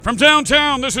From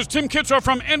downtown, this is Tim Kitzrow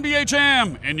from NBA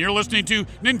Jam, and you're listening to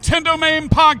Nintendo Main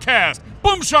Podcast.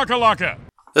 Boom shakalaka!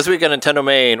 This week on Nintendo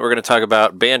Main, we're going to talk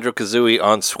about Banjo-Kazooie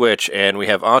on Switch, and we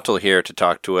have Antal here to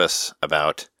talk to us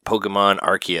about Pokemon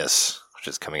Arceus, which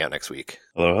is coming out next week.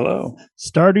 Hello, hello.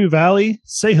 Stardew Valley,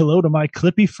 say hello to my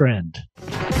Clippy friend.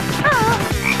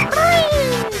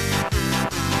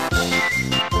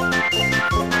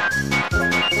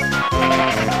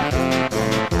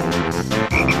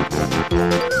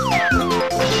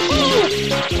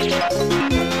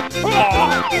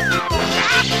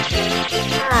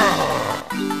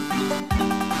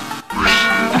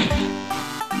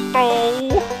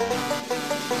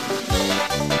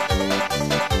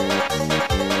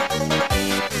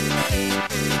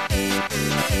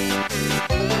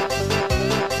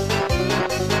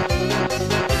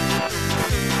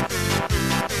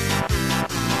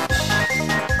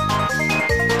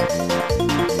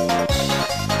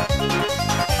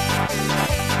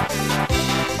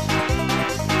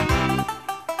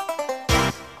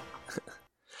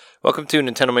 Welcome to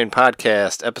Nintendo Main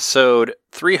Podcast, episode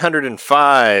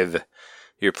 305.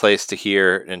 Your place to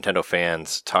hear Nintendo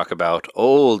fans talk about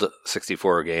old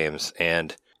 64 games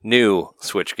and new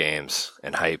Switch games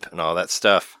and hype and all that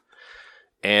stuff.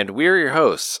 And we're your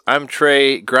hosts. I'm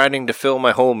Trey, grinding to fill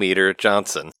my whole meter,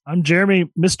 Johnson. I'm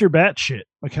Jeremy, Mr. Batshit,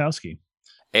 Mikowski.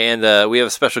 And we have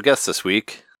a special guest this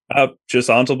week. Just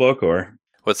Antal Bokor.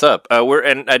 What's up?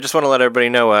 And I just want to let everybody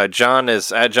know, John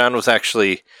was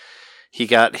actually... He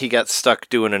got stuck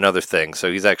doing another thing, so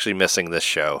he's actually missing this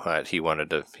show. He wanted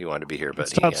to be here, but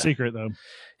it's top secret though.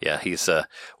 Yeah, he's.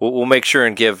 We'll make sure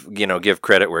and give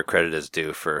credit where credit is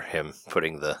due for him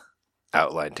putting the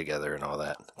outline together and all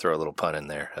that. Throw a little pun in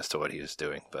there as to what he was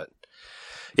doing, but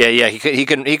yeah, he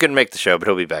couldn't make the show, but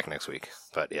he'll be back next week.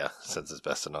 But yeah, sends his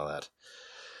best and all that.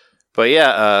 But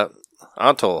yeah,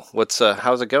 Antal,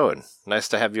 how's it going? Nice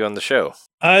to have you on the show.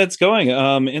 It's going.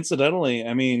 Incidentally,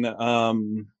 I mean,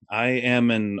 I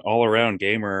am an all-around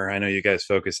gamer. I know you guys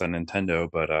focus on Nintendo,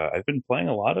 but I've been playing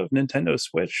a lot of Nintendo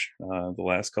Switch the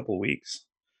last couple of weeks.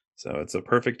 So it's a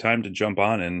perfect time to jump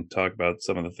on and talk about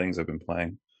some of the things I've been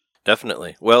playing.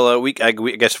 Definitely. Well, I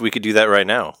guess we could do that right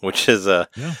now, which is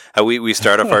how we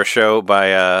start off our show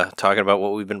by talking about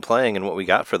what we've been playing and what we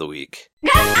got for the week.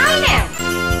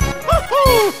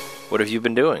 What have you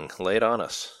been doing? Lay it on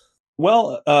us.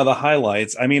 Well, the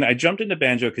highlights. I mean, I jumped into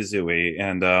Banjo-Kazooie,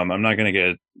 and I'm not going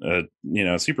to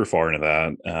get super far into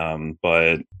that.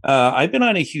 But I've been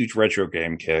on a huge retro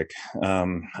game kick.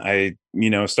 I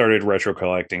started retro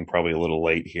collecting probably a little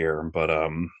late here, but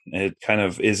it kind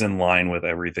of is in line with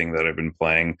everything that I've been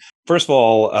playing. First of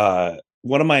all,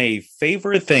 one of my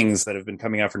favorite things that have been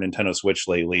coming out for Nintendo Switch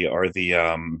lately are the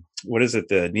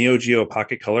the Neo Geo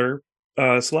Pocket Color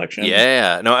selection.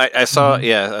 Yeah, no, I saw.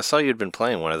 Yeah, I saw you'd been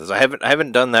playing one of those. I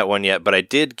haven't done that one yet, but I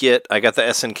got the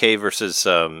SNK versus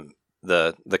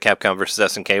the Capcom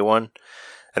versus SNK one,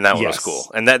 and that one was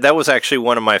cool. And that was actually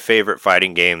one of my favorite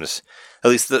fighting games. At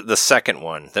least the second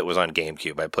one that was on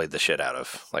GameCube, I played the shit out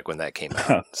of, like when that came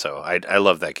out. So I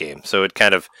love that game. So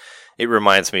it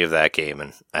reminds me of that game,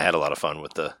 and I had a lot of fun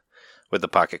with the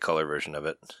Pocket Color version of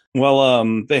it. Well,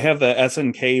 they have the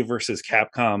SNK versus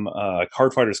Capcom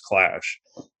Card Fighters Clash.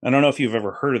 I don't know if you've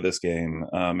ever heard of this game.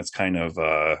 It's kind of,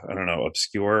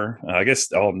 obscure. I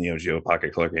guess all Neo Geo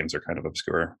Pocket Color games are kind of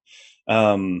obscure.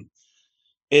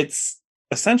 It's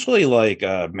essentially like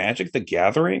Magic the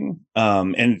Gathering.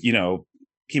 And,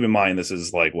 keep in mind, this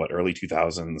is like, early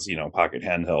 2000s, pocket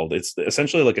handheld. It's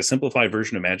essentially like a simplified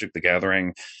version of Magic the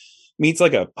Gathering. Meets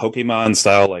like a Pokemon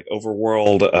style, like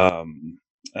overworld,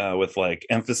 with like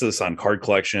emphasis on card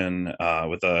collection,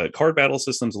 with the card battle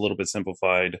systems a little bit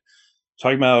simplified.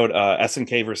 Talking about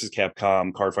SNK versus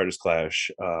Capcom Card Fighters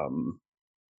Clash,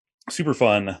 super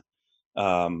fun,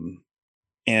 and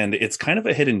it's kind of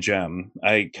a hidden gem.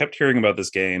 I kept hearing about this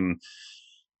game.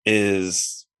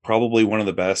 Is probably one of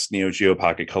the best Neo Geo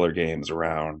Pocket Color games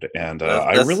around, and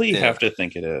I really have to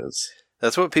think it is.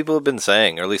 That's what people have been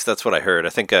saying, or at least that's what I heard. I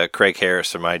think Craig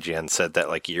Harris from IGN said that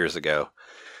like years ago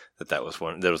that was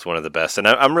one of the best, and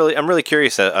I'm really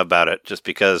curious about it, just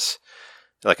because,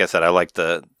 like I said, I like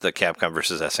the Capcom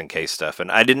versus SNK stuff,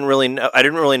 and I didn't really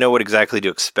know what exactly to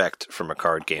expect from a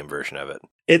card game version of it.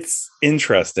 It's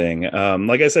interesting.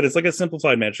 Like I said, it's like a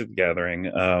simplified Magic the Gathering.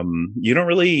 You don't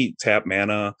really tap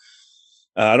mana.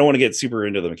 I don't want to get super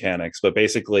into the mechanics, but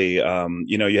basically,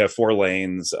 you have 4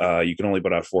 lanes. You can only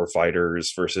put out 4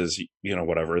 fighters versus,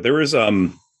 whatever. There was,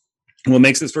 what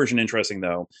makes this version interesting,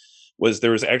 though, was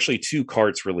there was actually 2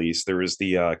 carts released. There was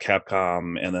the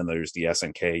Capcom, and then there's the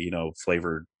SNK,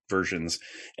 flavored versions.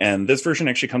 And this version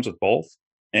actually comes with both.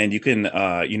 and you can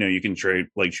you can trade,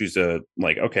 like choose to,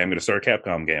 like, okay, I'm going to start a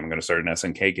Capcom game, I'm going to start an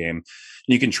SNK game, and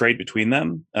you can trade between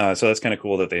them. So that's kind of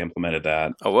cool that they implemented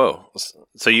that. Oh, whoa.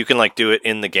 So you can like do it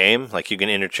in the game, like you can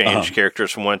interchange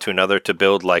characters from one to another to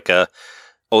build like a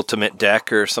ultimate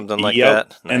deck or something like that.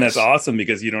 Nice. And that's awesome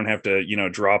because you don't have to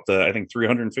drop the, I think,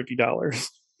 $350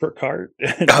 per card.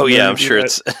 Oh yeah, I'm sure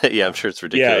it's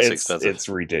ridiculous expensive. It's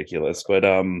ridiculous, but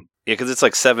yeah, because it's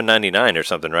like $7.99 or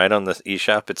something, right, on the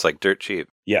eShop. It's like dirt cheap.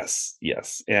 Yes,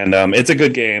 and it's a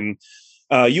good game.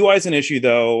 UI is an issue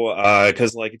though,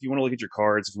 because like if you want to look at your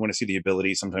cards, if you want to see the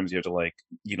ability, sometimes you have to like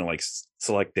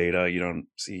select data. You don't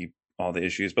see all the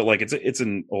issues, but like it's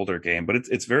an older game, but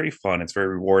it's very fun, it's very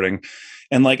rewarding,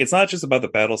 and like it's not just about the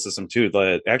battle system too.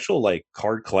 The actual like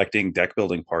card collecting, deck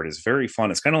building part is very fun.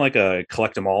 It's kind of like a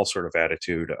collect them all sort of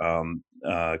attitude,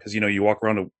 because you walk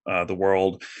around the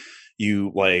world,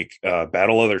 you like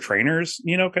battle other trainers,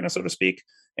 kind of, so to speak,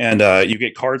 and you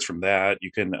get cards from that.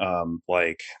 You can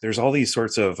like there's all these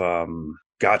sorts of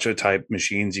gacha type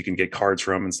machines you can get cards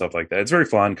from and stuff like that. It's very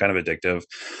fun, kind of addictive.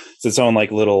 It's its own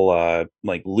like little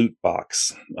like loot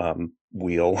box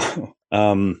wheel.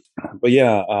 But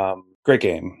yeah, great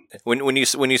game. When you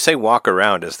say walk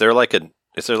around, is there like an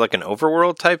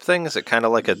overworld type thing? Is it kind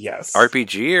of like a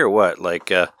RPG or what?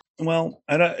 Like well,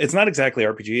 it's not exactly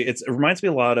RPG. It reminds me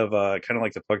a lot of kind of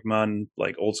like the Pokemon,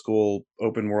 like old school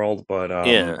open world, but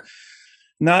yeah,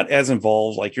 not as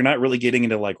involved. Like you're not really getting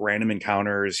into like random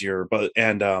encounters.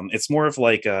 It's more of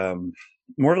like a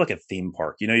theme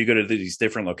park. You go to these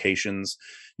different locations,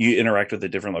 you interact with the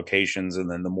different locations, and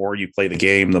then the more you play the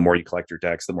game, the more you collect your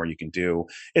decks, the more you can do.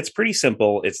 It's pretty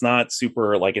simple. It's not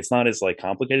super like, it's not as like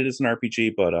complicated as an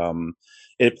RPG, but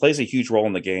it plays a huge role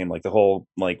in the game. Like the whole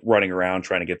like running around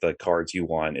trying to get the cards you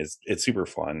want it's super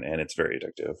fun, and it's very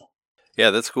addictive. Yeah,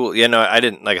 that's cool. Yeah, no, I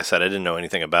didn't know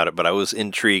anything about it, but I was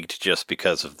intrigued just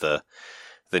because of the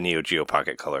Neo Geo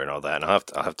Pocket Color and all that. And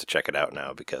I'll have to check it out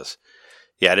now because,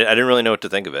 yeah, I didn't really know what to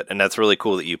think of it. And that's really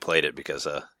cool that you played it because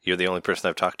you're the only person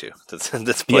I've talked to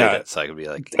that's played it. So I could be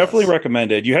like, definitely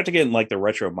recommended. You have to get in like the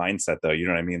retro mindset though. You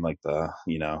know what I mean? Like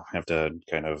have to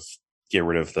kind of get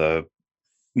rid of the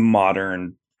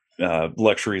modern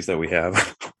luxuries that we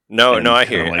have. No, I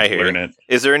hear you. I hear it.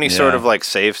 Is there any sort of like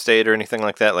save state or anything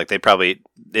like that? Like they probably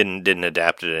didn't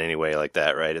adapt it in any way like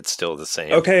that, right? It's still the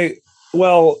same. Okay.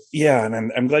 Well, yeah,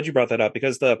 and I'm glad you brought that up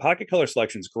because the Pocket Color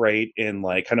selection is great in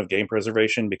like kind of game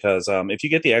preservation because if you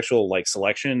get the actual like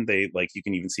selection, they like you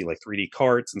can even see like 3D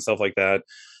carts and stuff like that.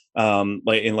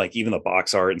 Like in like even the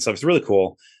box art and stuff. It's really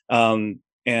cool. And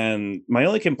my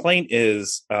only complaint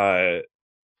is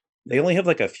they only have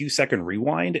like a few second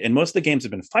rewind, and most of the games have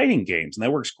been fighting games, and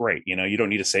that works great. You don't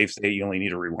need a save state. You only need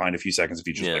to rewind a few seconds if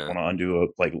you just like want to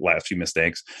undo like last few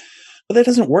mistakes. But that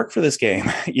doesn't work for this game.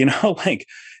 Like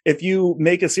if you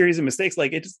make a series of mistakes,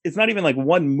 like it's not even like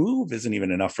one move isn't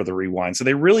even enough for the rewind. So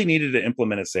they really needed to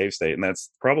implement a save state, and that's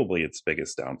probably its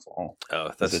biggest downfall.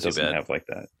 Oh, that's it doesn't bad. Have like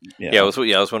that. Yeah, I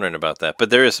was wondering about that.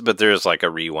 But there is like a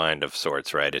rewind of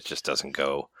sorts, right? It just doesn't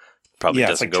go. Probably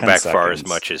doesn't like go back seconds. Far as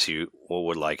much as you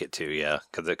would like it to, yeah.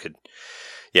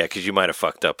 Because you might have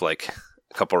fucked up like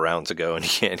a couple rounds ago, and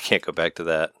you can't go back to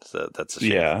that. So that's a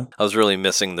shame. Yeah, I was really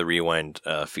missing the rewind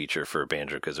feature for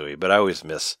Banjo-Kazooie, but I always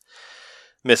miss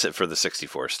it for the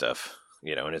 64 stuff.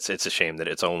 And it's a shame that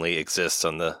it only exists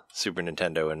on the Super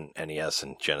Nintendo and NES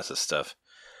and Genesis stuff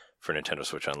for Nintendo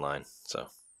Switch Online. So.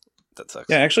 That sucks.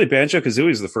 Yeah, actually,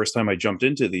 Banjo-Kazooie is the first time I jumped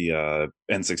into the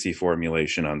N64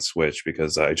 emulation on Switch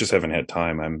because I just haven't had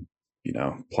time. I'm,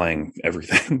 playing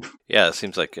everything. Yeah, it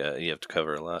seems like you have to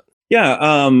cover a lot. Yeah,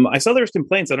 I saw there was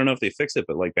complaints. I don't know if they fixed it,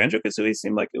 but like Banjo-Kazooie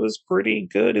seemed like it was pretty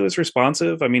good. It was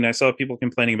responsive. I mean, I saw people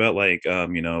complaining about like,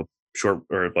 short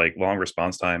or like long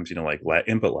response times, like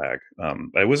input lag.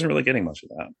 I wasn't really getting much of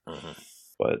that,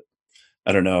 but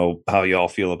I don't know how y'all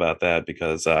feel about that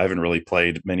because I haven't really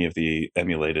played many of the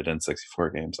emulated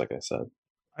N64 games, like I said.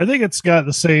 I think it's got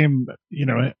the same,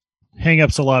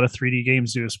 hang-ups a lot of 3D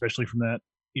games do, especially from that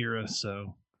era.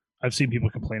 So I've seen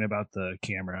people complain about the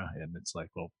camera, and it's like,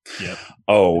 well, yep.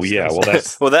 Oh, yeah. Well,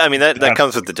 that's... that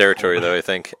comes with the territory, though, I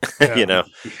think,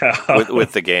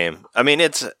 with the game. I mean,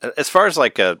 it's as far as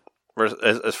like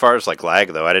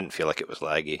lag, though, I didn't feel like it was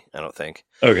laggy. I don't think.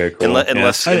 Okay, cool.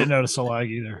 Unless I didn't notice a lag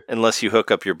either. Unless you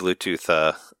hook up your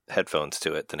Bluetooth headphones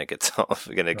to it, then it gets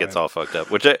all fucked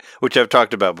up. Which I've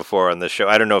talked about before on this show.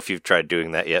 I don't know if you've tried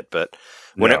doing that yet, but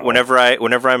whenever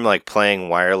I'm like playing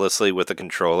wirelessly with a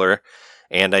controller,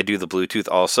 and I do the Bluetooth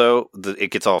also,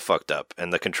 it gets all fucked up,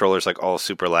 and the controller's like all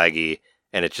super laggy.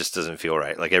 And it just doesn't feel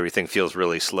right. Like everything feels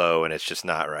really slow and it's just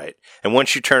not right. And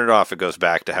once you turn it off, it goes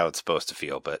back to how it's supposed to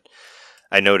feel. But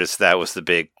I noticed that was the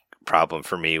big problem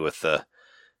for me with the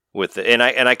and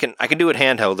I can do it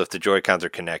handheld if the Joy-Cons are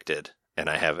connected and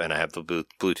I have the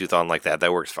Bluetooth on like that.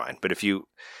 That works fine. But if you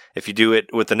do it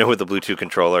with the Bluetooth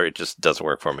controller, it just doesn't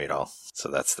work for me at all. So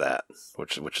that's that,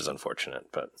 which is unfortunate.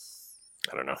 But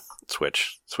I don't know,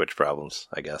 Switch problems,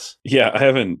 I guess. Yeah, I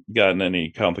haven't gotten any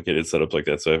complicated setups like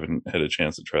that, so I haven't had a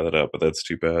chance to try that out. But that's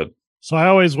too bad. So I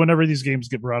always, whenever these games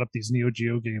get brought up, these Neo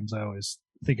Geo games, I always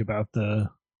think about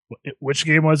which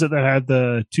game was it that had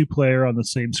the 2-player on the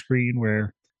same screen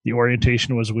where the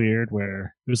orientation was weird,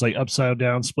 where it was like upside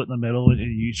down, split in the middle, and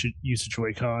you should use a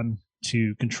Joy-Con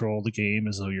to control the game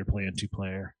as though you're playing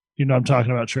 2-player. You know what I'm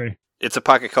talking about, Trey? It's a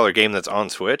Pocket Color game that's on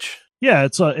Switch? Yeah,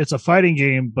 it's a fighting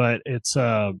game, but it's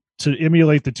to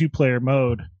emulate the 2-player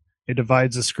mode. It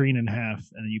divides the screen in half,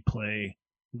 and you play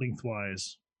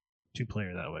lengthwise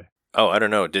 2-player that way. Oh, I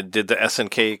don't know. Did the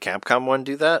SNK Capcom one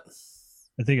do that?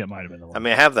 I think it might have been the one. I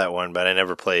mean, I have that one, but I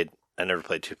never played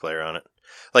 2-player on it.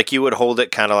 Like you would hold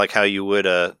it kind of like how you would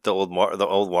the old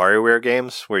WarioWare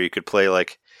games, where you could play where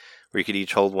you could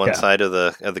each hold one side of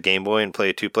the Game Boy and play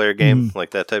a 2-player game,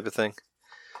 like that type of thing.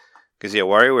 Because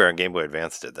WarioWare and Game Boy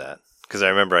Advance did that. Because I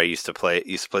remember I used to play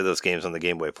those games on the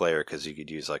Game Boy Player because you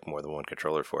could use like more than one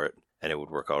controller for it, and it would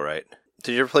work all right.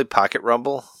 Did you ever play Pocket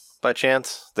Rumble by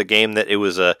chance? The game that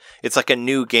it's like a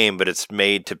new game, but it's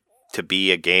made to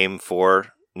be a game for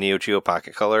Neo Geo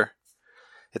Pocket Color.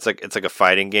 It's like a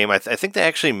fighting game. I think they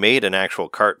actually made an actual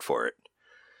cart for it.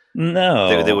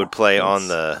 No, they would play on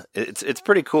the. It's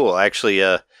pretty cool actually.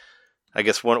 I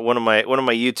guess one of my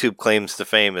YouTube claims to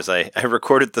fame is I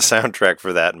recorded the soundtrack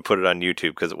for that and put it on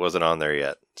YouTube because it wasn't on there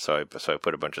yet. So I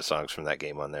put a bunch of songs from that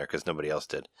game on there because nobody else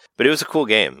did. But it was a cool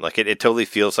game. Like it totally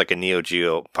feels like a Neo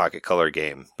Geo Pocket Color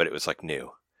game, but it was like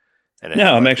new. And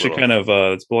I'm actually kind of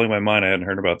it's blowing my mind. I hadn't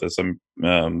heard about this. I'm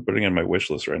putting it on my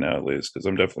wish list right now at least because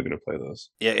I'm definitely going to play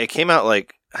this. Yeah, it came out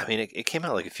it came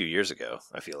out like a few years ago.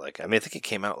 I feel like I think it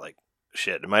came out like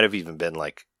shit. It might have even been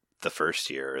like the first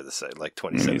year or like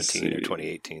 2017 or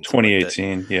 2018.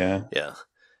 2018, like yeah. Yeah.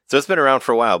 So it's been around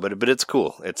for a while, but it's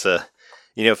cool. It's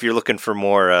if you're looking for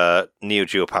more Neo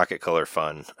Geo Pocket Color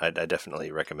fun, I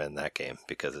definitely recommend that game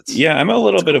because it's. Yeah, I'm a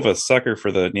little bit of a sucker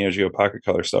for the Neo Geo Pocket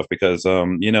Color stuff because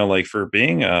like for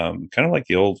being kind of like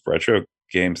the old retro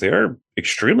games, they are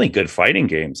extremely good fighting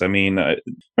games. I mean,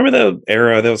 remember the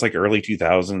era that was like early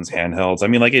 2000s handhelds? I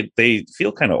mean, like they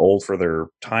feel kind of old for their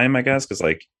time, I guess, because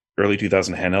like early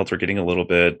 2000 handhelds were getting a little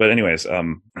bit, but anyways,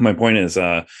 my point is,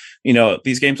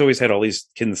 these games always had all these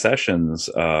concessions,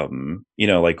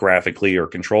 like graphically or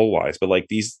control wise, but like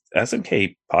these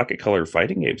SNK Pocket Color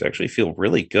fighting games actually feel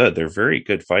really good. They're very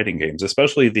good fighting games,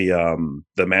 especially the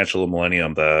Match of the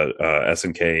Millennium, the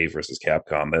SNK versus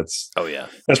Capcom.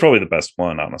 That's probably the best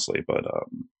one, honestly, but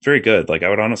very good. Like I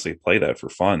would honestly play that for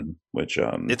fun, which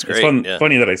it's great. It's fun, yeah.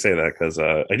 Funny that I say that because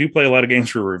I do play a lot of games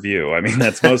for review. I mean,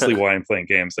 that's mostly why I'm playing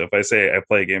games. So if I say I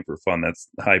play a game for fun, that's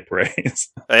high praise.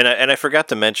 And I forgot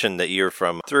to mention that you're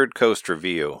from Third Coast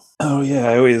Review. Oh yeah,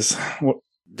 I always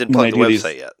didn't plug the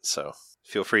website yet, so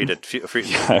feel free to.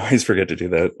 Yeah, I always forget to do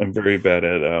that. I'm very bad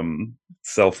at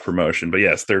self promotion, but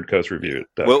yes, Third Coast Review.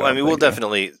 Well, I mean, we'll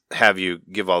definitely have you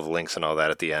give all the links and all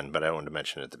that at the end, but I wanted to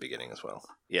mention it at the beginning as well.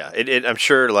 Yeah, I'm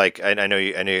sure. Like I know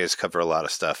you guys cover a lot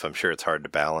of stuff. I'm sure it's hard to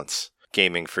balance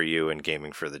gaming for you and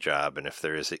gaming for the job, and if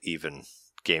there is even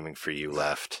gaming for you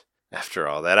left after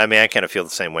all that. I mean, I kind of feel the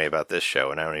same way about this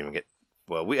show, and I don't even get.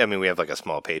 Well, we have like a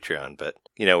small Patreon, but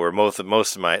where most of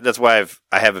my that's why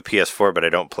I have a PS4, but I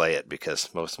don't play it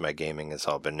because most of my gaming has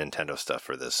all been Nintendo stuff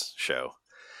for this show.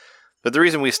 But the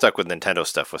reason we stuck with Nintendo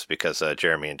stuff was because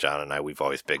Jeremy and John and I, we've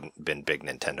always been big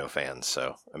Nintendo fans.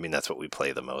 So, I mean, that's what we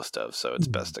play the most of. So it's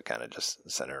best to kind of just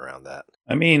center around that.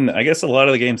 I mean, I guess a lot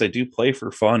of the games I do play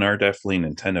for fun are definitely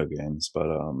Nintendo games, but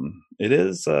it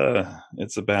is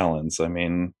it's a balance. I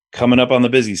mean, coming up on the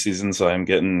busy season, so I'm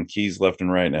getting keys left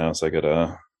and right now. So I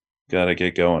gotta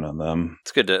get going on them.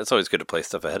 It's always good to play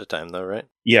stuff ahead of time, though, right?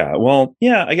 Yeah, well,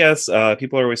 yeah, I guess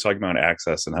people are always talking about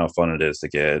access and how fun it is to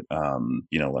get,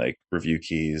 like review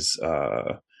keys.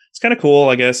 It's kind of cool,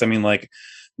 I guess. I mean, like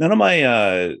none of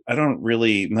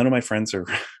my friends are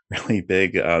really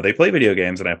big. They play video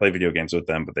games and I play video games with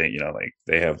them, but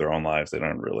they have their own lives.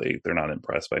 They're not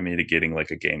impressed by me to getting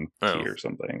like a game key or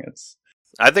something.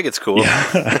 I think it's cool.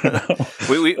 Yeah.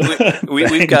 we've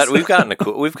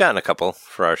gotten a couple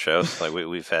for our shows. Like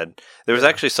there was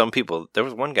actually some people. There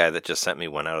was one guy that just sent me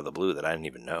one out of the blue that I didn't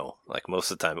even know. Like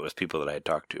most of the time, it was people that I had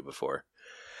talked to before.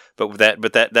 But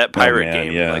that pirate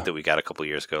game like that we got a couple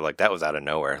years ago, like that was out of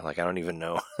nowhere. Like I don't even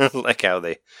know like how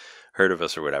they heard of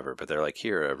us or whatever, but they're like,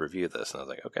 here, review this. And I was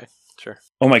like, okay, sure.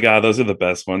 Oh my God, those are the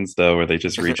best ones though, where they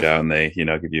just reach out and they,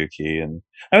 give you a key. And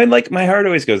I mean, like, my heart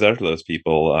always goes out to those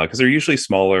people because they're usually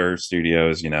smaller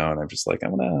studios, and I'm just like, I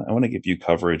want to give you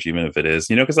coverage, even if it is,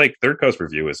 because like Third Coast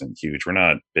Review isn't huge. We're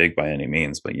not big by any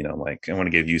means, but like, I want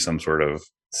to give you some sort of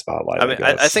spotlight. I mean,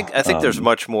 I think there's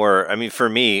much more. I mean, for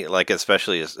me, like,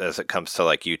 especially as it comes to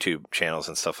like YouTube channels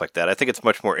and stuff like that, I think it's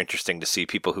much more interesting to see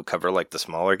people who cover like the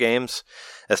smaller games,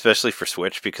 especially for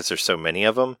Switch, because there's so many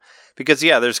of them. Because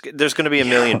there's going to be a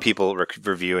million people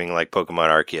reviewing like Pokemon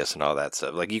Arceus and all that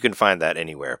stuff. Like, you can find that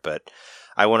anywhere, but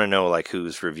I want to know like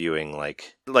who's reviewing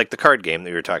like the card game that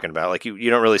you were talking about. Like, you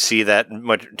don't really see that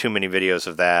too many videos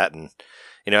of that, and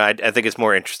I think it's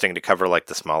more interesting to cover like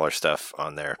the smaller stuff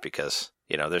on there because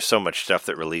there's so much stuff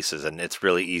that releases, and it's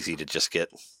really easy to just get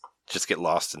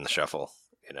lost in the shuffle.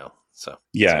 So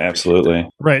yeah, absolutely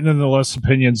right. And then the less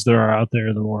opinions there are out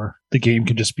there, the more the game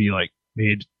can just be like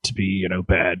made to be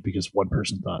bad because one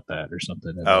person thought that or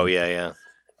something. Oh yeah.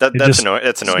 That's annoying.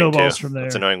 That's annoying too.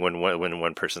 It's annoying when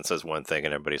one person says one thing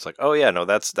and everybody's like, "Oh yeah, no,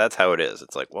 that's how it is."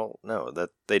 It's like, well, no, that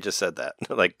they just said that.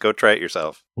 Like, go try it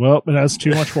yourself. Well, it has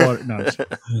too much water. No,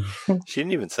 she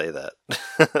didn't even say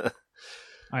that.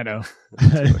 I know.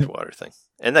 Too much water thing,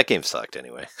 and that game sucked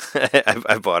anyway.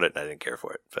 I bought it and I didn't care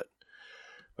for it, but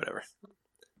whatever.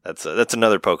 That's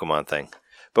another Pokemon thing.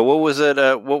 But what was it?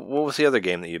 What was the other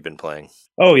game that you've been playing?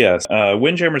 Oh yes,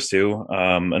 Windjammers 2,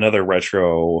 another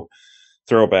retro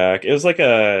throwback. It was like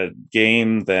a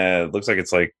game that looks like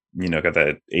it's like got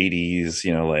that 80s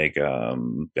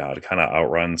kind of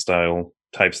Outrun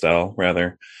type style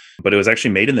rather, but it was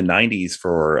actually made in the 90s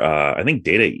for I think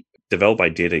developed by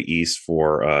Data East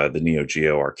for the Neo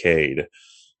Geo arcade.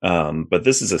 But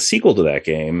this is a sequel to that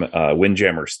game,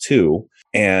 Windjammers 2,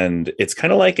 and it's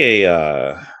kind of like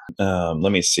a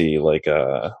let me see, like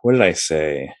what did I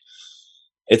say?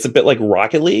 It's a bit like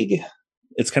Rocket League.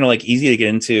 It's kind of like easy to get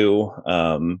into,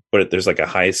 but there's like a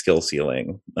high skill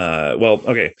ceiling. Well,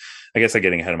 okay, I guess I'm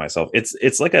getting ahead of myself.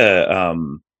 It's like a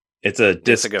it's a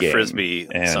disc like a game. Frisbee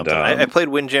and, something. I played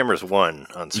Windjammers 1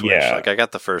 on Switch. Yeah. Like, I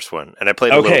got the first one, and I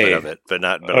played a little bit of it, but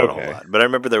not a whole lot. But I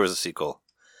remember there was a sequel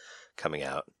coming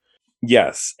out.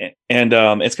 Yes, and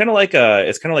it's kind of like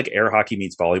air hockey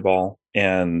meets volleyball,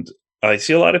 and I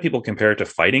see a lot of people compare it to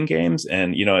fighting games,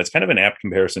 and it's kind of an apt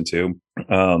comparison too.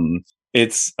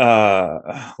 It's man,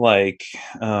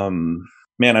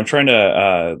 I'm trying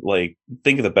to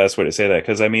think of the best way to say that,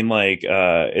 because I mean,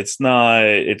 it's not.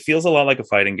 It feels a lot like a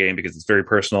fighting game because it's very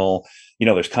personal.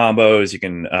 There's combos, you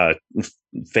can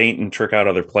feint and trick out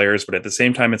other players, but at the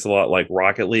same time, it's a lot like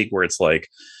Rocket League, where it's like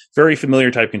very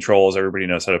familiar type controls. Everybody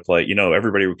knows how to play.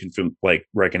 Everybody can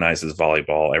recognizes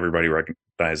volleyball. Everybody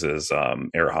recognizes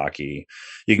air hockey.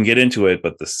 You can get into it,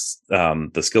 but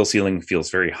the skill ceiling feels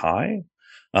very high.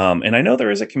 And I know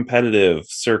there is a competitive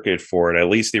circuit for it, at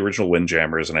least the original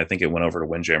Windjammers, and I think it went over to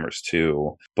Windjammers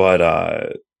 2.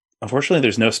 But unfortunately,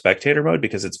 there's no spectator mode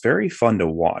because it's very fun to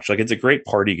watch. Like, it's a great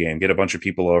party game. Get a bunch of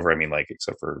people over. I mean,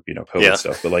 except for COVID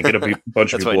stuff, but get a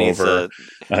bunch of people over.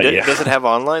 Does it have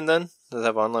online then? Does it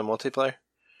have online multiplayer?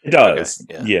 It does.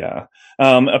 Okay, yeah.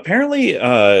 Apparently,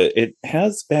 it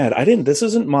has bad. This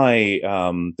isn't my.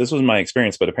 This was my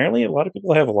experience, but apparently, a lot of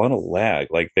people have a lot of lag.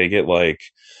 Like, they get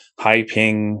high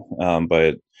ping,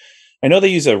 but I know they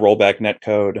use a rollback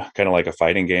netcode, kind of like a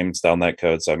fighting game style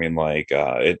netcode. So I mean,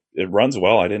 it runs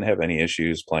well. I didn't have any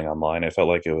issues playing online. I felt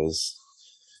like it was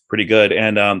pretty good,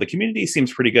 and the community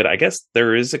seems pretty good. I guess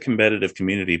there is a competitive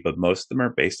community, but most of them are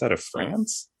based out of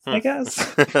France, I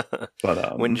guess.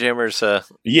 But Windjammers,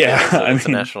 it's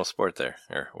a national sport there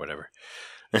or whatever.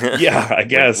 Yeah, I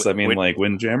guess. I mean,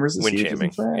 Windjammers is huge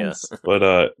in France,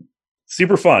 but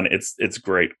super fun. It's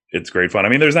great. It's great fun. I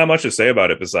mean, there's not much to say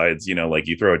about it besides, you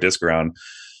throw a disc around.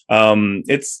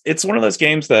 It's one of those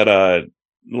games that,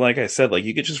 like I said,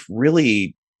 you could just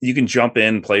really, you can jump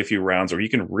in, play a few rounds, or you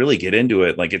can really get into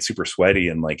it, get super sweaty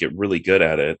and get really good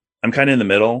at it. I'm kind of in the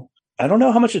middle. I don't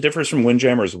know how much it differs from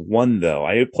Windjammers 1 though.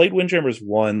 I played Windjammers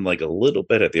 1 a little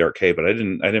bit at the arcade, but I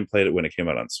didn't play it when it came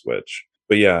out on Switch.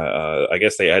 But yeah, I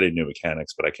guess they added new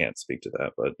mechanics, but I can't speak to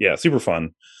that. But yeah, super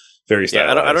fun. Very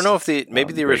stylized. Yeah, I don't know if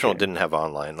the original didn't have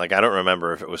online. I don't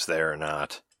remember if it was there or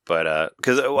not. But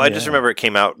because I just remember it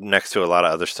came out next to a lot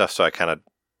of other stuff, so I kind of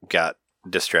got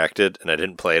distracted and I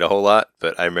didn't play it a whole lot.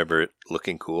 But I remember it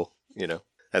looking cool,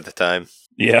 at the time.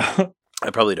 Yeah. I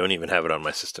probably don't even have it on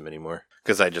my system anymore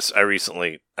because I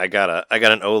recently got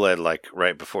an OLED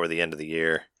right before the end of the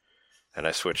year, and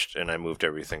I switched and I moved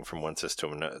everything from one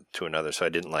system to another, so I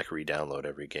didn't re-download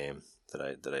every game that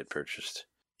I'd purchased.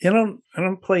 I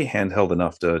don't play handheld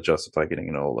enough to justify getting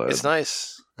an OLED. It's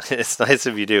nice. It's nice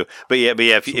if you do. But yeah,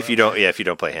 if you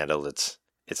don't play handheld,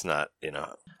 it's not,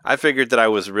 I figured that I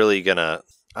was really gonna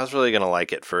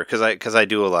like it because I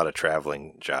do a lot of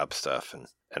traveling job stuff,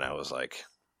 and I was like,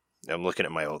 I'm looking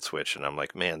at my old Switch and I'm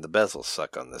like, man, the bezels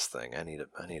suck on this thing. I need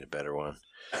a better one.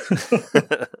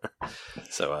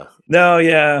 So no,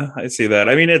 yeah, I see that.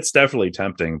 I mean, it's definitely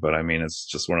tempting, but I mean, it's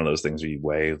just one of those things where you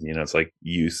weigh. It's like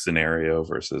use scenario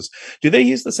versus. Do they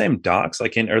use the same docks?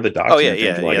 Like are the docks? Oh yeah.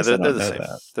 They're the same.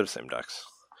 They're the same docks.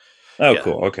 Oh, yeah.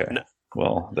 Cool. Okay. No,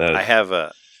 well, that I have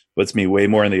a. Puts me way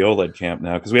more in the OLED camp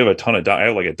now because we have a ton of I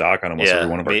have like a dock on almost every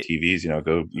one of our TVs.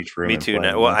 Go each room. Me too.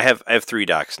 Now. Well, I have 3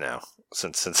 docks now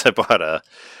since I bought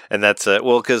and that's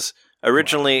because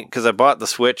originally because I bought the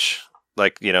Switch.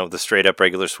 Like, the straight up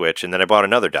regular Switch. And then I bought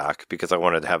another dock because I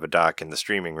wanted to have a dock in the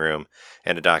streaming room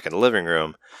and a dock in the living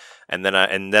room. And then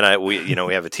we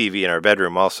have a TV in our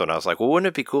bedroom also. And I was like, well, wouldn't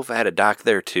it be cool if I had a dock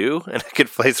there too? And I could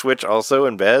play Switch also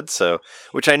in bed. So,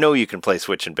 which I know you can play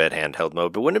Switch in bed handheld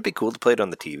mode, but wouldn't it be cool to play it on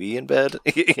the TV in bed?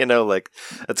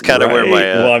 That's kind of where my,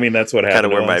 well, I mean, that's what happened. Kind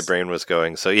of where my brain was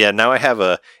going. So yeah, now I have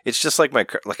it's just like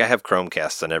I have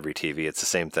Chromecasts on every TV. It's the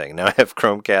same thing. Now I have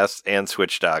Chromecasts and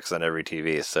Switch docks on every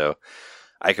TV. So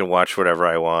I can watch whatever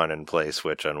I want and play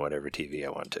Switch on whatever TV I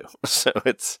want to. So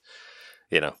it's,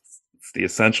 It's the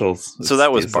essentials. So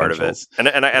that was part of it. And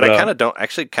I kind of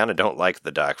don't like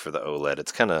the dock for the OLED.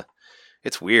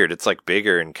 It's weird. It's like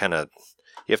bigger and you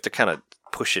have to kind of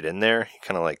push it in there. You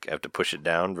kind of like have to push it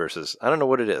down versus, I don't know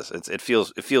what it is. It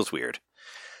feels weird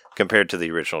compared to the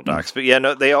original docks. But yeah,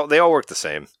 no, they all work the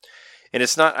same. And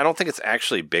it's not, I don't think it's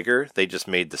actually bigger. They just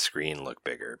made the screen look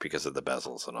bigger because of the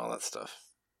bezels and all that stuff.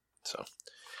 So,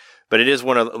 but it is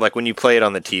one of like when you play it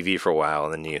on the TV for a while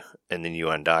and then you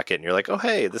undock it and you're like, oh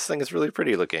hey, this thing is really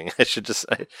pretty looking. I should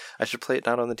play it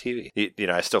not on the TV.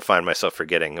 I still find myself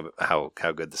forgetting how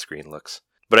good the screen looks.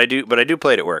 But I do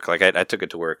play it at work. Like I took it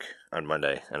to work on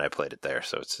Monday and I played it there.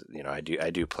 So it's I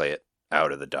do play it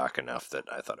out of the dock enough that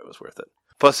I thought it was worth it.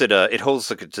 Plus it holds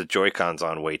the Joy-Cons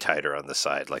on way tighter on the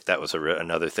side. Like that was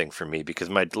another thing for me because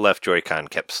my left Joy-Con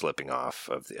kept slipping off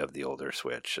of the older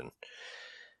Switch and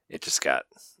it just got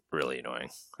really annoying.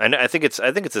 And I think it's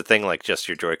a thing like just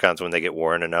your Joy-Cons when they get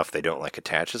worn enough they don't like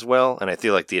attach as well. And I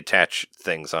feel like the attach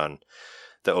things on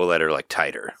the OLED are like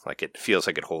tighter. Like it feels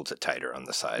like it holds it tighter on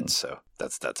the sides. So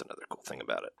that's another cool thing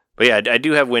about it. But yeah, I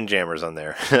do have Windjammers on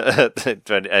there.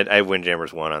 I have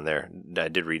Windjammers 1 on there. I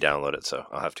did re-download it, so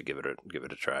I'll have to give it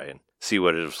a try and see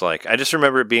what it was like. I just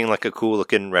remember it being like a cool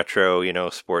looking retro,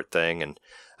 sport thing, and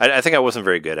I think I wasn't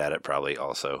very good at it probably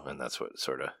also, and that's what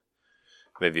sort of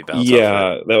maybe bounced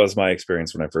off it. That was my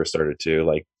experience when I first started too.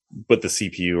 Like put the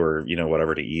CPU or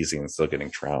whatever to easy and still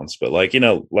getting trounced. But like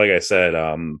like I said,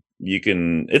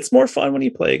 it's more fun when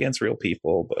you play against real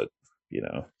people, but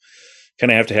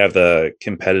kind of have to have the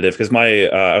competitive because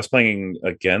I was playing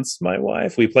against my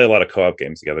wife. We play a lot of co-op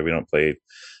games together. We don't play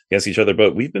against each other,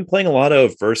 but we've been playing a lot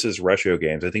of versus retro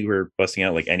games. I think we were busting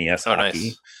out like NES hockey.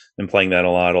 Nice. And playing that a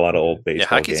lot of old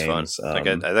baseball hockey's games.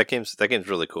 Fun. That game's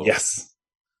really cool. Yes.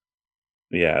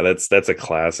 Yeah, that's a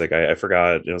classic. I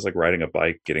forgot. It was like riding a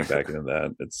bike, getting back into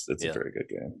that. It's a very good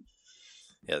game.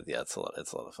 Yeah, it's a lot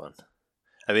of fun.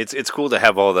 I mean, it's cool to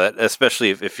have all that,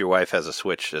 especially if your wife has a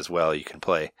Switch as well. You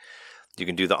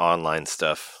can do the online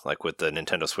stuff like with the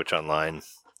Nintendo Switch Online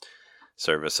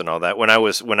service and all that. When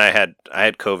I had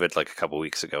COVID like a couple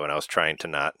weeks ago, and I was trying to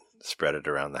not spread it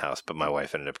around the house, but my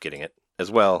wife ended up getting it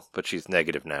as well. But she's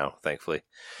negative now, thankfully.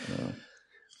 Yeah.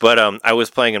 But I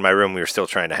was playing in my room. We were still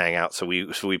trying to hang out, so we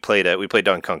played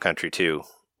Donkey Kong Country 2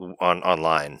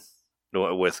 online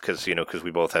because we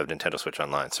both have Nintendo Switch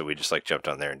Online. So we just like jumped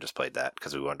on there and just played that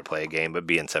because we wanted to play a game, but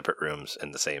be in separate rooms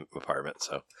in the same apartment.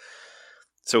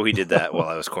 So we did that while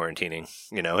I was quarantining,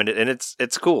 and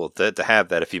it's cool to have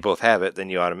that. If you both have it, then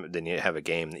you have a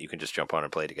game that you can just jump on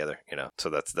and play together,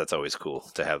 So that's always cool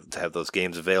to have those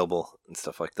games available and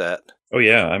stuff like that. Oh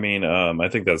yeah, I mean, I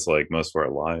think that's like most of our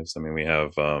lives. I mean, we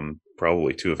have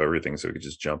probably 2 of everything, so we could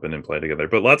just jump in and play together.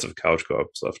 But lots of couch co-op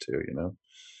stuff too,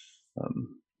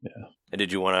 Yeah. And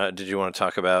did you want to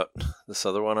talk about this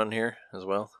other one on here as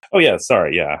well? Oh yeah,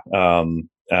 sorry, yeah.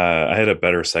 I had a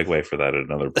better segue for that at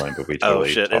another point, but we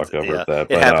totally talked over that.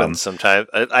 It happens sometimes.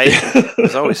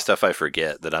 There's always stuff I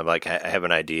forget that I'm like, I have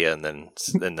an idea, and then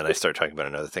I start talking about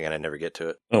another thing, and I never get to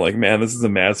it. I'm like, man, this is a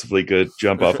massively good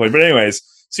jump off point. But anyways,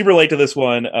 super late to this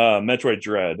one. Metroid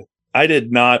Dread. I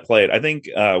did not play it. I think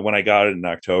when I got it in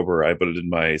October, I put it in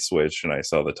my Switch, and I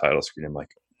saw the title screen. I'm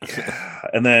like,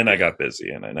 And then I got busy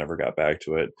and I never got back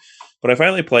to it. But I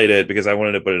finally played it because I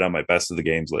wanted to put it on my best of the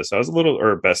games list. I was a little,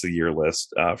 or best of the year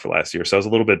list for last year. So I was a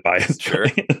little bit biased. Sure.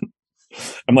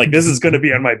 I'm like, this is going to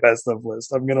be on my best of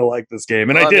list. I'm going to like this game.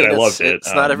 And I did. I loved it.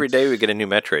 It's not every day we get a new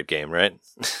Metroid game, right?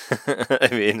 I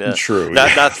mean, true.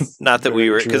 Not that we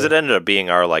were, because it ended up being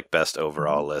our like best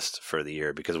overall list for the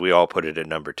year because we all put it at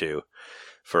number 2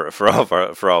 for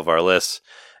all of our lists.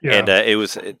 Yeah. And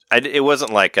it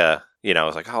wasn't like I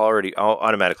was like, I'll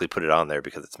automatically put it on there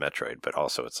because it's Metroid, but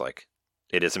also it's like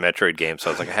it is a Metroid game, so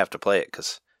I was like, I have to play it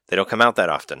because they don't come out that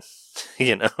often,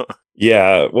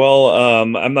 Yeah, well,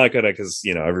 I'm not gonna, because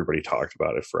everybody talked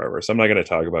about it forever, so I'm not gonna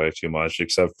talk about it too much,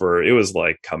 except for it was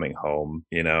like coming home.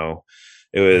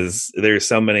 There's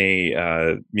so many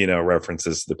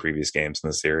references to the previous games in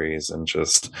the series, and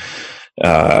just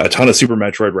a ton of Super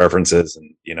Metroid references,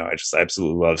 and I just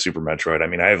absolutely love Super Metroid. I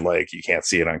mean, I have you can't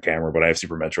see it on camera, but I have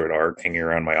Super Metroid art hanging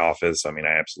around my office. I mean,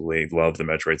 I absolutely love the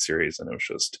Metroid series, and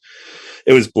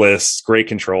it was bliss. Great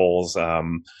controls.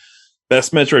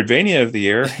 Best Metroidvania of the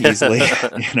year, easily,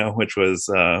 which was,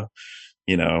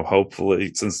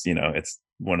 hopefully, since, it's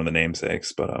one of the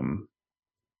namesakes, but,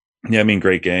 yeah, I mean,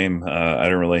 great game. I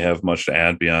don't really have much to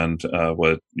add beyond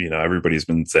what everybody's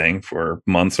been saying for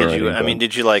months already.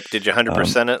 Did you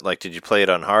 100% it? Like, did you play it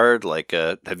on hard? Like,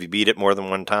 have you beat it more than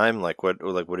one time? Like, what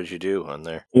did you do on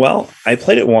there? Well, I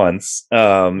played it once,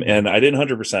 and I didn't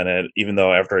 100% it. Even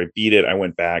though after I beat it, I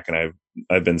went back and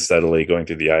I've been steadily going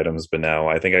through the items. But now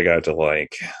I think I got to I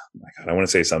want to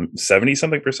say some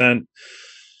 70-something%.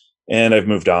 And I've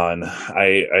moved on.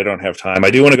 I don't have time. I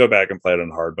do want to go back and play it on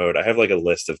hard mode. I have a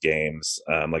list of games,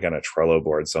 on a Trello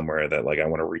board somewhere that I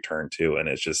want to return to, and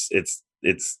it's just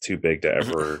it's too big to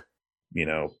ever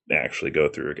actually go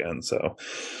through again. So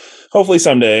hopefully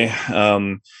someday.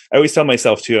 I always tell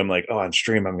myself too, I'm like, on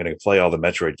stream I'm going to play all the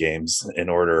Metroid games in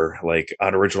order,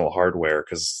 on original hardware,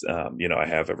 because I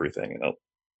have everything, and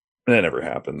that never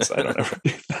happens. I don't ever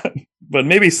do that, but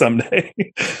maybe someday.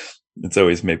 It's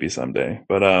always maybe someday.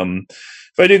 But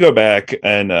if I do go back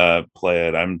and play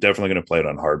it, I'm definitely going to play it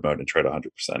on hard mode and try to 100%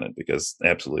 it, because I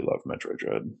absolutely love Metroid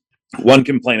Dread. One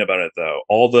complaint about it, though,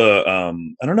 all the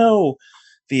I don't know,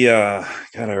 the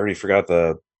God, I already forgot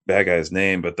the bad guy's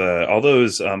name, but all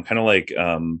those kind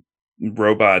of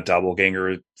robot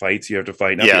doppelganger fights you have to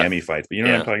fight, not the Emmy fights, but what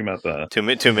I'm talking about, the too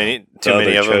many of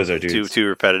them, too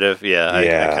repetitive. I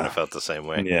kind of felt the same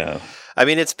way. Yeah, I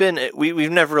mean, it's been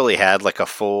we've never really had a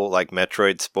full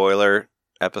Metroid spoiler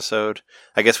episode.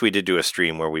 I guess we did do a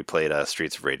stream where we played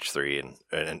Streets of Rage 3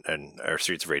 and or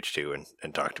Streets of Rage 2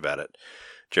 and talked about it.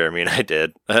 Jeremy and I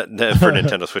did for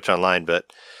Nintendo Switch Online, but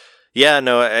yeah,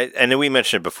 no, and then we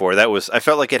mentioned it before. I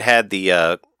felt like it had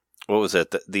the what was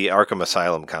it? The Arkham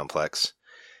Asylum complex.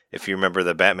 If you remember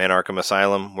the Batman Arkham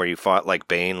Asylum, where you fought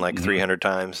Bane 300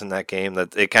 times in that game,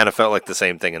 that it kind of felt like the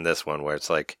same thing in this one, where it's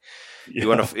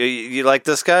you like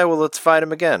this guy? Well, let's fight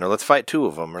him again, or let's fight 2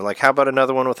 of them, or how about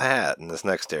another one with a hat in this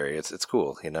next area? It's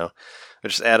cool, I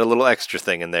just add a little extra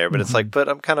thing in there, but it's but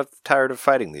I'm kind of tired of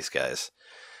fighting these guys.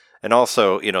 And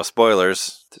also,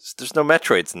 spoilers, there's no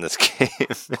Metroids in this game.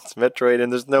 It's Metroid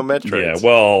and there's no Metroids.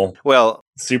 Yeah, well,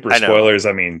 super spoilers.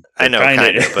 I mean, I know,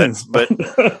 kind of, but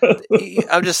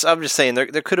I'm just saying there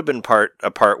could have been a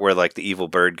part where the evil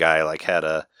bird guy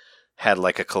had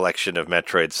a collection of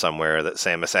Metroids somewhere that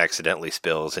Samus accidentally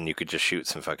spills, and you could just shoot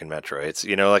some fucking Metroids.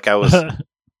 I was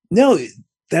no.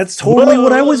 That's totally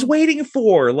what I was waiting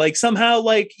for. Somehow,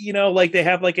 they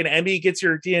have an Emmy gets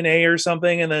your DNA or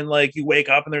something, and then you wake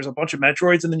up and there's a bunch of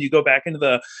Metroids, and then you go back into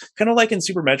the kind of in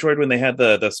Super Metroid when they had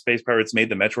the Space Pirates made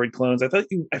the Metroid clones. I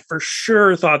for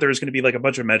sure thought there was going to be a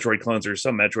bunch of Metroid clones or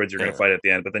some Metroids you're going to fight at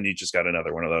the end, but then you just got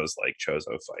another one of those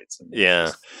Chozo fights. And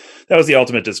that was the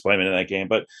ultimate disappointment in that game.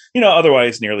 But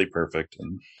otherwise nearly perfect.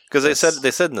 And because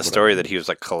they said in the story that he was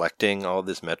collecting all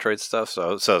this Metroid stuff,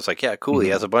 so it's yeah, cool. Mm-hmm. He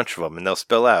has a bunch of them, and they'll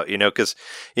spill out, because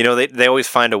they always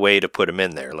find a way to put them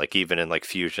in there. Even in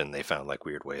Fusion, they found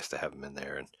weird ways to have them in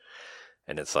there,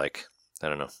 and it's I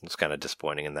don't know, it's kind of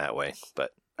disappointing in that way. But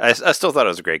I still thought it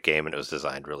was a great game, and it was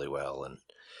designed really well. And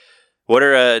what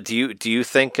are do you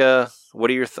think? What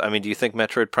are your? Do you think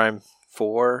Metroid Prime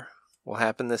 4 will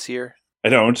happen this year? I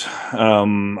don't.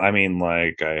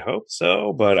 I hope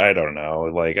so, but I don't know.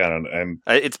 I don't.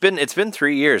 It's been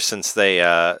 3 years since they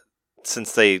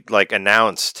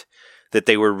announced that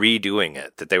they were redoing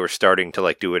it, that they were starting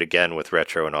to do it again with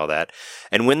retro and all that.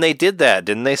 And when they did that,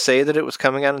 didn't they say that it was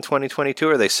coming out in 2022,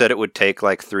 or they said it would take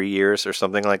 3 years or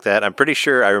something like that? I'm pretty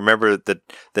sure I remember the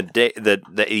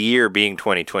year being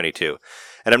 2022.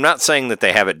 And I'm not saying that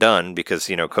they have it done because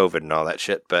COVID and all that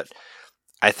shit, but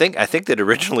I think that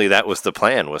originally that was the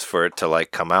plan, was for it to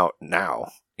like come out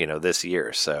now, this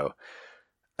year. So,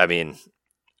 I mean,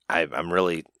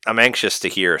 I'm anxious to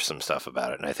hear some stuff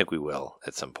about it, and I think we will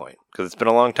at some point, because it's been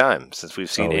a long time since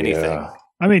we've seen anything. Yeah.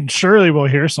 I mean, surely we'll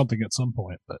hear something at some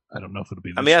point, but I don't know if it'll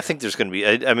be. I think there's going to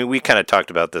be. I mean, we kind of talked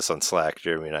about this on Slack,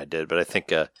 Jeremy and I did, but I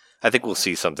think we'll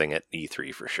see something at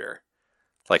E3 for sure,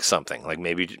 like something, like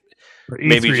maybe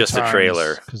just a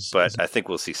trailer, but I think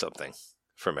we'll see something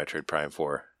for Metroid Prime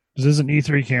 4. Isn't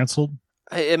E3 canceled?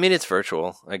 I mean, it's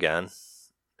virtual again.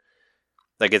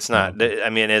 Like it's not.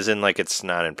 I mean, as in like it's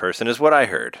not in person, is what I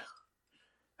heard.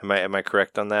 Am I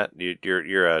correct on that?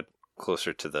 You're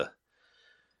closer to the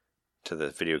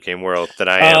video game world than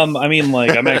I am. I mean,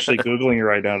 like I'm actually Googling it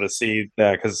right now to see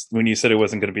that, because when you said it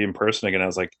wasn't going to be in person again, I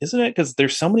was like, isn't it? Because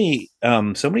there's so many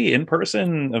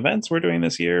in-person events we're doing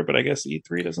this year, but I guess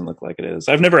E3 doesn't look like it is.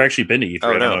 I've never actually been to E3. Oh,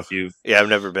 no. I don't know if you've. Yeah, I've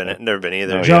never been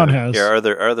either. John has. Yeah, our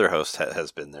other host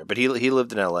has been there, but he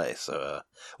lived in LA. So,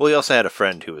 well, he also had a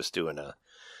friend who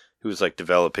was like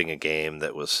developing a game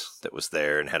that was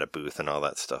there and had a booth and all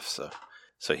that stuff.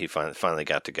 So he finally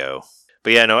got to go.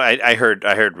 But yeah, no, I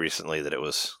heard recently that it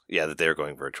was that they were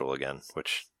going virtual again,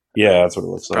 which that's what it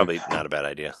looks probably like. Not a bad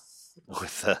idea.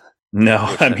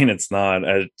 I mean it's not.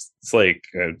 It's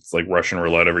like Russian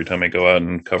roulette every time I go out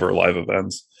and cover live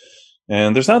events,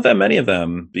 and there's not that many of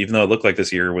them. Even though it looked like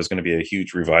this year was going to be a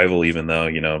huge revival, even though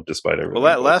despite everything.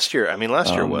 Well, last year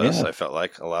was. I felt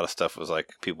like a lot of stuff was like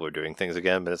people were doing things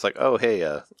again, but it's like, oh hey,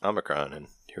 Omicron, and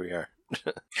here we are.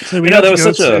 So that was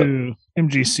such a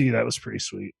MGC. That was pretty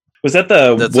sweet. Was that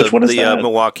which one is that?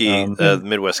 Milwaukee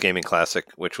Midwest Gaming Classic,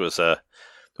 which was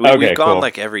we've gone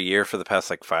like every year for the past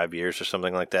like 5 years or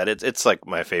something like that. It's like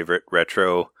my favorite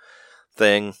retro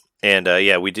thing, and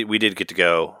we did get to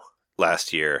go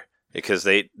last year because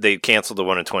they canceled the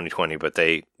one in 2020, but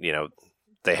they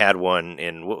had one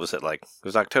in, what was it like? It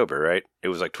was October, right? It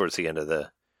was like towards the end of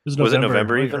the. Was it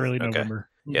November like even? Early November.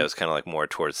 Yeah, it was kind of like more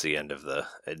towards the end of the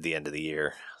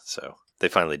year. So they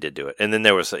finally did do it, and then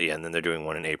there was and then they're doing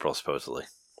one in April supposedly.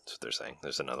 That's what they're saying.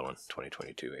 There's another one,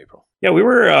 2022 April. Yeah, we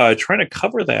were trying to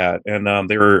cover that, and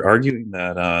they were arguing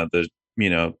that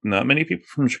not many people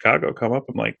from Chicago come up.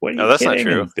 I'm like, what? No, that's kidding?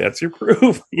 Not true. And that's your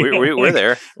proof. We're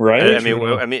there, right? I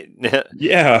mean,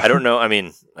 yeah. I don't know. I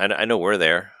mean, I know we're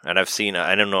there, and I've seen.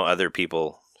 I don't know other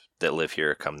people that live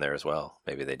here come there as well.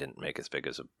 Maybe they didn't make as big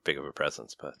of a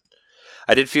presence, but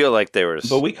I did feel like there was.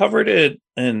 But we covered it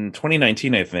in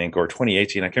 2019, I think, or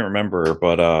 2018. I can't remember,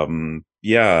 but I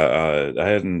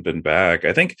hadn't been back.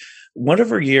 I think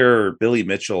whatever year Billy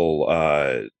Mitchell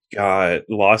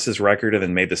lost his record and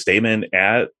then made the statement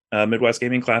at Midwest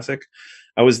Gaming Classic.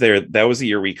 I was there. That was the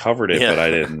year we covered it, but I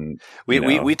didn't.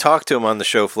 We talked to him on the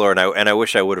show floor, and I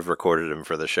wish I would have recorded him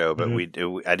for the show, but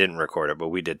I didn't record it, but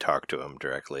we did talk to him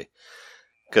directly.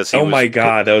 My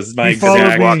God, that was my exact. He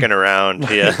was walking around.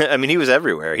 Yeah, I mean, he was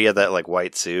everywhere. He had that like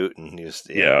white suit, and he was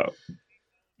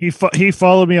He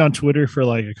followed me on Twitter for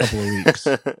like a couple of weeks.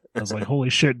 I was like, "Holy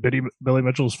shit!" Billy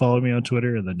Mitchell's following me on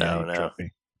Twitter, and then he dropped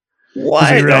me. What?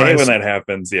 I hate when that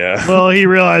happens. Yeah. Well, he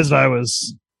realized I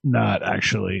was not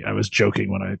actually. I was joking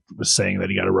when I was saying that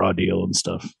he got a raw deal and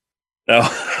stuff. Oh.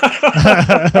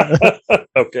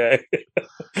 Okay.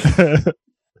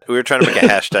 We were trying to make a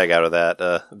hashtag out of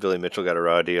that. Billy Mitchell got a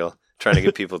raw deal. Trying to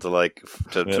get people to make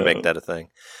that a thing.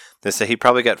 They say he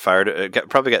probably got fired.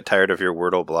 Probably got tired of your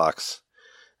Wordle blocks.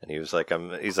 And he was like, I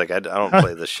don't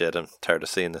play this shit. I'm tired of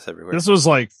seeing this everywhere. This was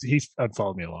like, he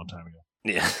unfollowed me a long time ago.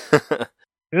 Yeah.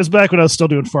 It was back when I was still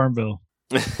doing Farmville.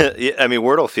 Yeah, I mean,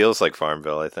 Wordle feels like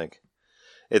Farmville, I think.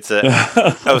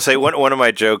 I would say one of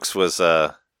my jokes was,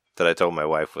 that I told my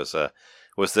wife was that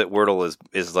Wordle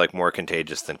is like more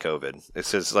contagious than COVID.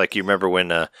 It's just like, you remember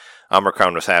when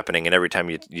Omicron was happening, and every time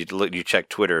you check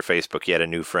Twitter or Facebook, you had a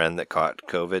new friend that caught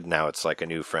COVID. Now it's like a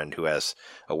new friend who has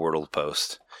a Wordle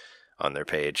post on their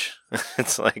page.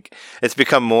 It's like, it's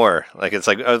become more like, it's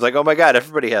like, I was like, oh my God,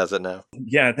 everybody has it now.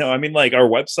 Yeah, no, I mean, like, our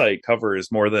website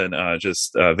covers more than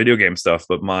just video game stuff,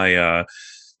 but my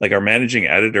like our managing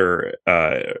editor,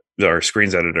 our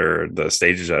screens editor, the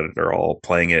stages editor, are all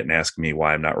playing it and asking me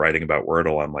why I'm not writing about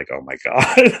Wordle. I'm like, oh my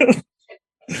God.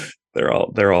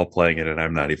 they're all playing it, and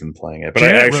I'm not even playing it. But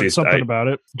Janet I actually wrote something about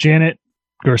it. Janet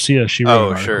Garcia, she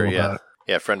wrote an article about it.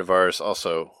 Yeah, a friend of ours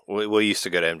also. We used to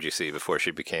go to MGC before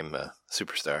she became a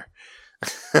superstar.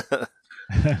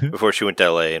 Before she went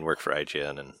to LA and worked for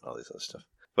IGN and all these other stuff.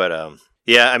 But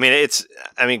yeah, I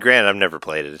mean, granted, I've never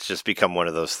played it. It's just become one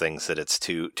of those things that it's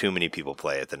too many people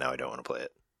play it that now I don't want to play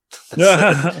it.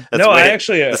 That's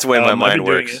that's the way my mind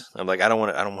works. I'm like, I don't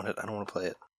want to play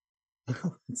it.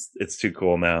 it's too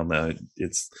cool now. No,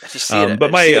 it's I just see it,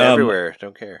 but I see it my everywhere.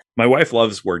 Don't care. my wife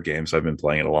loves word games. So I've been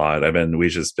playing it a lot. We've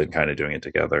just been kind of doing it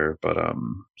together. But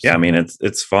yeah, I mean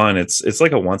it's fun. It's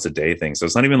like a once a day thing. So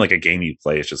it's not even like a game you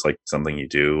play. It's just like something you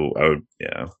do.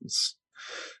 It's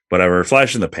whatever.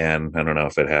 Flash in the pan. I don't know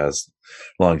if it has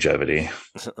longevity.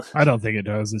 I don't think it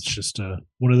does. It's just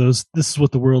one of those. This is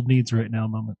what the world needs right now.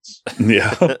 Moments.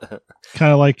 Yeah.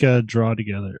 Kind of like draw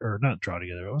together, or not draw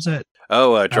together. What was that?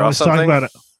 Oh, draw something. Talking about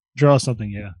it. Draw something.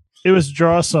 Yeah, it was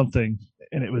draw something,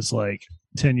 and it was like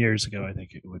 10 years ago. I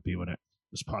think it would be when it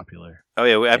was popular. Oh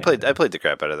yeah, I played the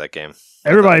crap out of that game.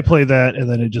 Everybody played that, and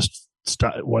then it just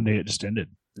stopped. One day, it just ended.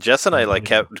 Jess and I like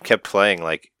kept playing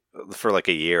like for like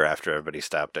a year after everybody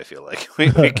stopped. I feel like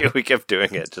we kept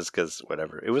doing it just because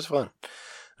whatever. It was fun.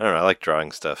 I don't know. I like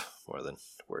drawing stuff more than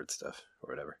word stuff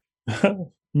or whatever.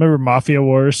 Remember Mafia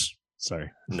Wars?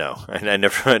 Sorry. No, I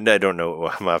never. I don't know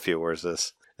what Mafia Wars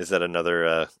is. Is that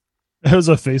another? It was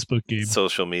a Facebook game.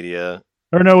 Social media.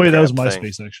 Or no, wait, that was crap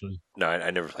MySpace thing. actually. No,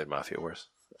 I never played Mafia Wars.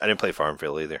 I didn't play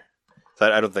Farmville either.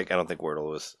 So I don't think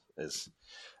Wordle is.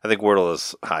 I think Wordle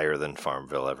is higher than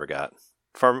Farmville ever got.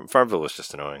 Farmville was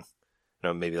just annoying.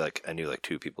 Maybe like I knew like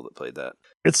 2 people that played that.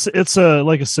 It's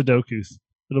like a Sudoku.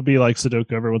 It'll be like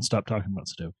Sudoku. Everyone stopped talking about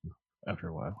Sudoku after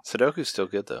a while. Sudoku's still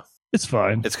good though. It's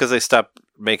fine. It's because they stopped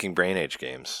making Brain Age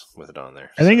games with it on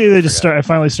there. I think they just I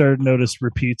finally started to notice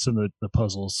repeats in the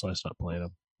puzzles, so I stopped playing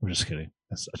them. I'm just kidding.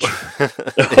 That's not true.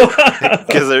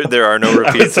 Because there are no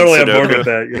repeats. I'm totally on board with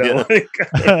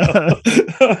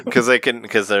that.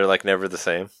 Because they're like never the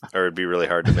same, or it'd be really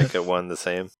hard to make one the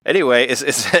same. Anyway, is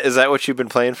that what you've been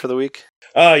playing for the week?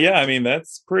 Yeah, I mean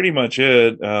that's pretty much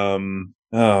it. Oh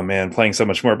man, playing so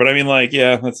much more. But I mean, like,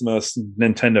 yeah, that's the most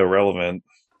Nintendo relevant.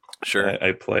 Sure,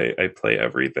 I play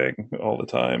everything all the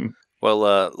time.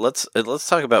 Well, let's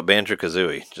talk about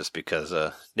Banjo-Kazooie, just because.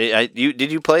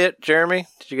 Did you play it, Jeremy?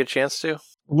 Did you get a chance to? A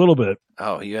little bit.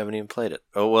 Oh, you haven't even played it.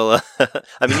 Oh well,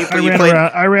 I mean,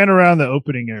 I ran around the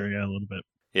opening area a little bit.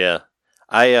 Yeah,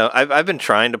 I've been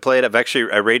trying to play it. I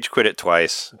rage quit it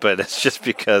twice, but it's just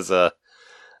because I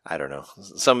don't know,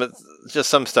 some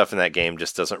stuff in that game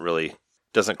just doesn't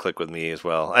click with me as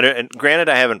well. And granted,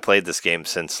 I haven't played this game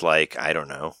since like I don't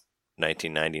know,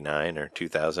 1999 or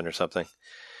 2000 or something.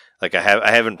 Like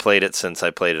I haven't played it since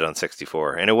I played it on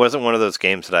 64, and it wasn't one of those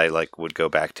games that I like would go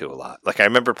back to a lot. Like I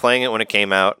remember playing it when it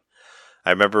came out.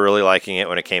 I remember really liking it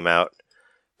when it came out,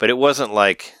 but it wasn't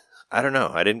like I don't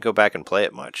know. I didn't go back and play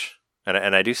it much,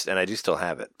 and I do still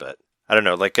have it, but I don't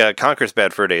know. Like Conker's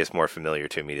Bad Fur Day is more familiar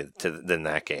to me than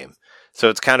that game. So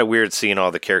it's kind of weird seeing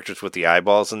all the characters with the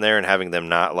eyeballs in there and having them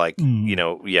not like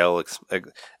yell,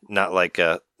 not like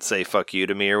say "fuck you"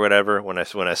 to me or whatever when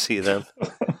I see them.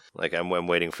 Like I'm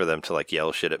waiting for them to like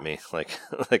yell shit at me, like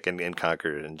in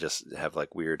Conker, and just have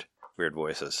like weird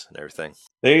voices and everything.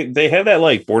 They have that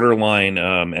like borderline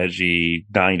edgy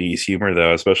 90s humor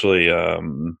though, especially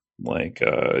the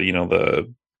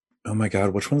oh my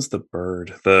god, which one's the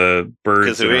bird? The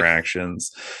bird's Kazooie?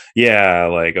 Interactions. Yeah,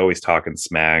 like always talking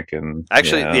smack and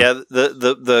actually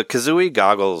the Kazooie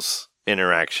Goggles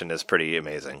interaction is pretty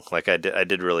amazing. Like I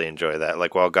did really enjoy that.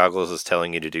 Like while Goggles is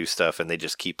telling you to do stuff and they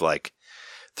just keep like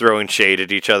throwing shade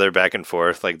at each other back and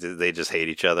forth, like they just hate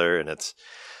each other, and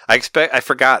I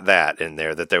forgot that in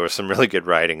there, that there was some really good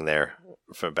writing there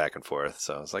from back and forth.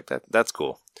 So I was like, that's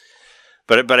cool.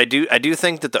 But I do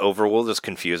think that the overworld is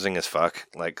confusing as fuck.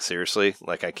 Like seriously,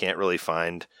 like I can't really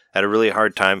I had a really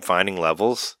hard time finding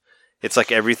levels. It's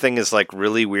like everything is like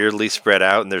really weirdly spread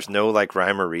out, and there's no like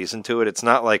rhyme or reason to it. It's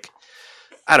not like,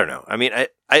 I don't know. I mean,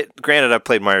 I granted I've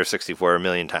played Mario 64 a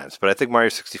million times, but I think Mario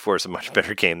 64 is a much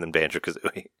better game than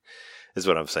Banjo-Kazooie, is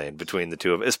what I'm saying, between the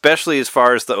two of them, especially as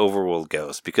far as the overworld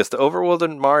goes. Because the overworld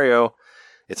in Mario,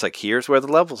 it's like, here's where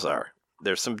the levels are.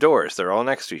 There's some doors. They're all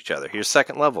next to each other. Here's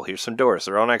second level. Here's some doors.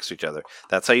 They're all next to each other.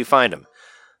 That's how you find them.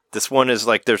 This one is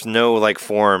like, there's no like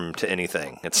form to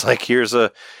anything. It's like, here's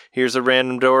a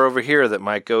random door over here that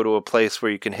might go to a place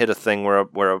where you can hit a thing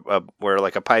where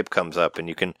like a pipe comes up and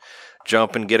you can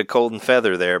jump and get a golden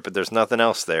feather there, but there's nothing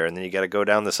else there. And then you got to go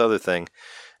down this other thing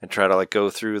and try to like go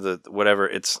through the whatever.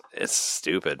 It's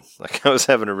stupid. Like I was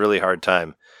having a really hard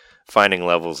time finding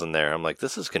levels in there. I'm like,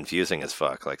 this is confusing as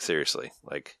fuck. Like seriously.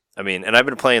 Like, I mean, and I've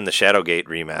been playing the Shadowgate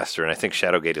remaster, and I think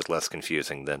Shadowgate is less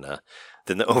confusing than the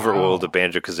overworld of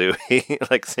Banjo-Kazooie.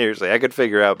 Like seriously, I could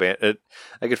figure out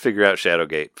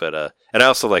Shadowgate, but and I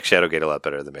also like Shadowgate a lot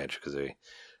better than Banjo-Kazooie.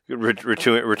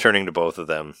 Returning to both of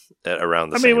them around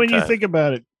the same time. I mean, when you think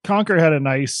about it, Conker had a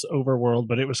nice overworld,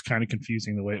 but it was kind of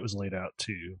confusing the way it was laid out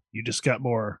too. You just got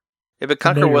more Yeah, but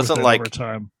Conker wasn't like.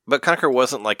 Time. But Conker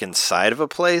wasn't like inside of a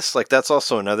place. Like that's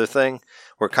also another thing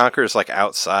where Conker is like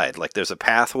outside. Like there's a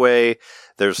pathway.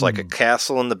 There's like a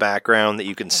castle in the background that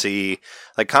you can see.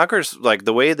 Like Conker's like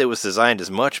the way that was designed is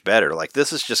much better. Like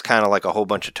this is just kind of like a whole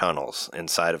bunch of tunnels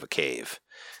inside of a cave.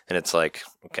 And it's like,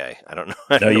 okay, I don't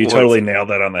know. No, you totally nailed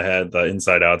that on the head, the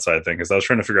inside-outside thing, because I was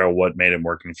trying to figure out what made it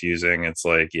more confusing. It's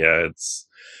like, yeah, it's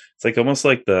like almost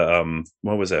like the,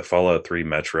 what was that, Fallout 3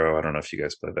 Metro? I don't know if you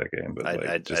guys played that game, but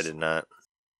I did not.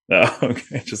 No,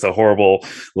 okay. Just a horrible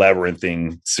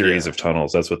labyrinthine series of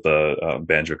tunnels. That's what the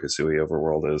Banjo-Kazooie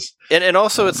overworld is. And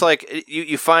also it's like,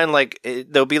 you find like,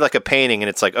 there'll be like a painting and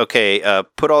it's like, okay,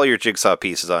 put all your jigsaw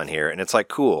pieces on here. And it's like,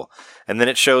 cool. And then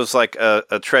it shows like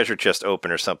a treasure chest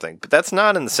open or something. But that's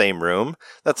not in the same room.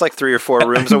 That's like 3 or 4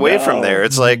 rooms away from there.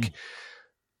 It's like,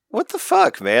 what the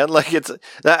fuck, man? Like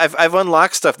I've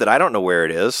unlocked stuff that I don't know where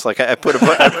it is. Like I put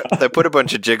a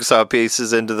bunch of jigsaw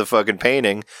pieces into the fucking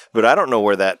painting, but I don't know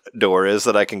where that door is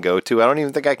that I can go to. I don't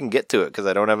even think I can get to it because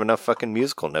I don't have enough fucking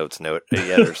musical notes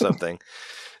yet or something.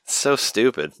 It's so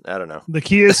stupid. I don't know. The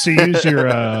key is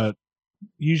to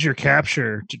use your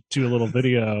capture to do a little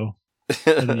video,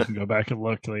 and then you can go back and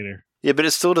look later. Yeah, but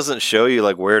it still doesn't show you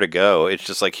like where to go. It's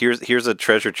just like here's a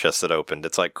treasure chest that opened.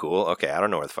 It's like cool. Okay, I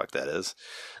don't know where the fuck that is.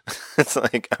 It's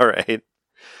like all right.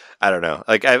 I don't know.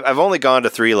 Like I've only gone to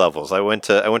 3 levels. I went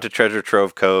to Treasure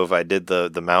Trove Cove. I did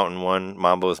the mountain one,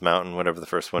 Mambo's Mountain, whatever the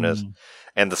first one is,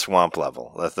 and the swamp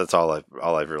level. That's all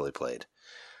I've really played.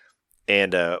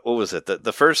 And what was it?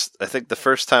 The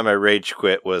first time I rage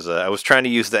quit was I was trying to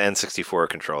use the N64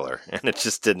 controller, and it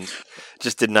just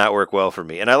did not work well for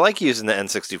me. And I like using the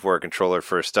N64 controller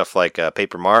for stuff like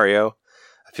Paper Mario.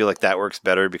 I feel like that works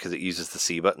better because it uses the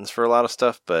C buttons for a lot of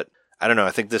stuff. But I don't know.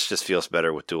 I think this just feels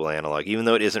better with dual analog, even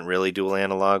though it isn't really dual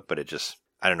analog. But it just,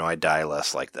 I don't know. I die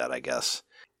less like that, I guess.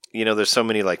 You know, there's so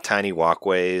many like tiny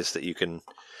walkways that you can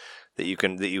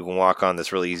walk on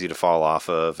that's really easy to fall off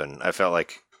of, and I felt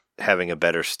like having a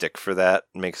better stick for that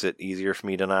makes it easier for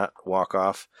me to not walk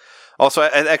off. Also,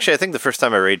 I think the first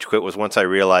time I rage quit was once I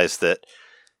realized that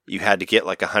you had to get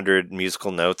like 100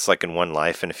 musical notes like in one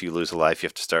life, and if you lose a life, you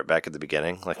have to start back at the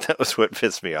beginning. Like that was what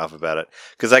pissed me off about it,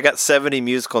 because I got 70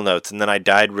 musical notes and then I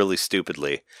died really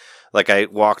stupidly. Like I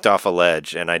walked off a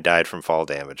ledge and I died from fall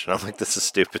damage, and I'm like, this is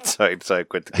stupid. So I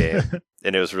quit the game,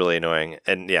 and it was really annoying.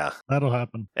 And yeah, that'll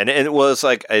happen. And it was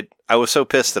like I was so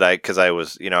pissed that because I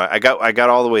was, you know, I got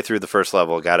all the way through the first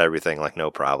level, got everything like no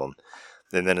problem,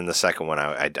 and then in the second one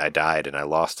I died and I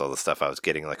lost all the stuff I was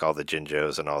getting, like all the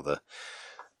Jinjos and all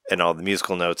the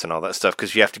musical notes and all that stuff,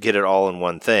 because you have to get it all in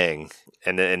one thing,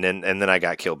 and then I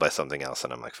got killed by something else,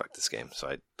 and I'm like, fuck this game, so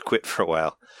I quit for a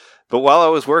while. But while I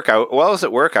was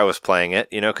at work, I was playing it,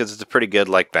 you know, because it's a pretty good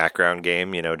like background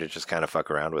game, you know, to just kind of fuck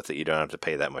around with it. You don't have to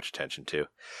pay that much attention to.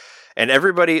 And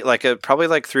everybody, like probably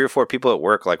like 3 or 4 people at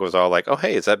work, like was all like, "Oh,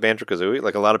 hey, is that Banjo-Kazooie?"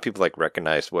 Like a lot of people like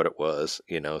recognized what it was,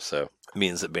 you know. So it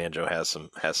means that Banjo has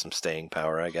some staying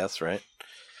power, I guess, right?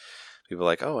 People are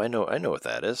like, "Oh, I know what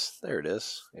that is. There it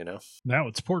is," you know. Now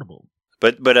it's portable.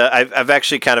 But I've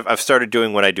actually I've started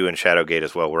doing what I do in Shadowgate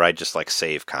as well, where I just like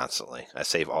save constantly. I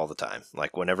save all the time.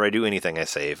 Like whenever I do anything, I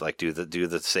save. Like do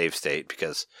the save state,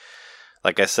 because,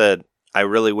 like I said, I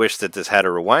really wish that this had a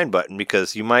rewind button,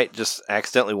 because you might just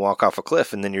accidentally walk off a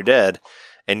cliff and then you're dead,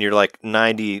 and you're like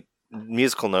 90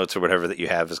 musical notes or whatever that you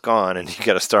have is gone, and you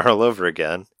got to start all over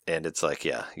again. And it's like,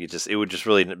 yeah, it would just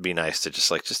really be nice to just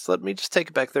let me just take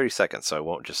it back 30 seconds, so I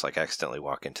won't just like accidentally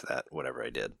walk into that whatever I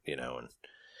did, you know.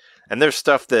 And there's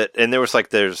stuff that, and there's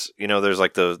like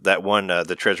that one,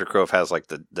 the Treasure Cove has like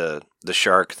the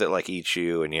shark that like eats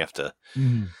you, and you have to,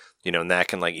 you know, and that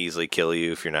can like easily kill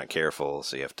you if you're not careful.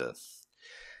 So you have to,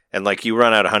 and like you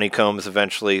run out of honeycombs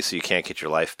eventually, so you can't get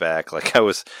your life back. Like I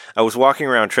was walking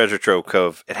around Treasure Trove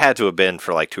Cove. It had to have been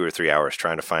for like 2 or 3 hours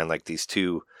trying to find like these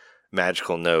 2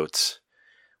 magical notes,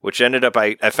 which ended up,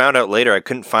 I found out later I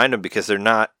couldn't find them because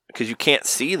you can't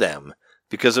see them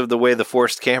because of the way the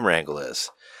forced camera angle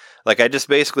is. Like I just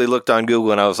basically looked on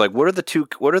Google and I was like, what are the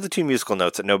two musical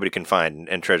notes that nobody can find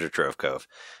in Treasure Trove Cove?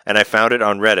 And I found it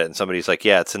on Reddit, and somebody's like,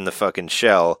 yeah, it's in the fucking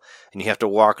shell, and you have to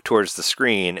walk towards the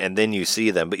screen and then you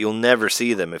see them, but you'll never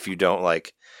see them if you don't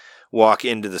like walk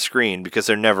into the screen, because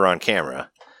they're never on camera.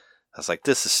 I was like,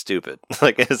 this is stupid.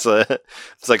 Like it's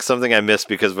like something I missed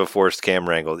because of a forced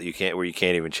camera angle that you can't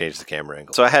even change the camera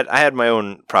angle. So I had my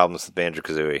own problems with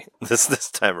Banjo-Kazooie this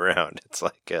time around. It's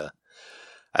like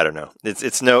I don't know.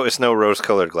 It's no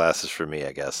rose-colored glasses for me,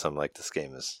 I guess. I'm like, this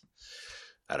game is,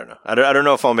 I don't know. I don't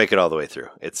know if I'll make it all the way through.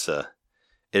 It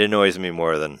annoys me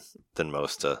more than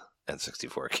most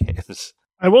N64 games.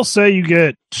 I will say you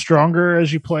get stronger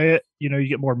as you play it. You know, you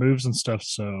get more moves and stuff.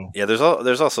 So Yeah, there's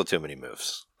also too many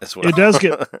moves as well. It does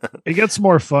it gets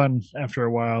more fun after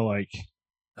a while. Like,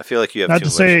 I feel like you have Not too to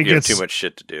much. say it You have gets- too much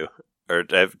shit to do, or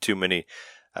have too many.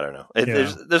 I don't know.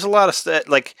 Yeah. There's a lot of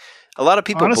like a lot of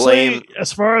people honestly, blame.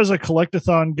 as far as a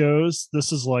collectathon goes,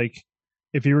 this is like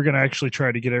if you were going to actually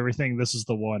try to get everything, this is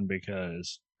the one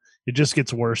because it just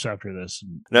gets worse after this.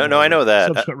 No, I know that.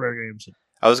 Subsequent rare games.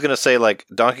 I was gonna say like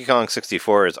Donkey Kong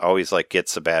 64 is always like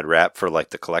gets a bad rap for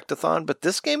like the collectathon, but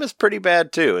this game is pretty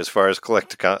bad too as far as It's not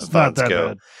collectathons that go.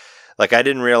 bad. Like I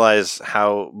didn't realize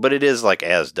how, but it is like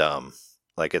as dumb.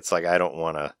 Like it's like I don't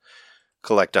want to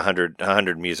collect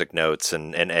 100 music notes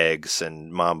and eggs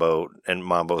and mambo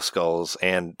skulls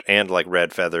and like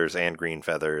red feathers and green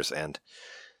feathers, and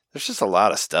there's just a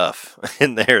lot of stuff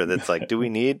in there that's like, do we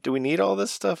need all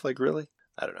this stuff? Like really?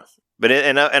 I don't know. But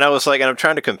I was like, and I'm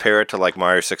trying to compare it to like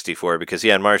Mario 64 because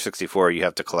in Mario 64 you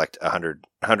have to collect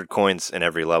 100 coins in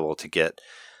every level to get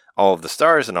all of the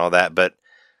stars and all that, but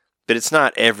it's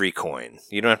not every coin.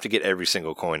 You don't have to get every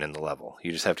single coin in the level.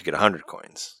 You just have to get 100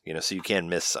 coins, you know, so you can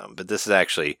miss some. But this is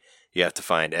actually, you have to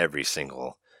find every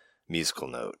single musical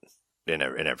note in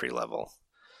every level.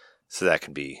 So that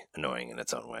can be annoying in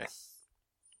its own way.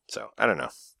 So, I don't know.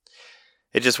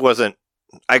 It just wasn't,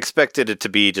 I expected it to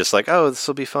be just like, oh, this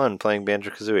will be fun playing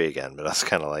Banjo-Kazooie again. But I was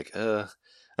kind of like, I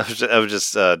was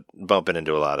just bumping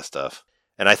into a lot of stuff.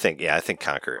 And I think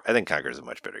Conquer is a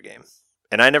much better game.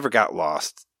 And I never got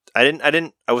lost.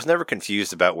 I was never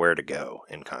confused about where to go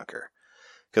in Conquer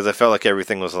because I felt like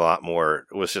everything was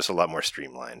just a lot more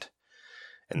streamlined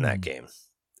in that game.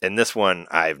 In this one,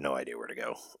 I have no idea where to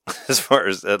go. As far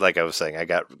as, like I was saying, I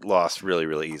got lost really,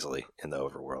 really easily in the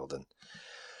overworld, and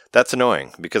that's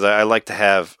annoying because I like to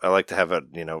have a,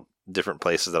 you know, different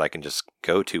places that I can just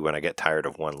go to when I get tired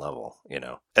of one level, you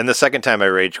know. And the second time I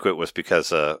rage quit was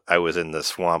because I was in the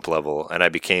swamp level and I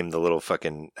became the little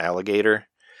fucking alligator.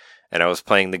 And I was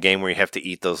playing the game where you have to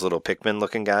eat those little Pikmin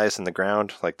looking guys in the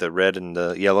ground, like the red and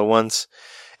the yellow ones.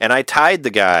 And I tied the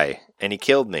guy, and he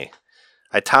killed me.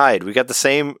 I tied. We got the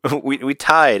same. We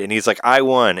tied, and he's like, I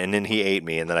won, and then he ate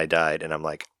me, and then I died. And I'm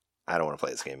like, I don't want to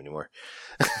play this game anymore.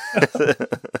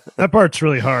 That part's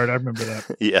really hard. I remember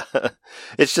that. Yeah.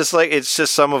 It's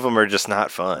just some of them are just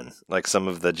not fun. Like some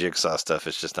of the Jigsaw stuff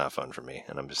is just not fun for me.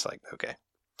 And I'm just like, okay,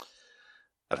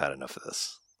 I've had enough of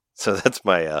this. So that's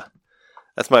my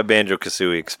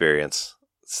Banjo-Kazooie experience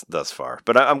thus far.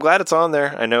 But I'm glad it's on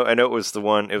there. I know it was the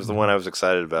one. It was the one I was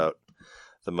excited about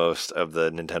the most of the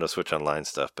Nintendo Switch Online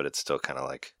stuff. But it's still kind of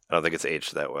like, I don't think it's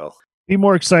aged that well. Be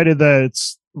more excited that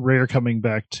it's Rare coming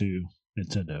back to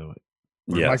Nintendo.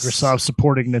 Yes. Microsoft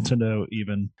supporting Nintendo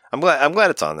even. I'm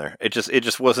glad it's on there. It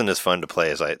just wasn't as fun to play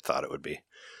as I thought it would be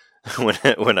when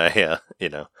I you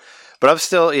know. But I'm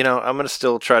still, you know, I'm gonna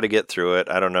still try to get through it.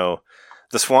 I don't know.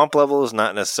 The swamp level is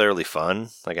not necessarily fun.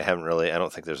 Like I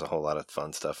don't think there's a whole lot of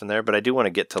fun stuff in there, but I do want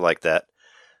to get to like that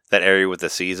area with the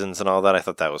seasons and all that. I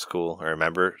thought that was cool. I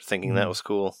remember thinking that was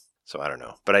cool. So I don't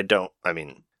know. But I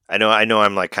mean, I know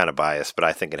I'm like kind of biased, but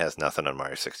I think it has nothing on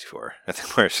Mario 64. I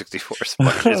think Mario 64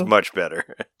 is much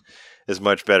better. Is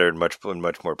much better and much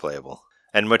more playable.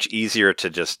 And much easier to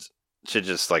just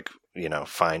like, you know,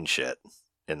 find shit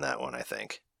in that one, I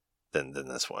think, than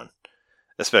this one.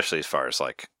 Especially as far as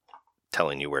like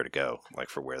telling you where to go, like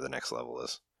for where the next level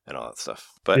is and all that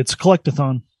stuff. But It's a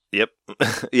collectathon. yep.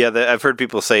 Yeah, I've heard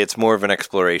people say it's more of an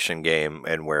exploration game,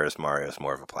 and whereas Mario is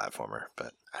more of a platformer.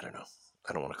 But I don't know.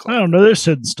 I don't want to collect. I don't know. There's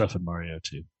hidden stuff in Mario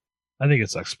too. I think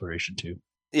it's exploration too.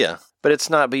 Yeah, but it's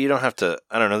not. But you don't have to.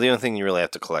 I don't know. The only thing you really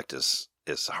have to collect is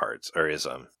hearts or is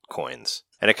coins,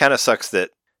 and it kind of sucks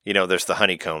that, you know, there's the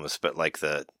honeycombs, but like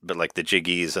the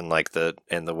jiggies and like the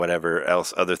whatever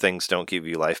else other things don't give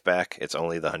you life back. It's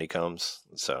only the honeycombs.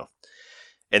 So,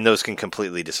 and those can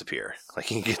completely disappear. Like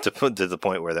you can get to the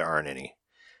point where there aren't any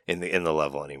in the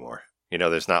level anymore. You know,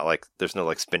 there's no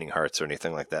like spinning hearts or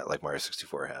anything like that like Mario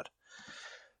 64 had.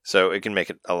 So it can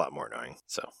make it a lot more annoying.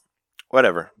 So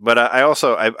whatever. But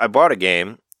I bought a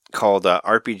game called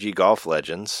RPG Golf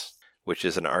Legends, which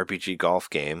is an RPG golf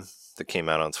game that came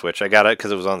out on Switch. I got it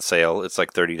because it was on sale. It's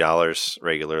like $30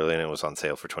 regularly, and it was on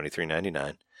sale for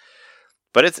 $23.99.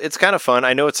 But it's kind of fun.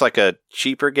 I know it's like a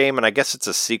cheaper game, and I guess it's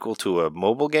a sequel to a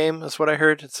mobile game. That's what I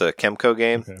heard. It's a Kemco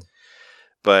game. Okay.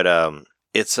 But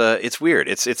it's weird.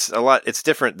 It's a lot. It's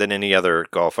different than any other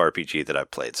golf RPG that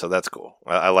I've played. So that's cool.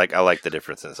 I like the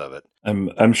differences of it.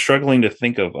 I'm struggling to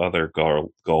think of other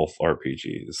golf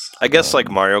RPGs. I guess like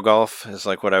Mario Golf is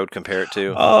like what I would compare it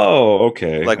to. Oh,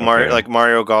 okay. Like okay.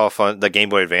 Mario Golf on the Game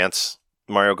Boy Advance.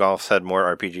 Mario Golf had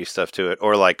more RPG stuff to it,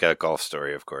 or like a Golf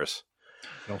Story, of course.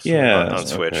 Yeah, on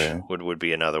Switch okay. would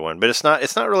be another one. But it's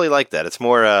not really like that. It's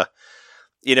more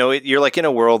you're like in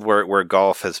a world where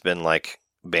golf has been like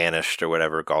banished or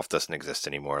whatever. Golf doesn't exist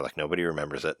anymore. Like nobody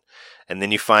remembers it. And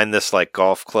then you find this like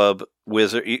golf club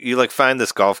wizard. You like find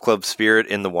this golf club spirit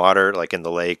in the water, like in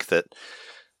the lake, that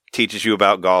teaches you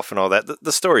about golf and all that.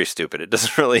 The story's stupid. It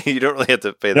doesn't really. You don't really have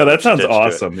to pay. No, that much sounds attention to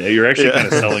it. awesome. Yeah, you're actually kind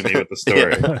of selling me with the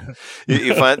story.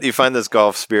 Yeah. you find this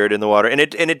golf spirit in the water, and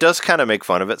it does kind of make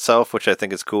fun of itself, which I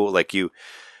think is cool. Like you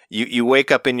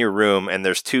wake up in your room and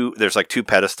there's like two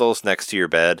pedestals next to your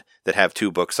bed that have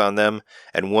two books on them,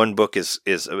 and one book is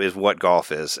what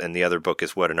golf is, and the other book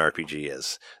is what an RPG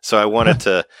is. So I wanted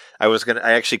to, I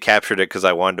actually captured it because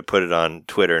I wanted to put it on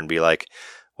Twitter and be like,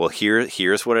 well,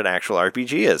 here's what an actual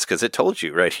RPG is, because it told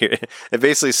you right here. It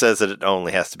basically says that it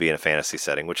only has to be in a fantasy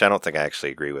setting, which I don't think I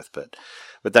actually agree with, but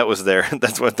that was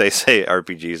that's what they say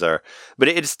RPGs are. But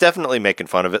it's definitely making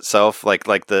fun of itself, like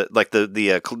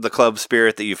the club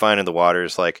spirit that you find in the water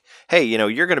is like, hey,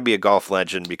 you're going to be a golf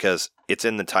legend because it's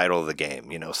in the title of the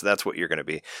game, so that's what you're going to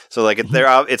be. So like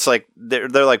it's like they're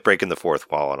like breaking the fourth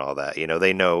wall and all that,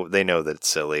 they know that it's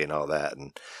silly and all that,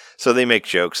 and so they make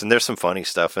jokes, and there's some funny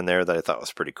stuff in there that I thought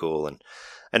was pretty cool.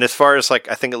 And as far as like,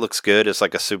 I think it looks good. It's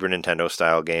like a Super Nintendo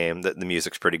style game. The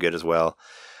music's pretty good as well.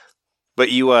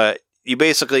 But you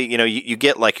basically, you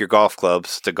get like your golf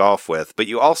clubs to golf with, but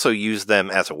you also use them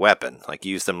as a weapon. Like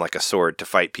you use them like a sword to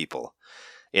fight people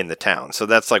in the town. So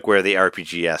that's like where the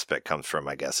RPG aspect comes from,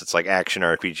 I guess. It's like action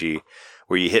RPG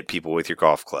where you hit people with your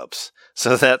golf clubs.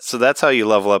 So that's how you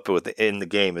level up in the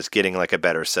game, is getting like a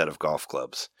better set of golf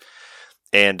clubs.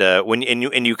 And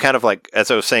you kind of like,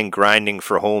 as I was saying, grinding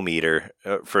for hole meter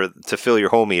to fill your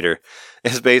hole meter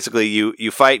is basically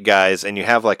you fight guys, and you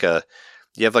have like a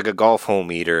golf hole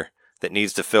meter that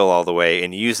needs to fill all the way,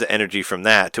 and you use the energy from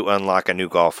that to unlock a new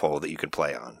golf hole that you can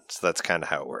play on. So that's kind of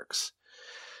how it works.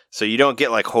 So you don't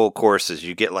get like whole courses,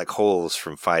 you get like holes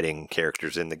from fighting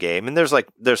characters in the game, and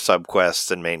there's sub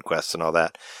quests and main quests and all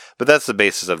that. But that's the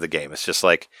basis of the game. It's just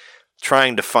like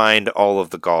trying to find all of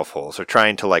the golf holes, or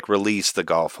trying to like release the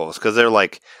golf holes, because they're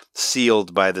like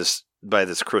sealed by this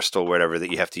crystal, whatever, that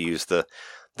you have to use the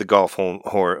golf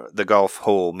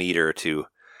hole meter to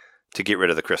get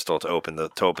rid of the crystal to open the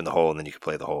hole, and then you can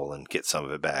play the hole and get some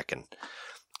of it back, and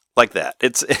like that.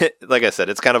 It's like I said,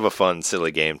 it's kind of a fun,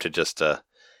 silly game to just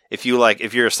if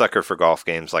you're a sucker for golf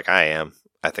games like I am,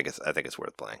 I think it's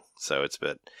worth playing. So it's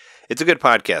a good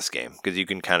podcast game, because you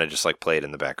can kind of just like play it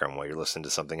in the background while you're listening to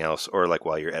something else, or like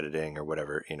while you're editing or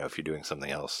whatever, if you're doing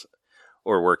something else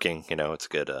or working, it's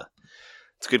good.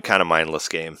 It's a good kind of mindless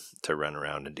game to run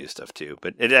around and do stuff too.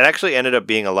 But it actually ended up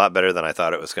being a lot better than I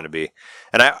thought it was going to be.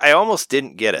 And I almost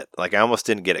didn't get it. Like I almost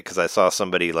didn't get it because I saw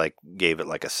somebody like gave it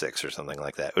like a 6 or something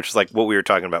like that, which is like what we were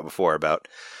talking about before about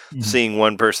seeing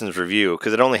one person's review,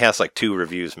 because it only has like 2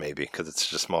 reviews maybe, because it's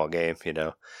just a small game,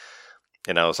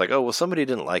 And I was like, oh, well, somebody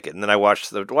didn't like it. And then I watched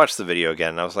the video again,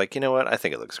 and I was like, you know what? I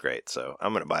think it looks great, so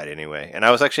I'm going to buy it anyway. And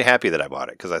I was actually happy that I bought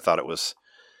it, because I thought it was,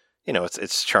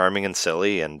 it's charming and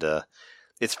silly, and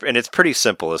it's pretty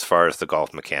simple as far as the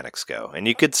golf mechanics go. And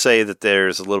you could say that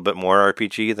there's a little bit more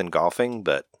RPG than golfing,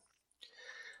 but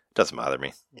it doesn't bother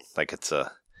me. Like it's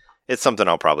something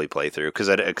I'll probably play through, because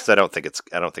I don't think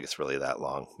it's really that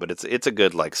long. But it's a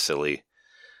good like silly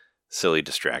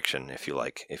distraction if you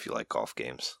like golf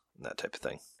games. That type of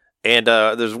thing. And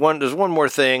there's one more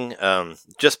thing,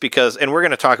 just because, and we're going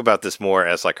to talk about this more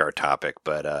as like our topic,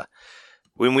 but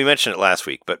when we mentioned it last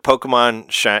week, but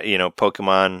Pokemon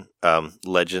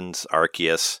Legends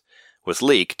Arceus was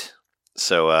leaked,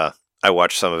 so I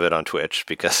watched some of it on Twitch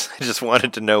because I just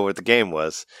wanted to know what the game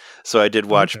was. So I did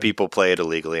watch people play it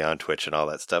illegally on Twitch and all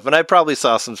that stuff, and I probably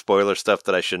saw some spoiler stuff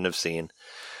that I shouldn't have seen.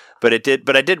 But I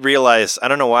did realize, I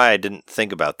don't know why I didn't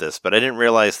think about this, but I didn't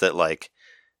realize that like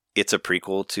it's a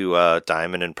prequel to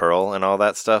Diamond and Pearl and all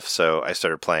that stuff. So I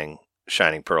started playing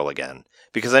Shining Pearl again,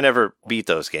 because I never beat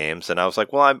those games, and I was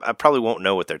like, well, I probably won't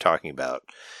know what they're talking about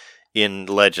in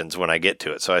Legends when I get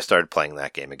to it. So I started playing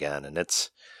that game again, and it's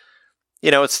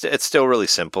still really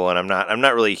simple, and I'm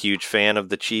not really a huge fan of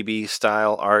the chibi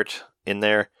style art in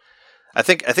there. I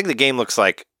think the game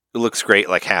looks great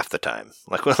like half the time.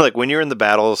 Like when you're in the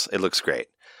battles, it looks great.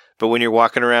 But when you're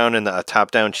walking around in the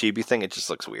top-down chibi thing, it just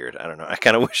looks weird. I don't know. I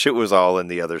kind of wish it was all in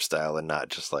the other style and not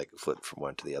just like flip from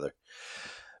one to the other.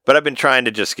 But I've been trying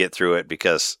to just get through it,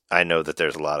 because I know that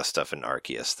there's a lot of stuff in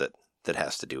Arceus that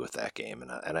has to do with that game,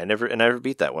 and I never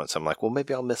beat that one. So I'm like, well,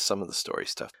 maybe I'll miss some of the story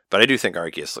stuff. But I do think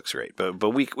Arceus looks great.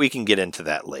 But we can get into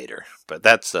that later. But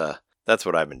that's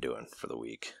what I've been doing for the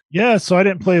week. Yeah, so I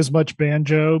didn't play as much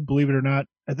Banjo, believe it or not.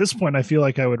 At this point, I feel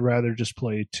like I would rather just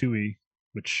play Tui,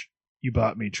 which you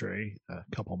bought me, Trey, a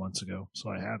couple months ago, so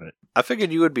I have it. I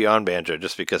figured you would be on Banjo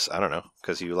just because, I don't know,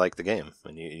 because you like the game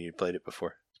and you played it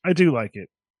before. I do like it.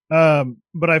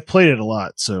 But I've played it a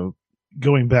lot, so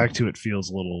going back to it feels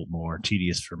a little more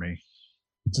tedious for me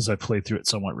since I played through it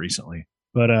somewhat recently.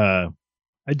 But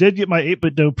I did get my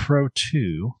 8BitDo Pro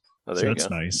 2, Oh, so there you that's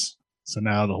go. nice. So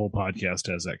now the whole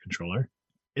podcast has that controller.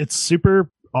 It's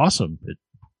super awesome. It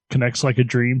connects like a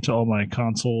dream to all my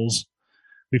consoles.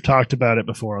 We've talked about it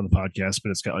before on the podcast, but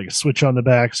it's got like a switch on the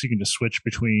back, so you can just switch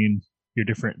between your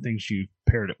different things you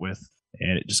paired it with,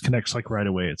 and it just connects like right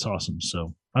away. It's awesome.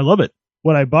 So I love it.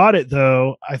 When I bought it,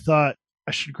 though, I thought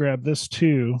I should grab this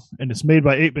too, and it's made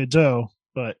by 8BitDo,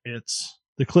 but it's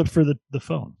the clip for the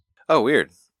phone. Oh, weird.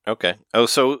 Okay. Oh,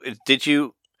 so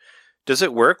does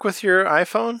it work with your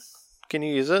iPhone? Can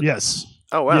you use it? Yes.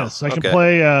 Oh, wow. Yes, I can Okay.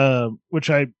 play, which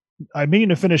I mean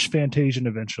to finish Fantasian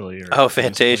eventually. Oh,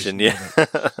 Fantasian, yeah.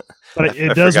 But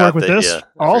it I does forgot work with that- this. yeah, I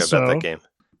forgot Also, about that game.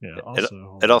 yeah,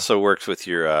 also, It also works with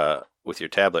your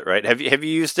tablet, right? Have you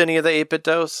used any of the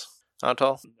 8BitDos at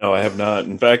all? No, I have not.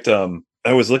 In fact,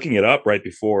 I was looking it up right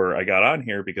before I got on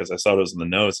here because I saw it was in the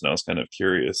notes and I was kind of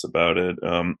curious about it.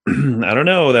 I don't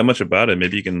know that much about it.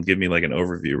 Maybe you can give me like an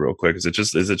overview real quick. Is it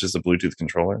just a Bluetooth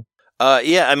controller?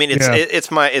 Yeah, I mean Yeah. it's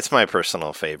my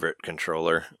personal favorite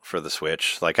controller for the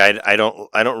Switch. Like I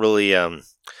don't really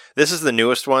this is the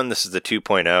newest one. This is the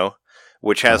 2.0,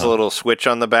 which has a little switch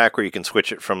on the back where you can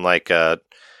switch it from like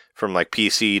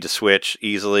PC to Switch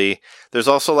easily. There's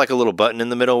also like a little button in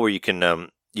the middle where you can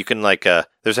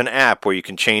there's an app where you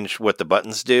can change what the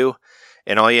buttons do,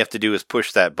 and all you have to do is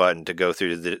push that button to go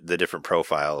through the different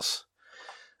profiles.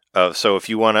 So if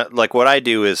you want to, like what I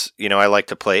do is, I like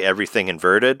to play everything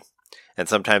inverted, and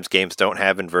sometimes games don't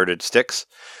have inverted sticks.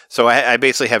 So I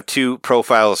basically have two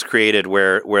profiles created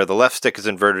where the left stick is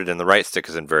inverted and the right stick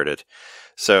is inverted.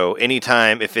 So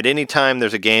if at any time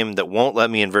there's a game that won't let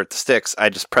me invert the sticks, I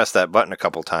just press that button a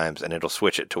couple times and it'll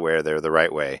switch it to where they're the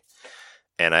right way.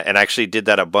 And I actually did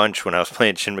that a bunch when I was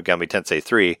playing Shin Megami Tensei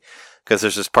 3, because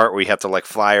there's this part where you have to like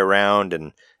fly around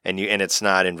and it's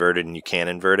not inverted and you can't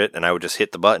invert it, and I would just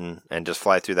hit the button and just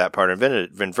fly through that part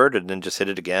inverted and then just hit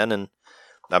it again, and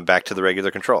I'm back to the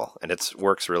regular control, and it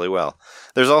works really well.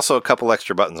 There's also a couple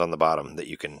extra buttons on the bottom that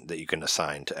you can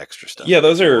assign to extra stuff. Yeah,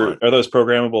 those are those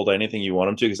programmable to anything you want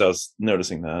them to? Because I was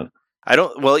noticing that.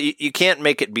 You can't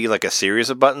make it be like a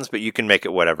series of buttons, but you can make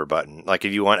it whatever button. Like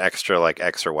if you want extra like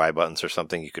X or Y buttons or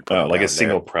something, you could put them like down a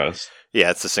single there. press.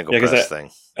 Yeah, it's a single 'cause press thing.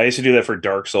 I used to do that for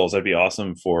Dark Souls. That'd be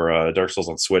awesome for Dark Souls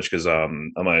on Switch because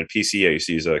on my PC I used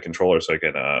to use a controller so I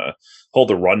can hold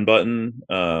the run button.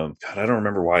 God, I don't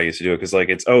remember why I used to do it because like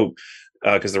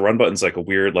because the run button's like a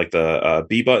weird like the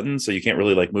B button, so you can't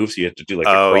really like move. So you have to do like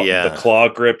the claw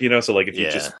grip, So like if you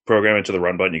just program it to the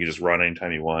run button, you can just run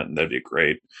anytime you want, and that'd be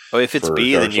great. Oh, if it's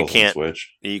B, then you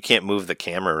Switch. can't move the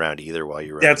camera around either while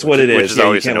you're running. That's what it is. Which is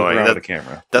always annoying. The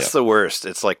camera. That's the worst.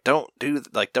 It's like don't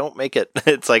make it.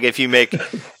 It's like if you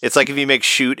make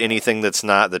shoot anything that's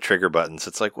not the trigger buttons.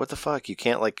 It's like what the fuck? You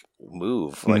can't like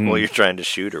move like while you're trying to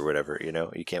shoot or whatever.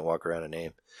 You can't walk around and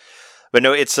aim. But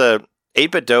no, it's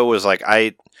 8BitDo was like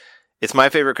it's my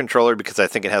favorite controller because I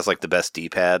think it has like the best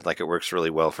D-pad. Like it works really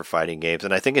well for fighting games,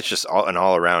 and I think it's just an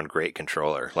all around great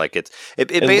controller. Like it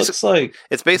looks like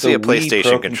it's basically a the Wii PlayStation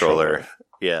Pro controller.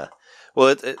 Yeah.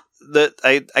 Well,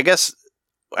 I guess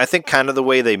I think kind of the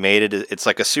way they made it, it's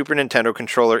like a Super Nintendo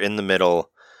controller in the middle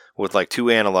with like two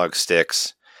analog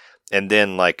sticks, and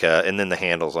then the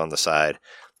handles on the side.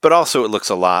 But also, it looks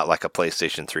a lot like a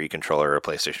PlayStation 3 controller or a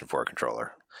PlayStation 4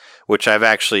 controller, which I've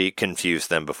actually confused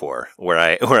them before, where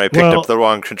I picked up the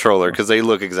wrong controller because they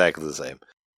look exactly the same.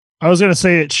 I was going to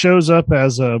say it shows up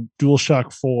as a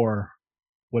DualShock 4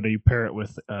 when you pair it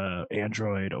with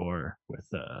Android or with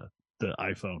the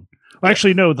iPhone. Well,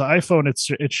 actually, no, the iPhone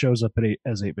it shows up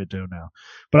as 8BitDo now.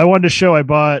 But I wanted to show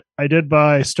I did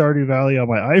buy Stardew Valley on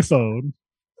my iPhone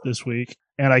this week,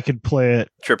 and I could play it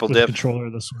Triple with dip the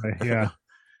controller this way. Yeah.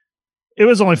 It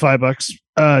was only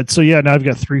 $5. So yeah, now I've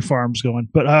got 3 farms going.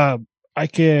 But I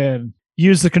can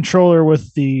use the controller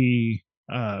with the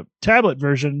tablet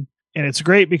version, and it's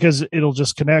great because it'll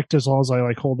just connect as long as I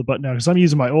like hold the button down. Because I'm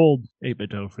using my old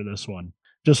 8BitDo for this one.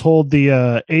 Just hold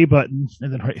the A button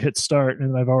and then hit start,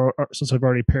 and then since I've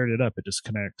already paired it up, it just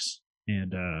connects,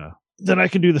 and then I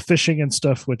can do the fishing and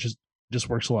stuff, which just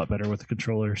works a lot better with the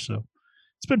controller. So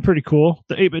it's been pretty cool.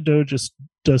 The 8BitDo just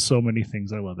does so many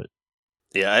things. I love it.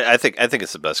 Yeah, I think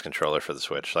it's the best controller for the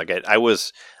Switch. Like I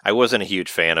wasn't a huge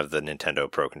fan of the Nintendo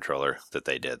Pro controller that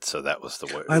they did, so that was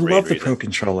the I love the Pro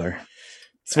controller.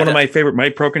 It's one of my favorite. My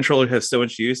Pro controller has so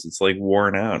much use; it's like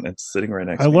worn out. And it's sitting right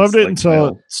next. I to me. loved It's it like until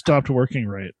it stopped working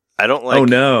right. I don't like. Oh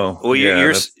no! Well, Yeah,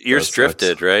 yours that drifted,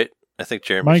 sucks. right? I think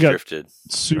Jeremy's Mine got drifted.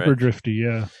 super right? drifty.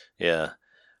 Yeah. Yeah.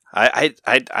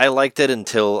 I liked it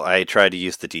until I tried to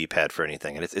use the D-pad for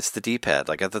anything, and it's the D-pad.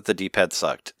 Like I thought the D-pad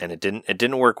sucked, and it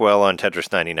didn't work well on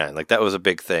Tetris 99. Like that was a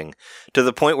big thing, to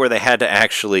the point where they had to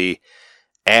actually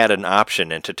add an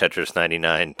option into Tetris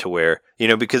 99 to where,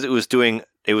 because it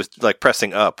was like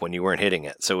pressing up when you weren't hitting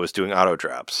it, so it was doing auto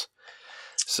drops.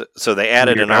 So they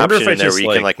added an option in there where you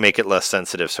can like make it less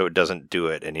sensitive, so it doesn't do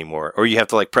it anymore, or you have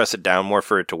to like press it down more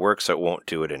for it to work, so it won't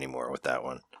do it anymore with that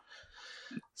one.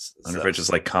 I wonder if I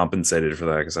just like compensated for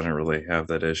that because I don't really have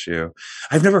that issue.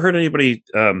 I've never heard anybody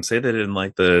say that in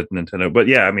like the Nintendo, but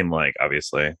yeah, I mean, like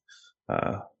obviously,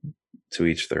 to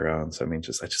each their own. So I mean,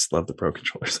 I just love the Pro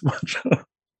Controller so much.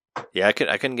 Yeah, I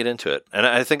couldn't get into it, and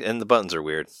I think the buttons are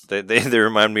weird. They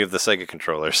remind me of the Sega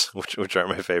controllers, which aren't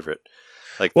my favorite.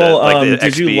 Like the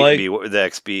did you like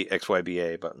the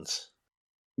XYBA buttons?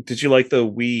 Did you like the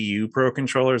Wii U Pro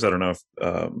controllers? I don't know if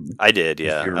I did.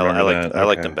 Yeah, I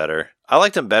liked them better.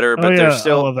 But they're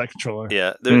still. I love that controller.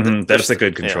 Yeah, that's a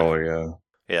good controller.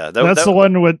 Yeah. That's the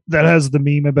one that has the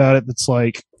meme about it. That's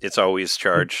like it's always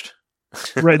charged.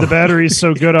 Right, the battery's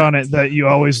so good on it that you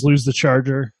always lose the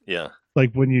charger. Yeah,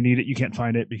 like when you need it, you can't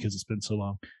find it because it's been so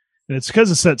long. And it's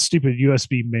because it's that stupid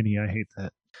USB Mini. I hate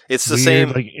that. It's the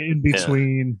same, like in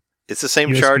between. Yeah. It's the same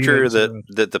USB charger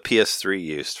that the PS3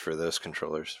 used for those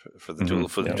controllers for the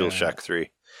DualShock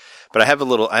 3. But I have a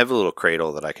little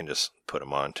cradle that I can just put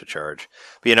them on to charge.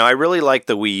 But I really like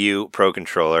the Wii U Pro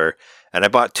controller, and I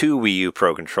bought 2 Wii U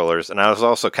Pro controllers, and I was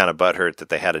also kind of butthurt that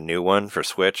they had a new one for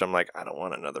Switch. I'm like, I don't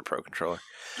want another Pro controller.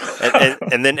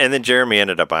 and then Jeremy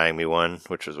ended up buying me one,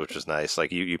 which was nice.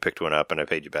 Like you picked one up and I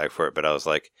paid you back for it, but I was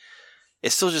like,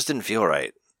 it still just didn't feel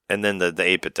right. And then the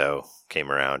 8BitDo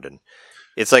came around, and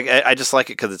it's like I just like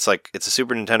it because it's a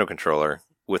Super Nintendo controller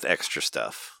with extra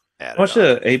stuff added. How much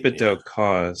the 8BitDo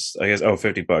cost? I guess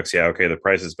 $50. Yeah, okay. The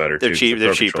price is better. They're too. cheap.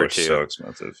 They're cheaper too. So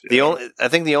expensive. Yeah.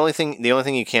 The only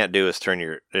thing you can't do is turn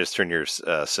your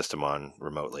system on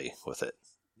remotely with it.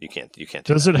 You can't.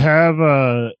 Does it have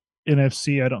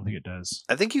NFC? I don't think it does.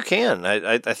 I think you can.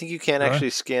 I think you can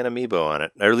actually scan Amiibo on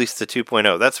it, or at least the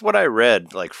 2.0. That's what I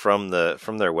read, like from their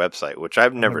website, which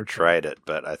I've never tried it,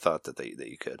 but I thought that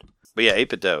you could. But yeah,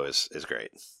 8BitDo is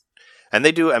great. And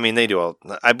they do all.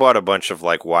 I bought a bunch of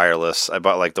like wireless. I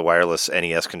bought like the wireless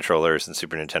NES controllers and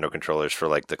Super Nintendo controllers for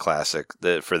like the classic,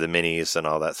 for the minis and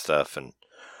all that stuff. And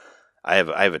I have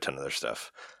a ton of their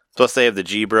stuff. Plus, they have the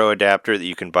G-Bro adapter that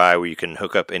you can buy, where you can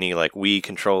hook up any like Wii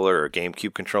controller or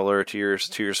GameCube controller to your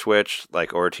Switch,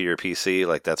 like, or to your PC.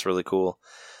 Like, that's really cool.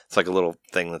 It's like a little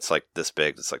thing that's like this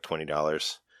big. It's like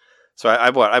 $20. So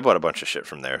I bought a bunch of shit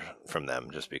from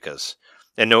them just because.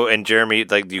 And Jeremy,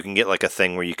 like, you can get like a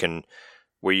thing where you can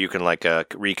like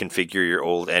reconfigure your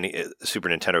old Super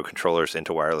Nintendo controllers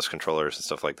into wireless controllers and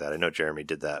stuff like that. I know Jeremy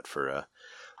did that for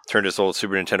turned his old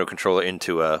Super Nintendo controller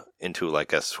into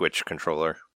like a Switch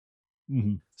controller.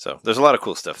 Mm-hmm. So there's a lot of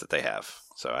cool stuff that they have.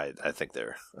 So I think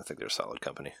they're a solid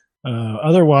company.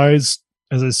 Otherwise,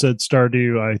 as I said,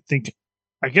 Stardew,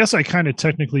 I guess I kind of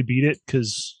technically beat it,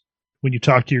 because when you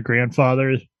talk to your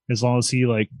grandfather, as long as he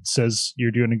like says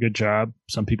you're doing a good job,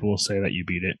 some people will say that you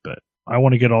beat it. But I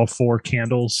want to get all 4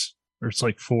 candles, or it's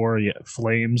like 4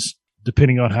 flames,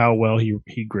 depending on how well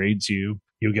he grades you.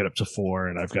 You'll get up to 4,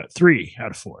 and I've got 3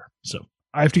 out of 4. So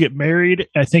I have to get married,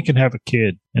 I think, and have a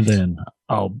kid, and then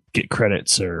I'll get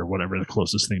credits or whatever the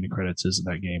closest thing to credits is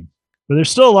in that game. But there's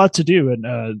still a lot to do, and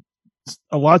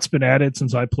a lot's been added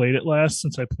since I played it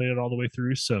all the way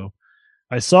through. So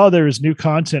I saw there was new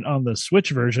content on the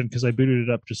Switch version, because I booted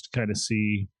it up just to kind of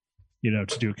see,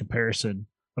 to do a comparison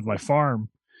of my farm.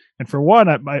 And for one,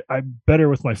 I'm better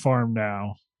with my farm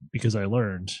now because I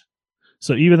learned.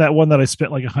 So even that one that I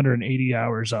spent like 180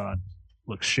 hours on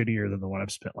looks shittier than the one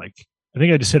I've spent I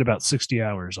think I just hit about 60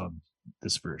 hours on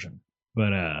this version.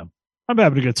 But I'm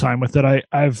having a good time with it.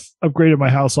 I've upgraded my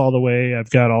house all the way. I've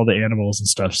got all the animals and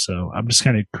stuff, so I'm just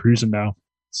kind of cruising now.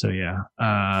 So yeah.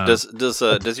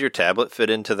 Does your tablet fit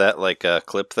into that like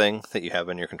clip thing that you have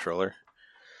in your controller,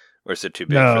 or is it too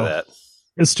big for that?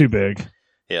 It's too big.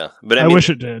 Yeah, but I wish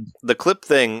it did. The clip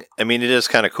thing, I mean, it is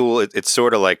kind of cool. It's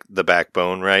sort of like the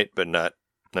Backbone, right? But not.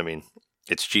 I mean,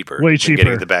 it's cheaper. Way cheaper.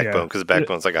 Getting the Backbone, because the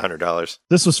Backbone's like $100.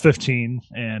 This was $15,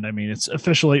 and I mean, it's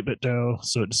official 8BitDo,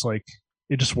 so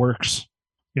it just works.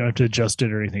 You don't have to adjust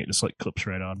it or anything. It just like clips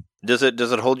right on. Does it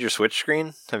hold your Switch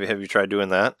screen? Have you tried doing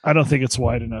that? I don't think it's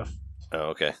wide enough.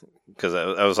 Oh, okay. Because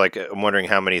I was like, I'm wondering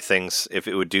how many things, if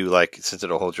it would do, like, since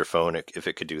it'll hold your phone, if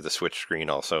it could do the Switch screen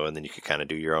also, and then you could kind of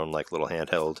do your own like little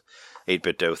handheld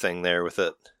 8BitDo thing there with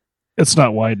it. It's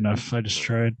not wide enough. I just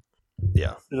tried.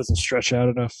 Yeah. It doesn't stretch out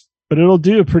enough. But it'll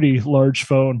do a pretty large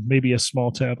phone, maybe a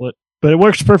small tablet. But it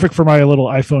works perfect for my little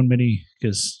iPhone mini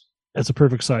because it's a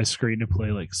perfect size screen to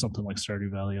play like something like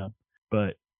Stardew Valley on.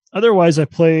 But otherwise, I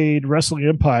played Wrestling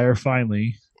Empire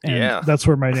finally. And that's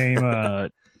where my name,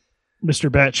 Mr.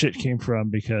 Batshit, came from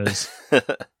because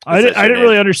I didn't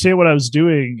really understand what I was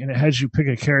doing. And it had you pick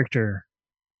a character.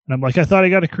 And I'm like, I thought I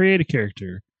got to create a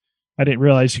character. I didn't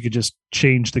realize you could just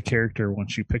change the character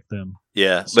once you pick them.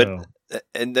 Yeah, so. But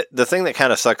and the thing that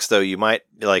kind of sucks though, you might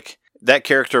like that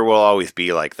character will always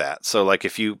be like that. So like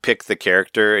if you pick the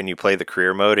character and you play the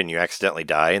career mode and you accidentally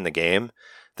die in the game,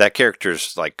 that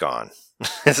character's like gone.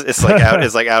 it's like out.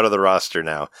 It's like out of the roster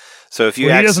now. So if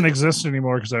you he doesn't exist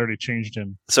anymore because I already changed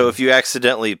him. So if you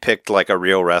accidentally picked like a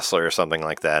real wrestler or something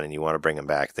like that, and you want to bring him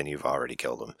back, then you've already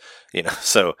killed him. You know.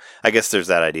 So I guess there's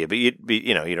that idea, but you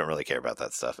don't really care about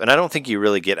that stuff. And I don't think you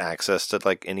really get access to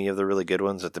like any of the really good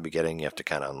ones at the beginning. You have to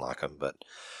kind of unlock them. But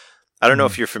I don't know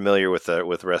if you're familiar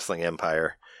with Wrestling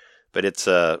Empire, but it's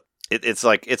It's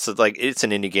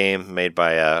an indie game made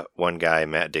by one guy,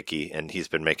 Matt Dickey, and he's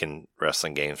been making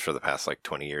wrestling games for the past like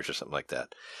 20 years or something like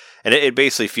that. And it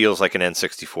basically feels like an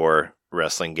N64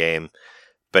 wrestling game,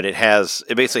 but it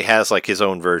basically has like his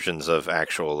own versions of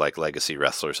actual like legacy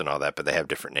wrestlers and all that, but they have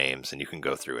different names, and you can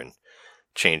go through and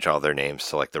change all their names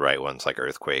to like the right ones, like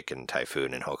Earthquake and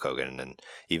Typhoon and Hulk Hogan, and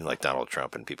even like Donald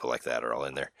Trump and people like that are all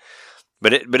in there.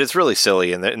 But it's really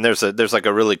silly, and there's like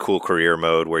a really cool career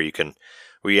mode where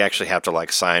you actually have to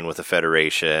like sign with a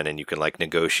federation, and you can like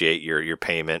negotiate your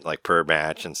payment like per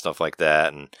match and stuff like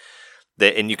that, and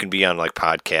you can be on like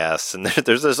podcasts, and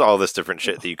there's all this different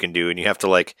shit that you can do, and you have to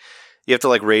like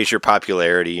raise your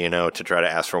popularity, to try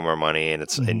to ask for more money,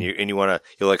 and you'll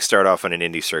like start off on an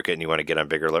indie circuit, and you want to get on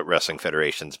bigger wrestling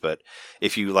federations, but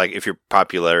if your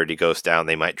popularity goes down,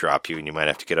 they might drop you, and you might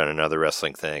have to get on another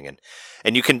wrestling thing,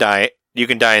 and you can die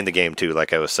in the game too,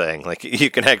 like I was saying, like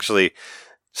you can actually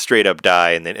straight up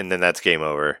die, and then that's game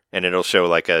over, and it'll show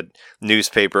like a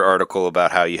newspaper article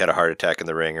about how you had a heart attack in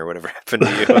the ring or whatever happened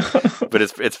to you. But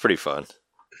it's pretty fun.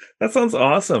 That sounds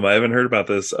awesome. I haven't heard about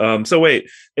this. So wait,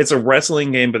 it's a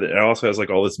wrestling game, but it also has like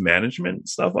all this management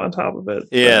stuff on top of it.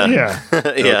 Yeah. Yeah.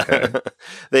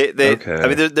 Okay. I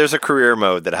mean, there's a career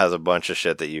mode that has a bunch of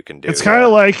shit that you can do. It's kind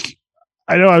of like,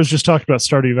 I know I was just talking about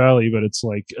Stardew Valley, but it's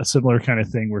like a similar kind of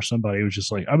thing where somebody was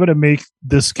just like, I'm going to make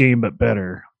this game but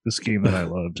better. This game that I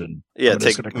loved, and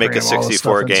make a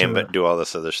 64 game, but do all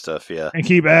this other stuff, and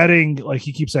keep adding. Like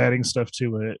he keeps adding stuff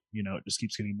to it. It just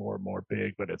keeps getting more and more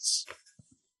big. But it's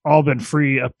all been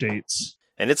free updates,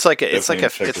 and it's like a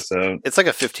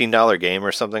 $15 game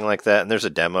or something like that. And there's a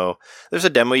demo. There's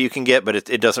a demo you can get, but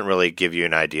it doesn't really give you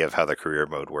an idea of how the career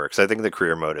mode works. I think the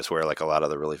career mode is where like a lot of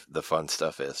the fun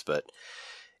stuff is. But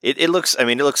it looks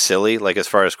silly. Like as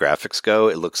far as graphics go,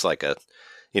 it looks like a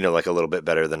little bit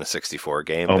better than a 64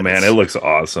 game. Oh man, it looks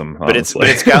awesome. But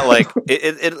it's got like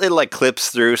it like clips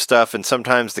through stuff, and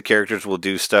sometimes the characters will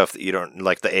do stuff that you don't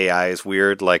like. The AI is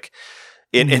weird. Like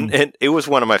and it was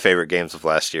one of my favorite games of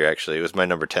last year. Actually, it was my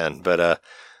number 10. But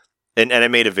and I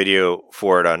made a video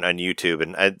for it on YouTube,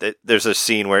 and there's a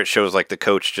scene where it shows like the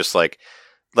coach just like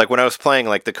when I was playing,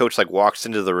 like the coach like walks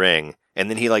into the ring, and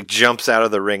then he like jumps out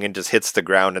of the ring and just hits the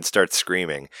ground and starts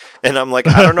screaming. And I'm like,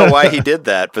 I don't know why he did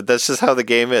that, but that's just how the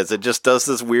game is. It just does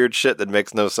this weird shit that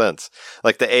makes no sense.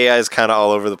 Like the AI is kind of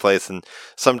all over the place, and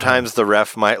sometimes the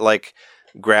ref might like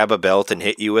grab a belt and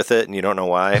hit you with it, and you don't know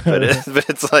why. But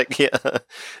it's like, yeah.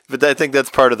 But I think that's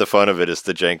part of the fun of it, is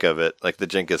the jank of it. Like the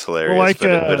jank is hilarious,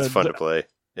 but it's fun to play.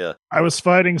 Yeah. I was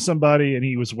fighting somebody, and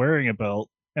he was wearing a belt.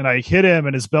 And I hit him,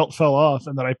 and his belt fell off.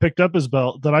 And then I picked up his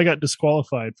belt. Then I got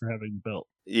disqualified for having the belt.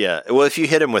 Yeah. Well, if you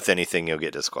hit him with anything, you'll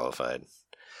get disqualified.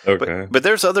 Okay. But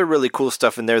there's other really cool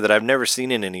stuff in there that I've never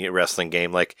seen in any wrestling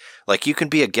game. Like you can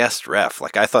be a guest ref.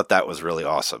 Like I thought that was really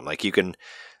awesome. Like you can,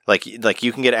 like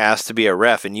you can get asked to be a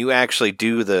ref, and you actually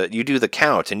do the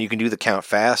count, and you can do the count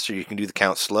fast, or you can do the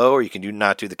count slow, or you can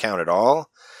not do the count at all.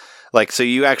 Like so,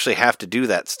 you actually have to do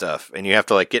that stuff, and you have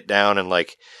to like get down and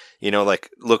like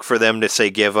look for them to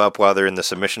say give up while they're in the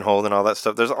submission hold and all that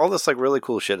stuff. There's all this like really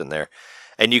cool shit in there.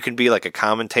 And you can be like a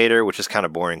commentator, which is kind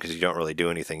of boring because you don't really do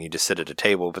anything. You just sit at a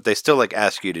table, but they still like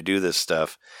ask you to do this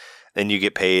stuff, and you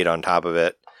get paid on top of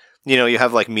it. You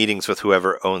have like meetings with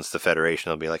whoever owns the federation.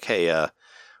 They'll be like, hey,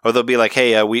 or they'll be like,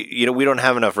 hey, we don't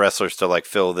have enough wrestlers to like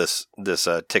fill this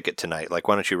ticket tonight. Like,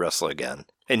 why don't you wrestle again?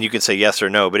 And you can say yes or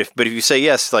no. But if you say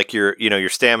yes, like your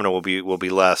stamina will be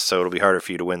less, so it'll be harder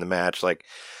for you to win the match. Like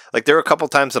there were a couple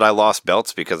times that I lost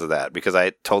belts because of that, because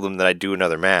I told them that I'd do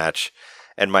another match,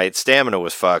 and my stamina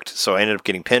was fucked, so I ended up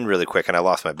getting pinned really quick, and I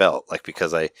lost my belt, like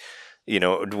because I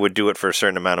would do it for a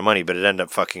certain amount of money, but it ended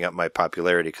up fucking up my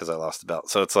popularity because I lost the belt.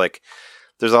 So it's like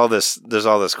there's all this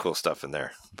cool stuff in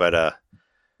there. But I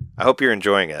hope you're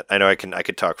enjoying it. I know I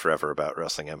could talk forever about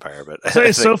Wrestling Empire,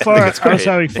 but so far I was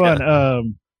having fun. Yeah.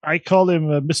 I called him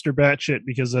Mr. Batshit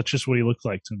because that's just what he looked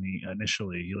like to me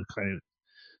initially. He looked kind of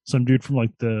some dude from like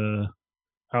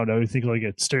I don't know, you think like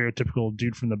a stereotypical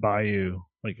dude from the bayou,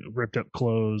 like ripped up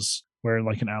clothes, wearing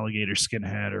like an alligator skin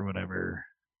hat or whatever.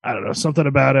 I don't know. Something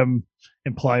about him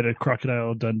implied a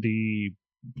Crocodile Dundee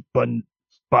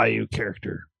bayou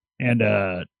character. And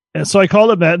so I called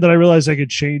him that, and then I realized I could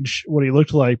change what he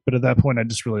looked like, but at that point I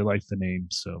just really liked the name.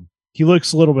 So he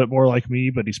looks a little bit more like me,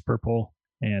 but he's purple.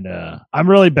 And I'm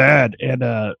really bad. And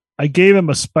I gave him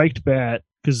a spiked bat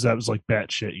because that was like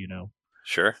bat shit,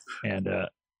 Sure. And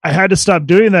I had to stop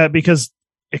doing that because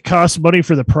it costs money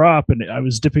for the prop, and I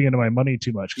was dipping into my money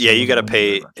too much. Yeah, you got to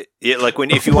pay. Yeah, like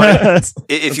if you want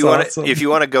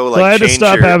to go like. So I had to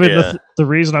stop having the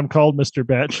reason I'm called Mr.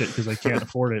 Batshit because I can't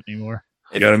afford it anymore.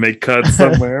 You got to make cuts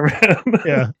somewhere, man.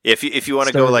 Yeah. If you want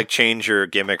to go like change your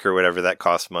gimmick or whatever, that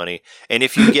costs money. And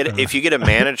if you get a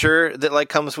manager that like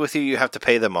comes with you, you have to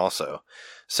pay them also.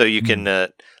 So you can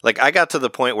like I got to the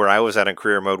point where I was at in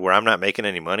career mode where I'm not making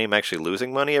any money. I'm actually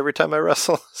losing money every time I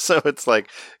wrestle. So it's like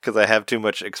because I have too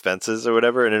much expenses or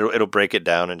whatever, and it'll break it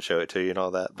down and show it to you and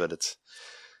all that. But it's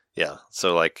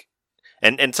so like.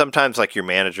 And sometimes like your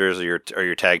managers or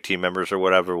your tag team members or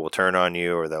whatever will turn on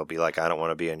you, or they'll be like, I don't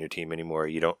want to be on your team anymore.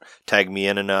 You don't tag me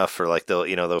in enough, or like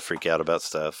they'll freak out about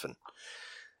stuff, and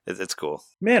it's cool.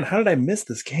 Man, how did I miss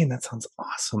this game? That sounds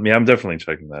awesome. Yeah, I'm definitely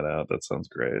checking that out. That sounds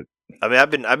great. I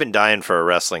mean, I've been dying for a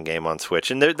wrestling game on Switch,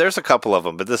 and there's a couple of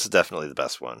them, but this is definitely the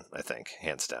best one, I think,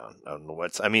 hands down. I don't know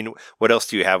what else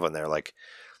do you have on there? Like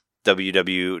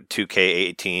WW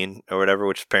 2K18 or whatever,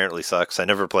 which apparently sucks. I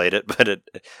never played it, but it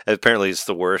apparently is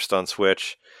the worst on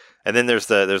Switch. And then there's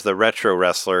the Retro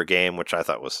Wrestler game, which I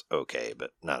thought was okay, but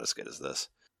not as good as this.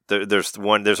 There's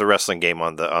a wrestling game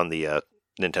on the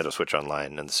Nintendo Switch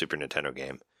Online and the Super Nintendo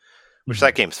game, which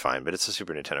that game's fine, but it's a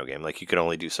Super Nintendo game. Like you can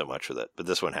only do so much with it, but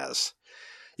this one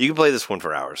you can play this one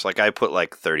for hours. Like I put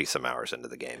like 30 some hours into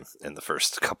the game in the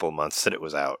first couple of months that it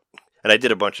was out, and I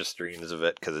did a bunch of streams of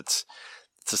it because it's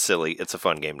a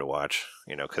fun game to watch,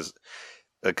 because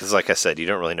like I said, you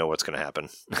don't really know what's going to happen,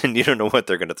 and you don't know what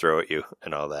they're going to throw at you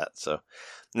and all that. So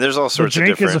and there's all sorts of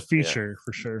different. The jank is a feature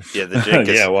for sure. Yeah, the jank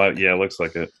is. It looks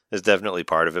like it is definitely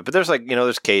part of it. But there's like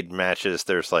there's cage matches,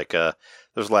 there's like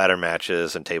there's ladder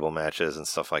matches and table matches and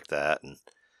stuff like that, and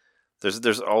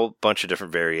there's a whole bunch of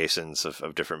different variations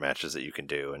of different matches that you can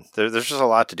do, and there's just a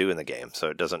lot to do in the game. So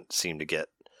it doesn't seem to get.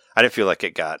 I didn't feel like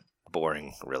it got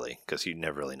boring really because you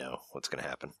never really know what's going to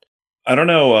happen. I don't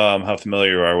know how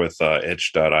familiar you are with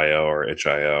itch.io or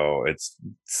itch.io. It's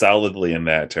solidly in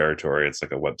that territory. It's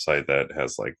like a website that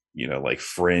has like like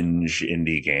fringe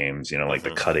indie games, like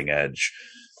the cutting edge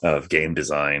of game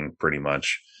design pretty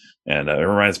much, and it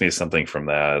reminds me of something from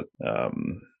that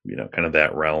kind of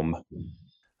that realm.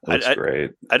 That's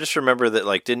great. I just remember that,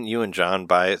 like, didn't you and John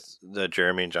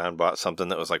Jeremy and John bought something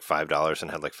that was like $5 and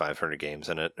had like 500 games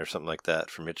in it or something like that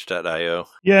from itch.io?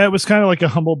 Yeah, it was kind of like a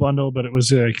humble bundle, but it was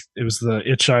the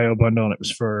itch.io bundle, and I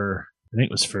think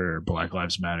it was for Black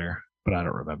Lives Matter, but I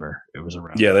don't remember. It was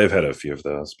around. Yeah, they've had a few of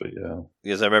those, but yeah.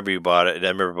 Because I remember you bought it, and I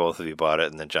rember both of you bought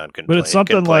it, and then John couldn't. But play, it's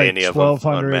something like any of them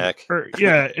on Mac.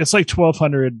 It's like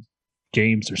 1,200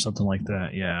 games or something like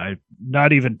that. Yeah, I've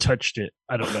not even touched it.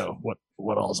 I don't know what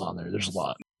all's on there. There's a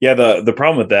lot. Yeah, the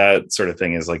problem with that sort of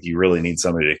thing is like you really need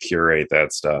somebody to curate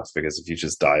that stuff, because if you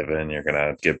just dive in, you're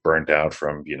gonna get burnt out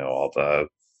from all the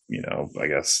I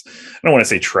guess I don't want to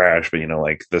say trash, but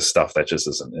like the stuff that just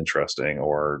isn't interesting.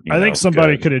 Or I think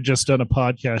somebody could have just done a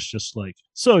podcast just like,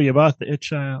 so you bought the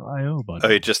itch.io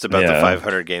bundle. Oh, just about the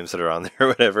 500 games that are on there or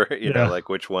whatever. You know, like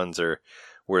which ones are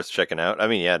worth checking out. I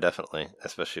mean, yeah, definitely,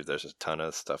 especially if there's a ton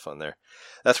of stuff on there.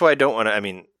 That's why I don't want to. I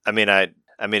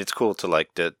mean, it's cool to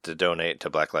like to donate to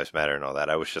Black Lives Matter and all that.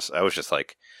 I was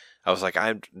like,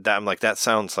 I'm like, that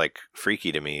sounds like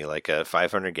freaky to me. Like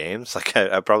 500 games, like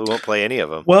I probably won't play any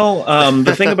of them. Well,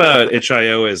 the thing about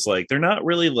itch.io is like they're not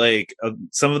really like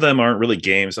some of them aren't really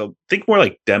games. I think more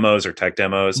like demos or tech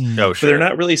demos. Oh, sure. But they're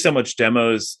not really so much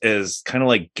demos as kind of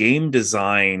like game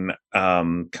design,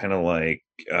 kind of like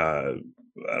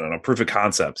I don't know, proof of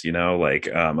concepts. Like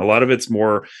a lot of it's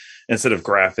more instead of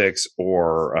graphics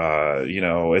or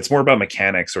it's more about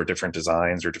mechanics or different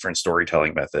designs or different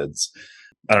storytelling methods.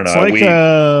 I don't know. It's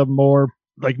like more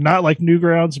like not like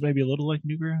Newgrounds, maybe a little like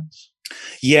Newgrounds.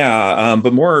 Yeah,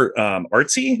 but more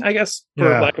artsy, I guess, for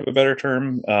lack of a better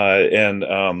term.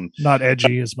 And not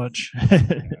edgy as much.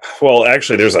 Well,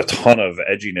 actually, there's a ton of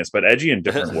edginess, but edgy in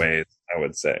different ways, I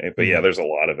would say. But yeah, there's a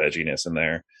lot of edginess in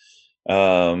there.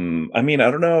 I mean,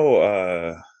 I don't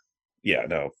know. Yeah,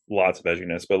 no, lots of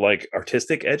edginess, but like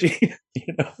artistic edgy,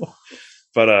 you know.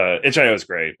 But HIO is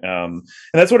great, and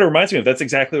that's what it reminds me of. That's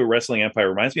exactly what Wrestling Empire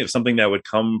reminds me of. Something that would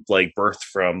come like birthed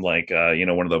from like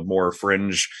one of the more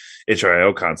fringe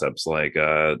HIO concepts, like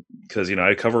because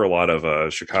I cover a lot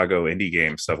of Chicago indie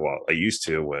game stuff. Well, I used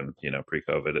to when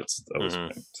pre-COVID. That was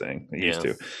what I'm saying. I used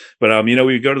to, but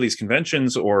we go to these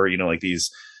conventions or like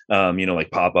these.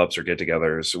 Like pop-ups or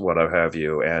get-togethers, what have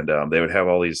you, and they would have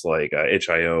all these like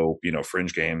HIO,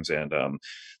 fringe games, and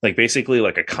like basically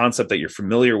like a concept that you're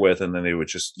familiar with, and then they would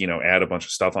just add a bunch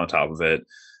of stuff on top of it,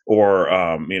 or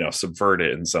subvert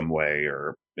it in some way,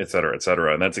 or et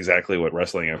cetera, and that's exactly what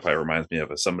Wrestling Empire reminds me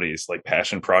of, as somebody's like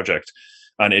passion project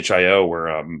on HIO,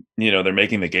 where they're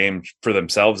making the game for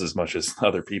themselves as much as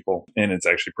other people, and it's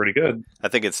actually pretty good. I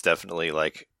think it's definitely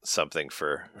like something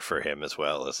for him as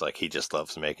well. It's like he just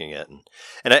loves making it,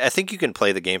 and I think you can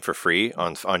play the game for free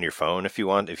on your phone if you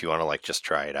want to like just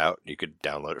try it out. You could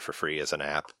download it for free as an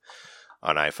app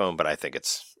on iPhone, but I think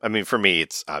for me,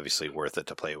 it's obviously worth it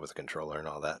to play it with a controller and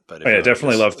all that. But I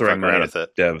definitely love throwing money at it,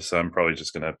 devs, so I'm probably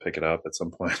just gonna pick it up at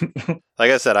some point.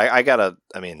 Like I said, I got a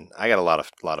lot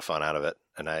of fun out of it,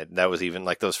 and that was even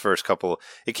like those first couple.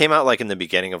 It came out like in the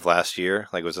beginning of last year,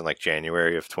 like it was in like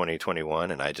January of 2021,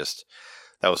 and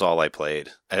that was all I played.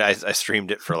 I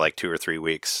streamed it for like 2 or 3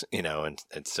 weeks, and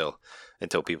still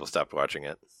until people stopped watching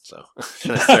it. So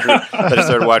I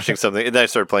started watching something, and then I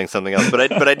started playing something else.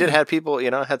 But I did have people,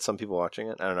 I had some people watching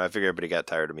it. I don't know. I figured everybody got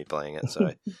tired of me playing it, so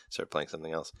I started playing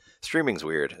something else. Streaming's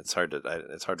weird. It's hard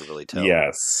to really tell.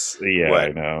 Yes, yeah,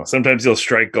 I know. Sometimes you'll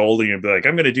strike gold, and you'll be like,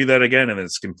 "I'm going to do that again," and then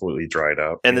it's completely dried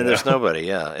up. And then there's nobody.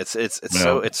 Yeah, it's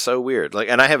so weird. Like,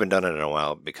 and I haven't done it in a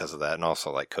while because of that, and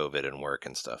also like COVID and work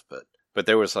and stuff. But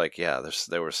there was like, there's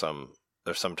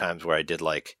some times where I did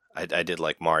like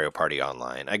Mario Party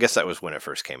Online. I guess that was when it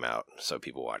first came out, so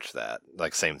people watched that.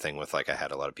 Like same thing with like I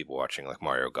had a lot of people watching like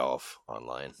Mario Golf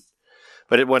online.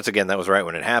 But once again, that was right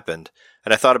when it happened,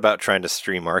 and I thought about trying to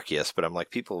stream Arceus, but I'm like,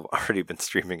 people have already been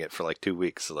streaming it for like 2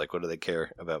 weeks, so like, what do they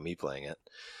care about me playing it?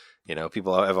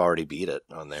 People have already beat it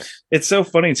on there. It's so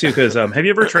funny too, because have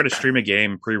you ever tried to stream a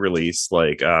game pre-release,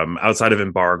 like outside of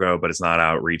embargo, but it's not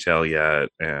out retail yet,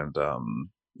 and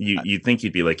you think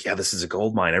you'd be like, yeah, this is a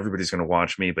gold mine, everybody's going to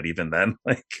watch me, but even then,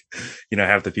 like,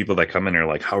 half the people that come in are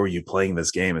like, how are you playing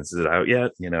this game? Is it out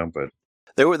yet? But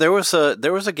there was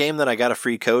a game that I got a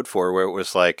free code for where it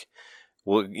was like,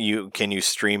 well, can you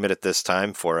stream it at this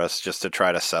time for us just to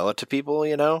try to sell it to people,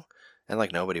 and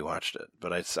like nobody watched it,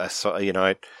 but I saw,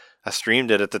 I streamed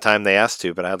it at the time they asked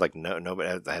to, but I had like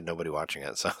nobody. I had nobody watching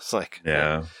it, so it's like,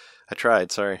 yeah, I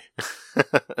tried. Sorry.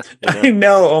 I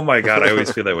know. Oh my god, I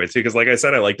always feel that way too. Because, like I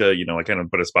said, I like to, I kind of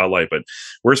put a spotlight, but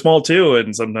we're small too,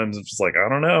 and sometimes it's just like, I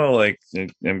don't know. Like, I'm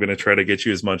going to try to get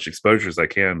you as much exposure as I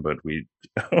can, but we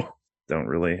don't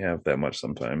really have that much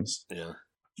sometimes. Yeah.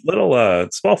 Little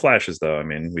small flashes, though. I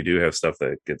mean, we do have stuff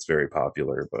that gets very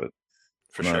popular, but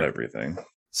for not sure. everything.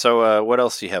 So, what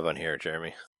else do you have on here,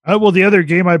 Jeremy? Well, the other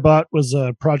game I bought was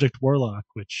Project Warlock,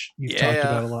 which you've talked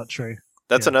about a lot, Trey.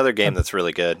 That's another game that's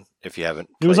really good. If you haven't,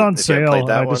 it was on sale. Played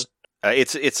that one.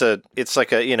 It's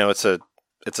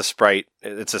a sprite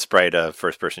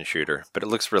first person shooter, but it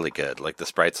looks really good. Like the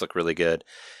sprites look really good.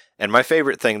 And my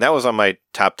favorite thing, that was on my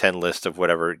top 10 list of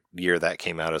whatever year that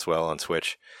came out as well on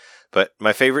Switch. But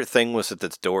my favorite thing was that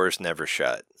the doors never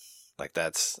shut. Like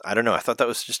I don't know. I thought that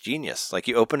was just genius. Like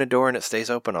you open a door and it stays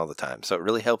open all the time. So it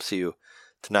really helps you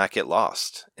to not get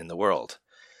lost in the world.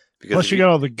 Because plus you got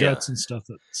all the guts and stuff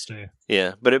that stay.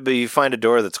 Yeah, but you find a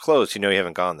door that's closed, you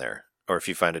haven't gone there. Or if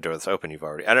you find a door that's open, you've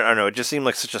already. I don't know. It just seemed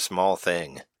like such a small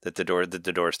thing that the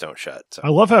doors don't shut. So. I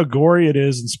love how gory it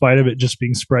is, in spite of it just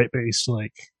being sprite based.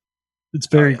 Like it's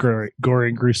very gory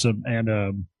and gruesome,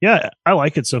 and I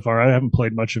like it so far. I haven't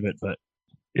played much of it, but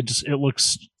it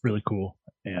looks really cool.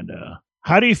 And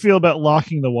how do you feel about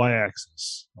locking the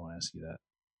y-axis? I want to ask you that.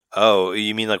 Oh,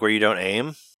 you mean like where you don't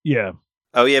aim? Yeah.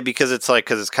 Oh yeah, because it's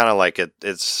kind of like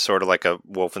it's sort of like a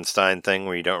Wolfenstein thing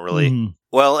where you don't really. Mm-hmm.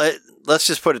 Well, let's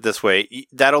just put it this way: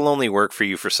 that'll only work for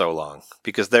you for so long,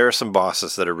 because there are some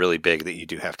bosses that are really big that you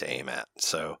do have to aim at.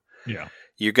 So yeah,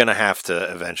 you're gonna have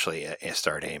to eventually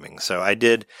start aiming. So I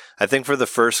think for the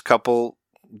first couple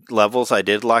levels, I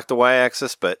did lock the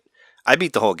y-axis, but I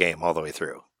beat the whole game all the way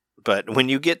through. But when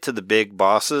you get to the big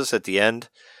bosses at the end,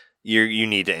 you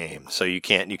need to aim. So you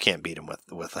can't beat them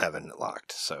with having it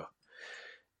locked. So.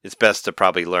 it's best to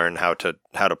probably learn how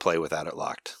to play without it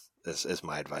locked. Is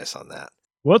my advice on that.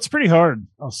 Well, it's pretty hard,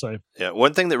 I'll say. Yeah,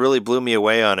 one thing that really blew me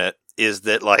away on it is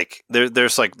that like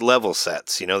there's like level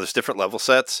sets. There's different level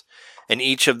sets, and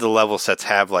each of the level sets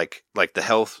have like the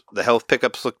health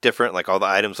pickups look different. Like all the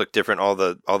items look different. All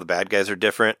the bad guys are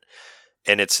different,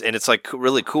 and it's like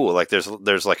really cool. Like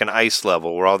there's like an ice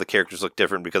level where all the characters look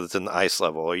different because it's in the ice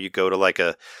level. Or you go to like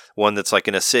a one that's like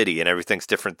in a city and everything's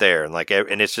different there, and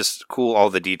and it's just cool all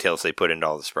the details they put into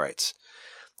all the sprites.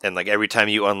 And like every time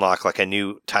you unlock like a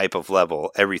new type of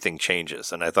level, everything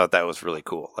changes. And I thought that was really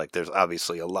cool. Like there's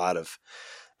obviously a lot of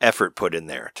effort put in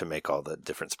there to make all the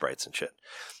different sprites and shit.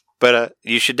 But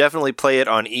you should definitely play it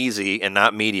on easy and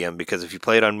not medium, because if you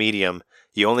play it on medium,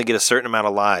 you only get a certain amount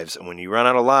of lives. And when you run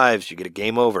out of lives, you get a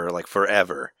game over like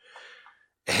forever.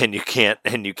 And you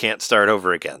can't start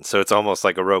over again. So it's almost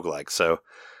like a roguelike. So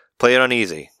play it on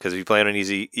easy, because if you play it on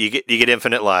easy, you get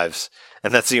infinite lives.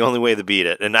 And that's the only way to beat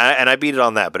it. And I beat it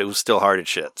on that, but it was still hard as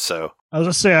shit. So I was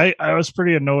gonna say I was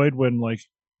pretty annoyed when like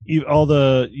all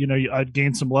the I'd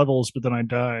gain some levels, but then I'd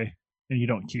die, and you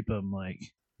don't keep them. Like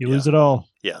you lose it all.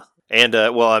 Yeah, and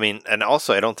and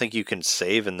also I don't think you can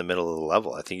save in the middle of the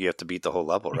level. I think you have to beat the whole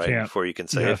level before you can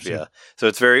save. Yeah, so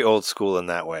it's very old school in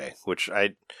that way, which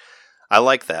I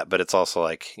like that, but it's also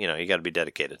like, you got to be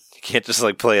dedicated. You can't just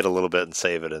like play it a little bit and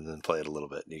save it and then play it a little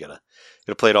bit. You gotta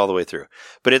play it all the way through.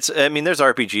 But there's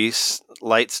RPG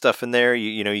light stuff in there.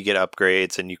 You get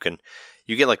upgrades, and you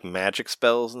get like magic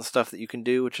spells and stuff that you can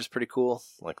do, which is pretty cool.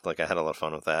 Like I had a lot of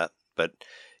fun with that. But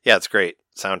yeah, it's great.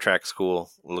 Soundtrack's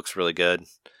cool. It looks really good.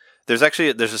 There's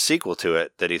a sequel to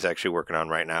it that he's actually working on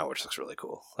right now, which looks really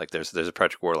cool. Like there's a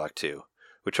Project Warlock 2,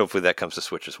 which hopefully that comes to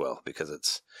Switch as well, because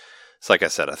it's like I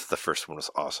said, the first one was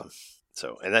awesome.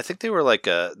 So, and I think they were like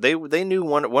they knew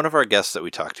one of our guests that we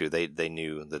talked to. They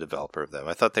knew the developer of them.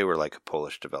 I thought they were like a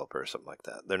Polish developer or something like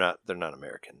that. They're not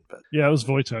American, but yeah, it was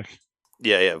Wojtek.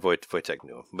 Yeah, Wojtek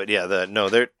knew him. But yeah,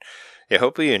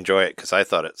 hopefully you enjoy it, because I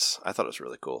thought it was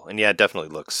really cool. And yeah, it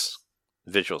definitely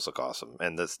visuals look awesome,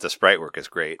 and the sprite work is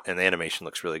great, and the animation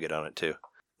looks really good on it too.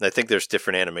 I think there's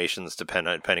different animations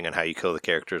depending on how you kill the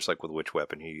characters, like with which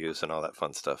weapon you use and all that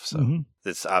fun stuff. So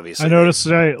it's obviously. I noticed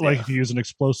that if you use an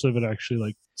explosive, it actually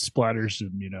like splatters,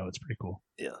 and it's pretty cool.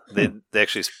 Yeah, they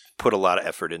actually put a lot of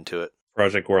effort into it.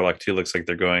 Project Warlock 2 looks like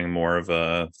they're going more of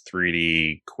a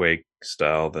 3D Quake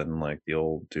style than like the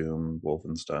old Doom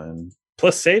Wolfenstein.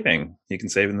 Plus saving, you can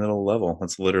save in the middle level.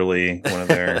 That's literally one of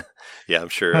their. Yeah, I'm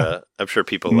sure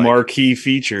people marquee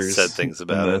features said things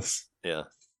about it. Yeah,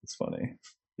 it's funny.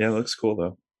 Yeah, it looks cool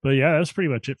though. But yeah, that's pretty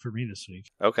much it for me this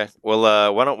week. Okay.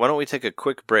 Well, why don't we take a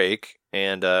quick break,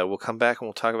 and we'll come back and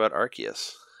we'll talk about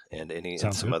Arceus and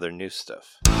some other new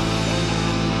stuff.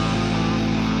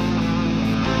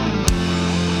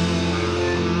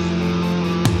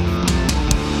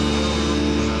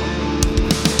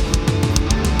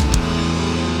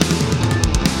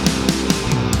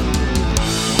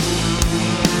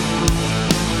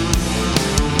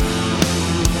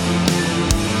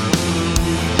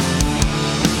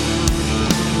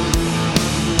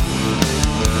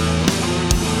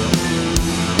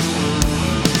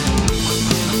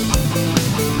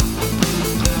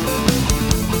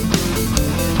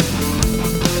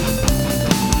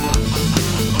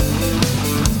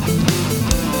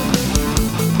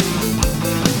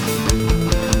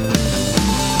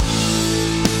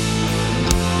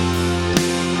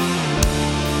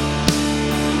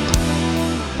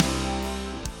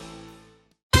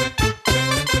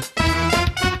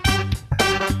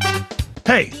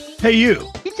 Hey, you.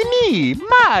 It's me,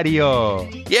 Mario.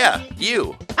 Yeah,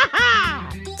 you.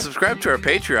 Subscribe to our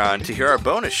Patreon to hear our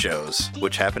bonus shows,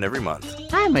 which happen every month.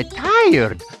 I'm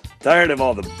tired. Tired of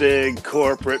all the big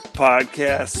corporate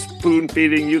podcasts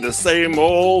spoon-feeding you the same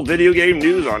old video game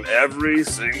news on every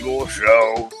single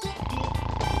show?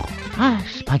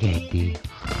 Spaghetti.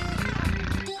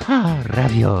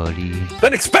 Ravioli.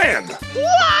 Then expand!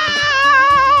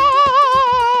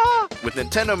 With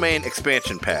Nintendo Main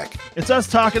Expansion Pack. It's us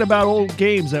talking about old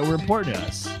games that were important to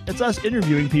us. It's us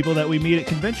interviewing people that we meet at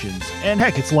conventions. And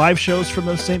heck, it's live shows from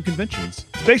those same conventions.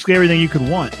 It's basically everything you could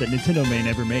want that Nintendo Main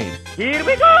ever made. Here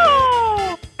we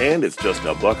go! And it's just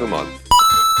 $1 a month.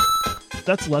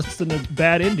 That's less than a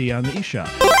bad indie on the eShop.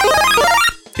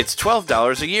 It's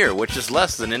 $12 a year, which is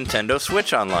less than Nintendo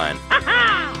Switch Online.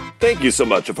 Thank you so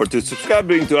much for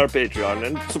subscribing to our Patreon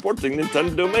and supporting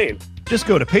Nintendo Main. Just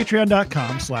go to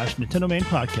patreon.com/Nintendo Main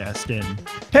Podcast and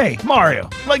hey, Mario,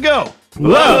 let go.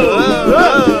 Whoa!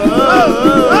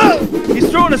 He's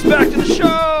throwing us back to the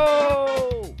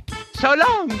show. So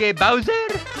long, Bowser.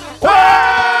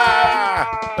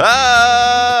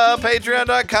 Patreon.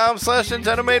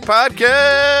 Patreon.com/Nintendo Main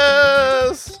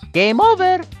Podcast. Game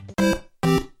over.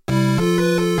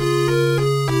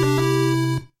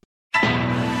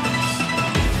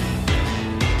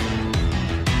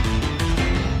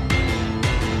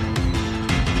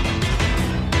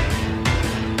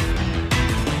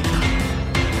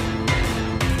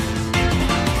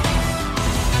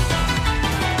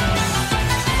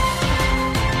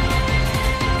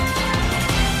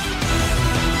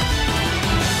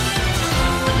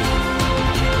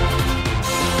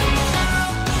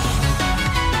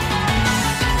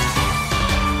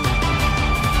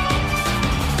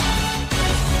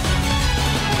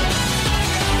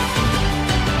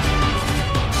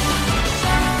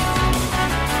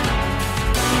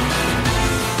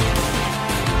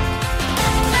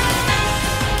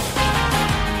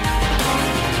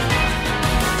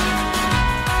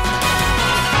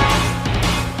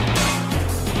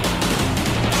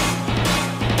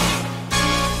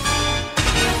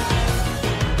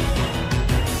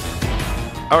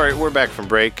 All right, we're back from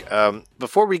break.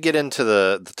 Before we get into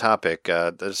the topic,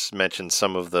 just mention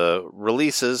some of the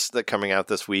releases that are coming out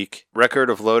this week. Record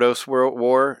of Lodoss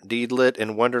War, Deedlit,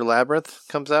 and Wonder Labyrinth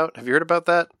comes out. Have you heard about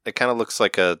that? It kind of looks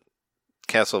like a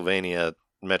Castlevania,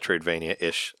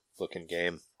 Metroidvania-ish looking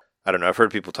game. I don't know. I've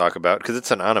heard people talk about because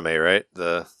it's an anime, right?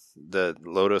 The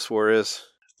Lodoss War is.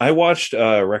 I watched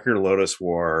Record of Lodoss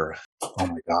War. Oh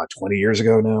my god, 20 years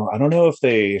ago now. I don't know if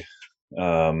they.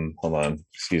 Hold on,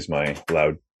 excuse my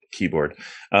loud keyboard.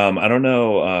 I don't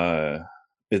know.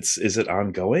 Is it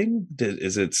ongoing?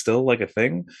 Is it still like a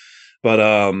thing? But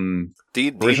original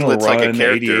Deedlit's run, like a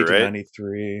character, 88 to right?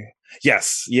 93.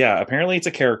 Yes, yeah. Apparently, it's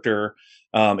a character.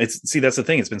 That's the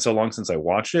thing. It's been so long since I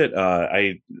watched it.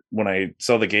 When I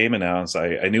saw the game announced,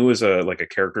 I knew it was a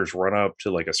character's run up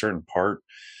to like a certain part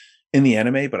in the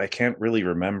anime, but I can't really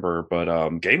remember.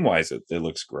 But game wise, it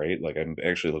looks great. Like I'm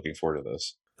actually looking forward to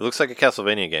this. It looks like a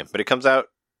Castlevania game, but it comes out,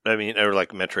 or like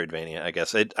Metroidvania, I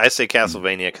guess. I say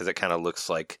Castlevania because it kind of looks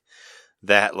like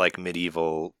that, like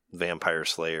medieval Vampire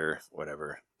Slayer,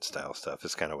 whatever style stuff.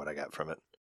 Is kind of what I got from it.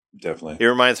 Definitely. It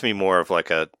reminds me more of like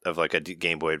a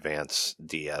Game Boy Advance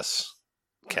DS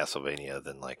Castlevania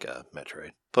than like a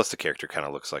Metroid. Plus, the character kind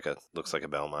of looks like a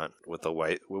Belmont with the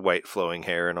white flowing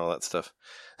hair and all that stuff.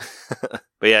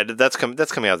 But yeah, that's coming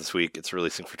out this week. It's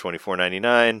releasing for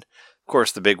 $24.99. Of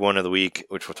course, the big one of the week,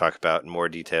 which we'll talk about in more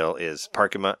detail, is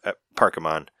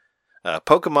Pokemon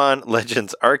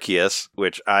Legends Arceus,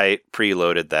 which I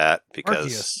preloaded that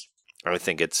because I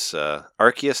think it's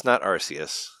Arceus, not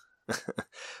Arceus.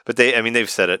 But they've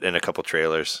said it in a couple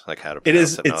trailers, like how to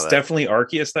pronounce it. It's definitely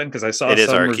Arceus then, because I saw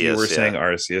some reviewers saying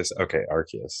Arceus. Okay,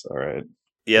 Arceus. All right.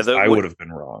 Yeah, I would have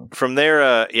been wrong. From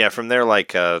their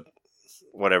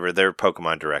whatever, their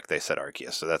Pokemon Direct, they said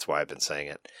Arceus, so that's why I've been saying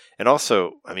it. And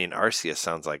also, Arceus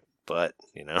sounds like butt,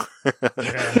 Yeah.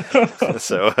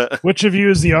 So which of you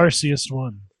is the Arceus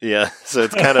one? Yeah, so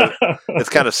it's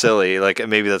kind of silly. Like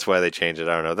maybe that's why they changed it.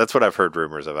 I don't know. That's what I've heard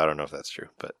rumors of. I don't know if that's true,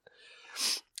 but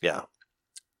yeah.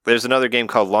 There's another game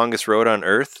called Longest Road on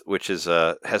Earth, which is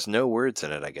has no words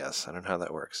in it, I guess. I don't know how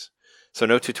that works. So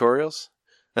no tutorials?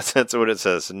 That's what it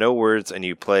says. No words, and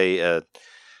you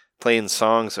playing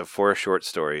songs of 4 short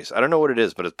stories. I don't know what it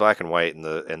is, but it's black and white, and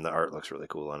the art looks really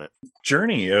cool on it.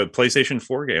 Journey, a PlayStation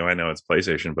 4 game. I know it's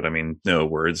PlayStation, but no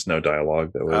words, no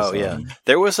dialogue. That was. Oh yeah,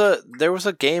 there was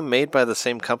a game made by the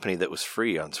same company that was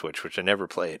free on Switch, which I never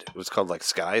played. It was called like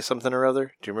Sky something or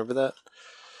other. Do you remember that?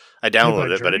 I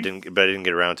downloaded it, but I didn't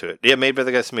get around to it. Yeah, made by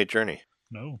the guys who made Journey.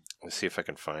 No. Let's see if I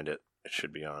can find it. It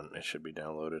should be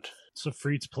downloaded. It's a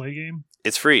free to play game?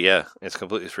 It's free, yeah. It's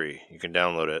completely free. You can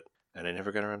download it. And I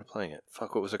never got around to playing it.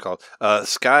 Fuck, what was it called?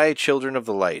 Sky Children of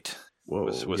the Light. Whoa,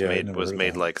 was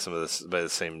made like some of this by the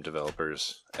same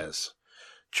developers as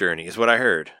Journey, is what I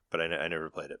heard. But I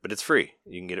never played it. But it's free.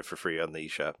 You can get it for free on the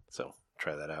eShop. So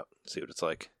try that out. See what it's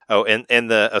like. Oh, and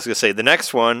I was gonna say the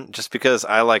next one, just because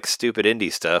I like stupid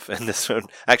indie stuff, and this one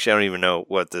actually I don't even know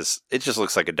what this. It just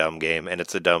looks like a dumb game, and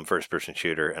it's a dumb first-person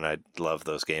shooter, and I love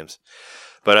those games.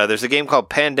 But there's a game called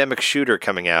Pandemic Shooter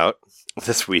coming out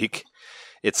this week.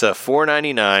 It's a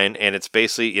 $4.99, and it's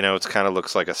basically, it's kind of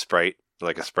looks like a sprite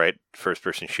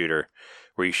first-person shooter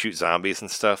where you shoot zombies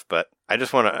and stuff. But I'm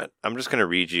just going to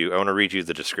read you. I want to read you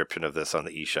the description of this on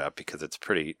the eShop because it's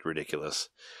pretty ridiculous.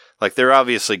 Like they're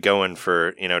obviously going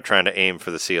for, trying to aim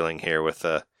for the ceiling here with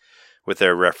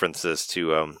their references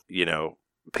to,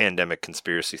 pandemic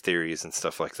conspiracy theories and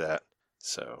stuff like that.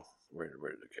 So where did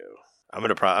it go? I'm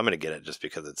gonna get it just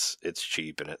because it's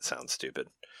cheap and it sounds stupid.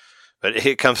 But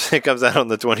it comes out on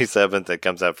the 27th. It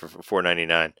comes out for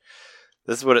 $4.99.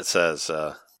 This is what it says.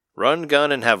 Run,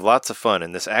 gun, and have lots of fun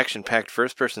in this action-packed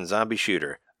first-person zombie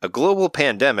shooter. A global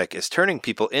pandemic is turning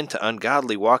people into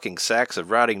ungodly walking sacks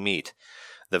of rotting meat.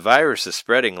 The virus is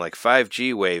spreading like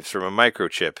 5G waves from a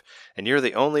microchip, and you're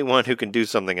the only one who can do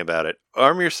something about it.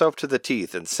 Arm yourself to the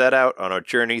teeth and set out on a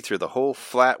journey through the whole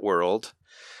flat world.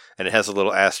 And it has a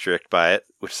little asterisk by it,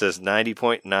 which says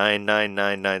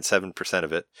 90.99997%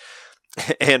 of it.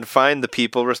 And find the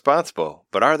people responsible.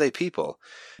 But are they people?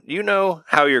 You know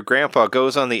how your grandpa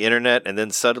goes on the internet and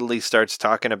then suddenly starts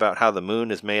talking about how the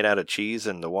moon is made out of cheese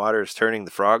and the water is turning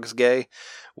the frogs gay?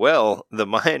 Well, the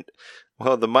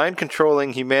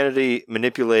mind-controlling,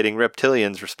 humanity-manipulating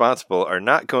reptilians responsible are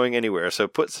not going anywhere, so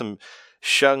put some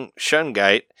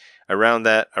shungite around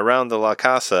the La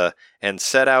Casa and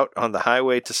set out on the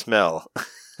highway to smell.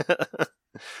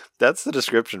 That's the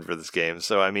description for this game,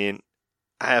 so I mean,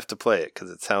 I have to play it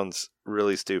because it sounds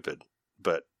really stupid,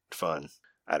 but fun.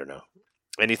 I don't know.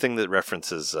 Anything that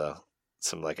references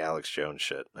some like Alex Jones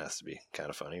shit has to be kind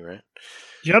of funny, right?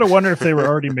 You gotta wonder if they were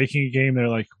already making a game. They're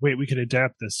like, wait, we could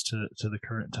adapt this to the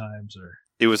current times, or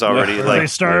it was already they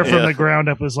started from the ground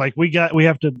up. Was like, we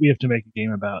have to make a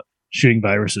game about shooting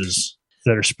viruses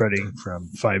that are spreading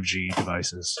from 5G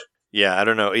devices. Yeah, I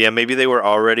don't know. Yeah, maybe they were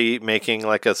already making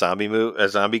like a zombie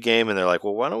game, and they're like,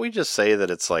 well, why don't we just say that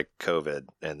it's like COVID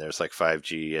and there's like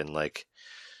 5G and like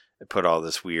put all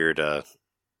this weird, I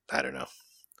don't know.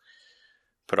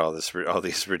 Put all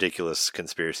these ridiculous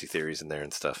conspiracy theories in there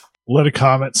and stuff. Let a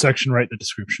comment section write the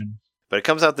description. But it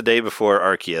comes out the day before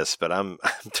Arceus, but I'm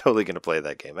totally going to play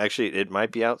that game. Actually, it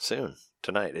might be out soon,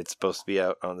 tonight. It's supposed to be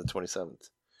out on the 27th.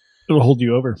 It'll hold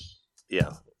you over.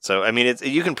 Yeah. So, I mean,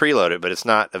 you can preload it, but it's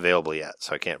not available yet,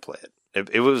 so I can't play it. If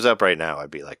it was up right now,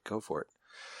 I'd be like, go for it.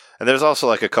 And there's also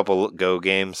like a couple Go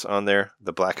games on there,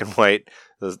 the black and white,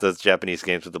 those Japanese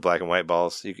games with the black and white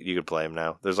balls. You could play them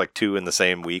now. There's like 2 in the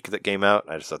same week that came out.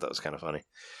 I just thought that was kind of funny.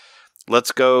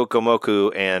 Let's Go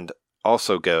Gomoku and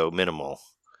Also Go Minimal,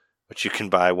 which you can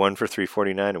buy one for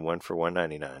 $3.49 and one for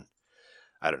 $1.99.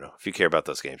 I don't know. If you care about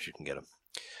those games, you can get them.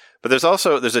 But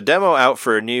there's a demo out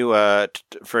for a new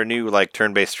like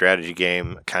turn-based strategy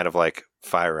game, kind of like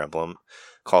Fire Emblem,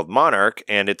 called Monarch,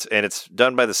 and it's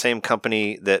done by the same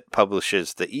company that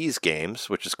publishes the Ys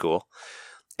games, which is cool.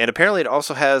 And apparently it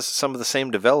also has some of the same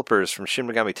developers from Shin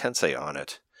Megami Tensei on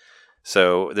it.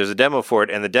 So there's a demo for it,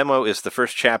 and the demo is the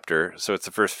first chapter, so it's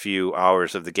the first few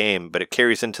hours of the game, but it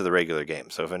carries into the regular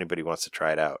game. So if anybody wants to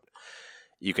try it out,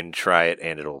 you can try it,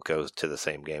 and it'll go to the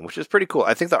same game, which is pretty cool.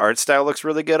 I think the art style looks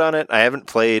really good on it. I haven't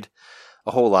played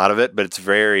a whole lot of it, but it's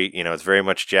very it's very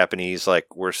much Japanese.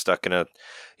 Like we're stuck in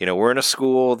we're in a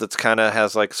school that's kind of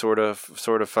has like sort of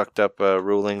fucked up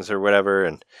rulings or whatever,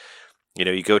 and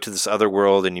you go to this other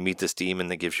world and you meet this demon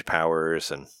that gives you powers,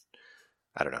 and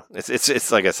I don't know.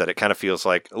 It's like I said, it kind of feels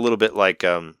like a little bit like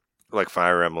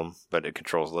Fire Emblem, but it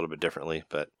controls a little bit differently.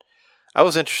 But I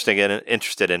was interested in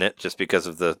it just because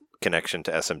of the connection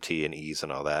to SMT and Ys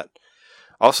and all that.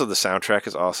 Also, the soundtrack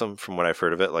is awesome from what I've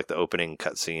heard of it. Like the opening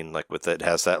cutscene, like with it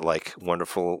has that like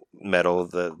wonderful metal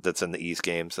that's in the Ys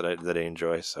games that I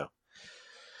enjoy. So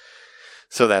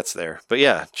that's there. But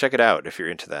yeah, check it out if you're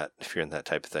into that. If you're in that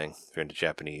type of thing, if you're into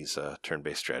Japanese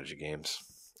turn-based strategy games,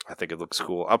 I think it looks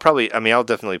cool. I'll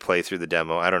definitely play through the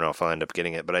demo. I don't know if I'll end up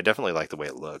getting it, but I definitely like the way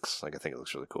it looks. Like I think it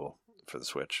looks really cool for the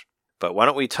Switch. But why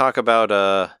don't we talk about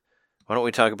the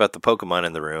Pokemon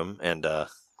in the room and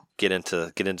get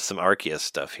into some Arceus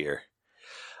stuff here.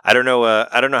 I don't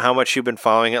know how much you've been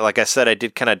following it. Like I said, I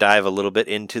did kind of dive a little bit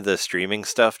into the streaming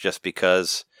stuff just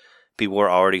because people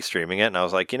were already streaming it, and I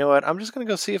was like, you know what? I'm just gonna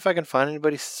go see if I can find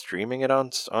anybody streaming it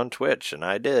on Twitch, and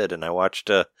I did, and I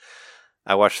watched a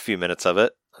few minutes of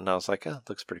it, and I was like, oh, it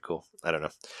looks pretty cool. I don't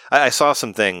know. I saw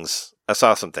some things, which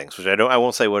I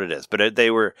won't say what it is, but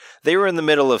they were in the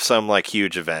middle of some like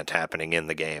huge event happening in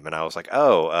the game, and I was like,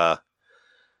 oh,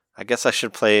 I guess I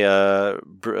should play. I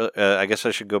guess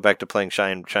I should go back to playing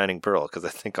Shining Pearl, because I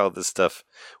think all this stuff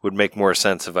would make more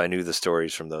sense if I knew the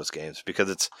stories from those games, because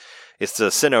it's the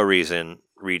Sinnoh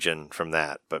region from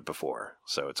that, but before.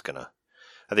 So I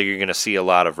think you're gonna see a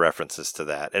lot of references to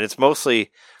that, and it's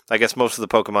mostly, I guess, most of the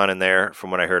Pokemon in there, from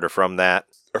what I heard, are from that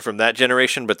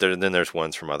generation. But then there's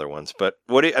ones from other ones. But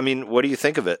what do you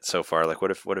think of it so far? Like,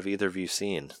 what have either of you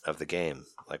seen of the game?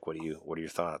 Like, what are your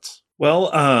thoughts? Well,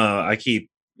 I keep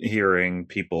hearing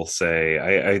people say,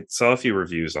 I saw a few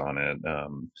reviews on it,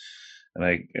 and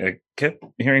I kept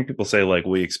hearing people say like,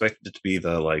 we expected it to be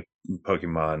the like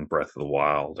Pokemon Breath of the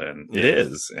Wild, and it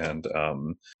is. And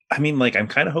I mean, like, I'm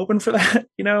kind of hoping for that,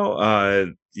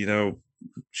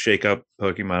 shake up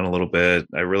Pokemon a little bit.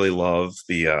 I really love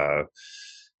the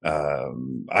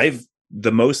I've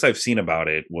the most I've seen about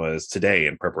it was today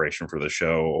in preparation for the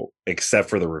show, except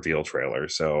for the reveal trailer.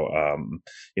 So,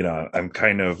 I'm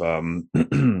kind of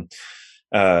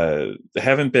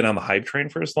haven't been on the hype train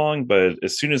for as long, but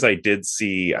as soon as I did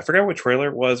see, I forgot what trailer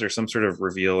it was or some sort of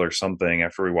reveal or something.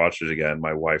 After we watched it again,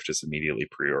 my wife just immediately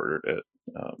pre-ordered it.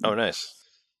 Oh, nice.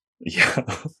 Yeah.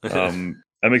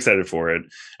 I'm excited for it.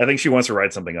 I think she wants to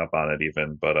write something up on it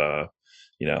even, but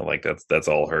like that's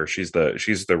all her. She's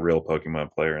the real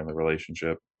Pokemon player in the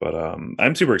relationship. But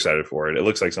I'm super excited for it. It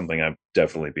looks like something I'd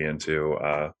definitely be into.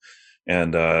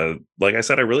 And like I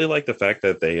said, I really like the fact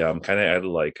that they kind of added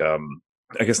like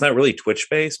I guess not really Twitch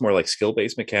based, more like skill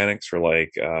based mechanics for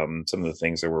like some of the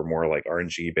things that were more like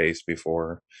RNG based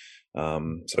before,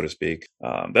 so to speak.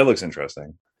 That looks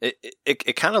interesting.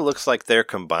 It kind of looks like they're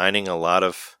combining a lot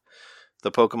of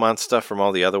the Pokemon stuff from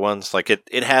all the other ones. Like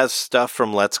it has stuff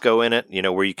from Let's Go in it,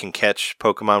 where you can catch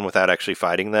Pokemon without actually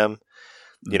fighting them,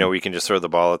 where you can just throw the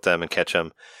ball at them and catch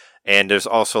them. And there's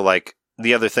also like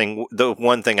the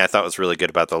one thing I thought was really good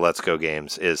about the Let's Go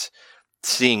games is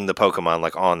seeing the Pokemon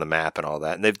like on the map and all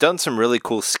that. And they've done some really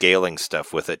cool scaling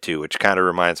stuff with it too, which kind of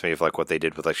reminds me of like what they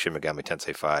did with like Shin Megami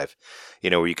Tensei 5,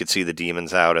 where you could see the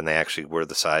demons out and they actually were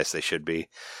the size they should be.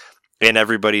 And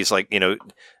everybody's like,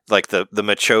 like the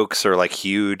Machokes are like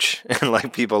huge and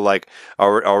like people like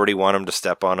already want them to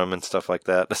step on them and stuff like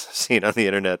that. Seen on the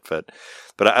internet, but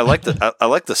I like I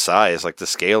like the size, like the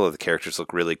scale of the characters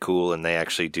look really cool, and they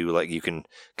actually do like you can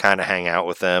kind of hang out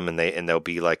with them, and they'll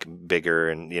be like bigger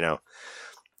and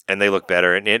and they look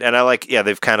better, and I like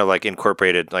they've kind of like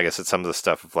incorporated, like I said, some of the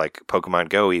stuff of like Pokemon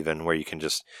Go even, where you can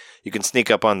sneak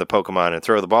up on the Pokemon and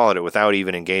throw the ball at it without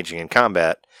even engaging in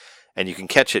combat. And you can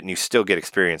catch it, and you still get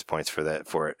experience points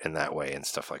for it in that way and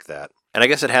stuff like that. And I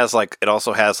guess it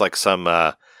also has like some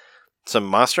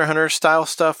Monster Hunter style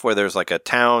stuff where there's like a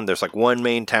town, there's like one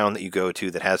main town that you go to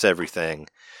that has everything.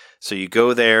 So you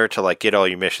go there to like get all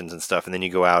your missions and stuff, and then you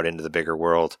go out into the bigger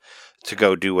world to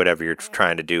go do whatever you're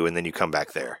trying to do, and then you come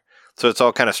back there. So it's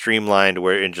all kind of streamlined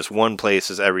where in just one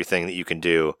place is everything that you can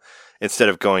do, instead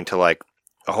of going to like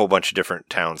a whole bunch of different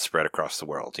towns spread across the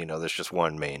world. There's just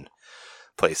one main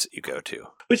place that you go to,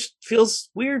 which feels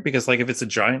weird because like if it's a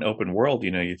giant open world,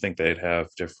 you think they'd have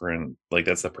different, like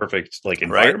that's the perfect like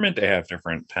environment to have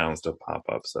different towns to pop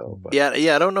up. So yeah,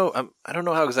 I don't know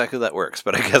how exactly that works,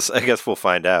 but I guess we'll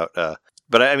find out.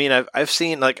 But I mean, I've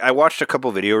seen, like, I watched a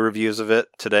couple video reviews of it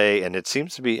today, and it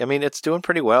seems to be, I mean, it's doing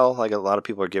pretty well. Like a lot of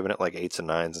people are giving it like 8s and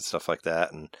 9s and stuff like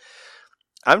that, and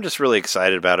I'm just really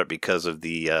excited about it because of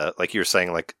the like you were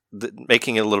saying, like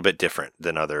making it a little bit different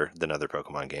than other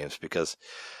Pokemon games. Because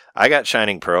I got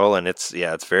Shining Pearl, and it's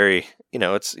very,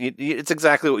 it's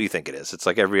exactly what you think it is. It's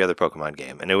like every other Pokemon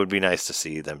game, and it would be nice to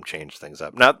see them change things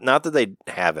up. Not that they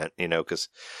haven't, because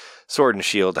Sword and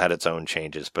Shield had its own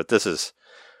changes, but this is,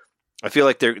 I feel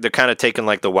like they're kind of taking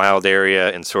like the wild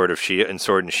area in Sword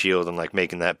and Shield and like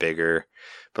making that bigger,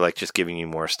 but like just giving you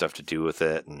more stuff to do with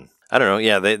it. And I don't know.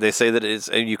 Yeah, they say that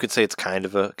you could say it's kind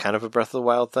of a Breath of the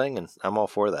Wild thing, and I'm all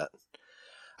for that.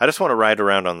 I just want to ride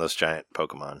around on those giant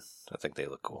Pokemon. I think they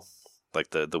look cool, like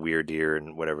the weird deer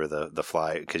and whatever the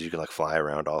fly, because you can like fly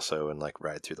around also and like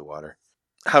ride through the water.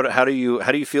 How do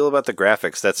you feel about the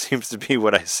graphics? That seems to be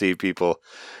what I see people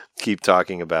keep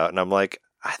talking about, and I'm like,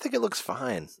 I think it looks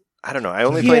fine. I don't know. I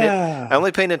only play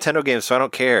Nintendo games, so I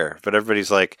don't care. But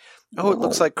everybody's like, "Oh, it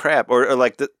looks like crap," or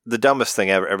like the dumbest thing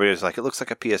ever. Everybody's like, "It looks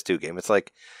like a PS2 game." It's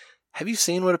like, have you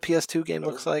seen what a PS2 game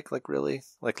looks like? Like really,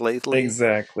 like lately?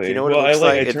 Exactly. You know what it looks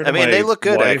like? I mean, they look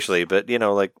good actually, but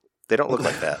like they don't look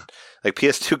like that. Like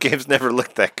PS2 games never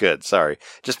look that good. Sorry,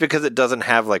 just because it doesn't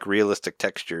have like realistic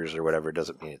textures or whatever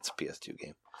doesn't mean it's a PS2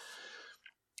 game.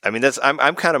 I mean,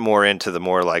 I'm kind of more into the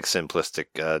more like simplistic,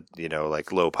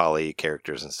 like low poly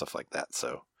characters and stuff like that.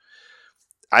 So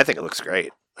I think it looks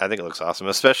great. I think it looks awesome,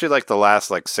 especially like the last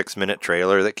like 6-minute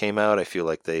trailer that came out. I feel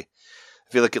like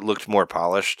it looked more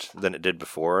polished than it did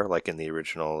before, like in the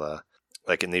original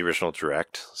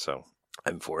Direct. So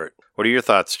I'm for it. What are your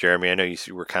thoughts, Jeremy? I know you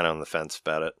were kind of on the fence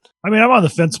about it. I mean, I'm on the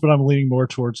fence, but I'm leaning more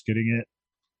towards getting it,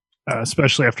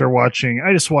 especially after I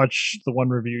just watched the one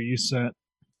review you sent.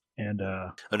 And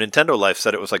a Nintendo Life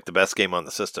said it was like the best game on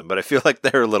the system, but I feel like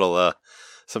they're a little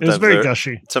sometimes it was very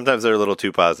gushy. Sometimes they're a little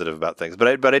too positive about things, but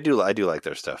I do like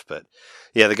their stuff. But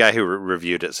yeah, the guy who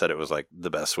reviewed it said it was like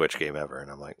the best Switch game ever, and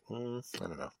I'm like, I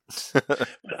don't know. But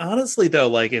honestly, though,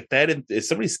 like if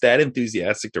somebody's that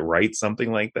enthusiastic to write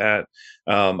something like that,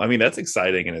 I mean that's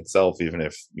exciting in itself, even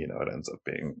if it ends up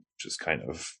being just kind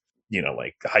of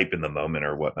like hype in the moment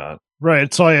or whatnot.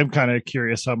 Right. So I am kind of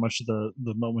curious how much the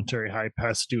momentary hype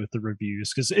has to do with the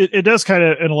reviews, because it does kind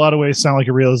of, in a lot of ways, sound like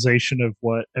a realization of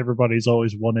what everybody's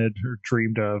always wanted or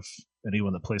dreamed of.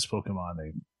 Anyone that plays Pokemon,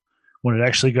 they want to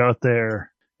actually go out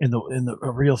there in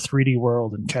a real 3D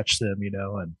world and catch them,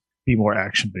 and be more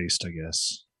action based, I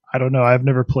guess. I don't know. I've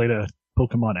never played a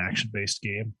Pokemon action based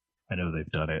game. I know they've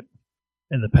done it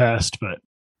in the past, but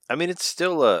I mean, it's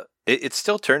still it's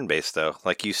still turn based though.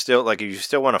 Like if you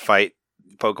still want to fight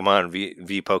Pokemon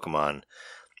v Pokemon,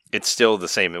 it's still the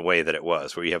same way that it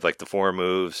was, where you have like the 4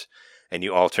 moves and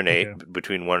you alternate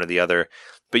between one or the other.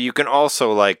 But you can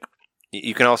also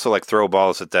throw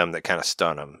balls at them that kind of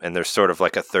stun them, and there's sort of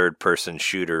like a third person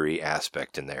shootery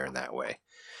aspect in there in that way.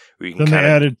 Where you can then they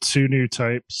added 2 new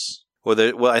types.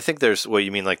 Well, I think there's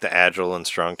you mean like the agile and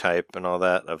strong type and all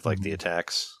that of like the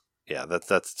attacks. Yeah, that's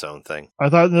its own thing. I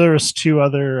thought there was 2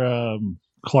 other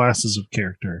classes of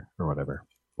character or whatever.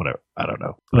 I don't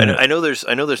know. I know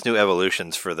there's new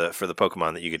evolutions for the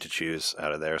Pokemon that you get to choose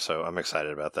out of there, so I'm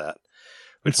excited about that.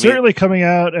 It's certainly coming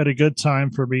out at a good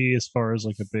time for me, as far as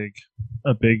like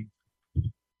a big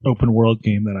open world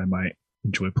game that I might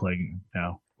enjoy playing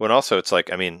now. Well, and also it's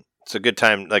like, I mean, it's a good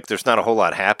time. Like, there's not a whole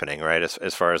lot happening, right?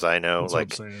 As far as I know,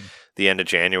 That's like the end of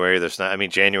January, there's not. I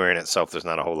mean, January in itself, there's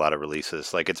not a whole lot of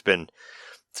releases. Like, it's been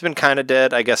kind of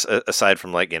dead, I guess, aside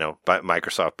from like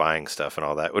Microsoft buying stuff and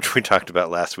all that, which we talked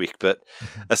about last week. But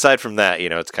aside from that,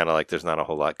 it's kind of like there's not a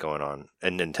whole lot going on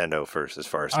in Nintendo first as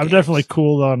far as I've games. definitely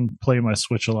cooled on playing my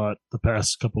Switch a lot the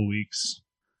past couple weeks,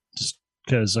 just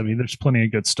because there's plenty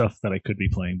of good stuff that I could be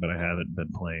playing, but I haven't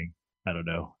been playing. I don't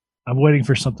know. I'm waiting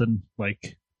for something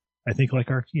like, I think, like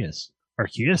Arceus.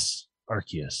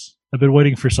 I've been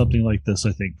waiting for something like this,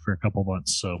 I think, for a couple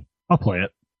months, so I'll play it,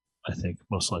 I think,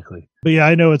 most likely. But yeah,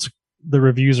 I know the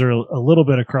reviews are a little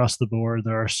bit across the board.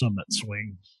 There are some that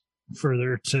swing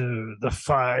further to the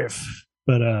 5,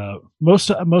 but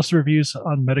most reviews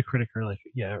on Metacritic are like,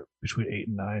 between 8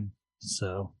 and 9.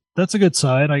 So that's a good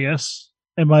sign, I guess.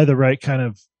 Am I the right kind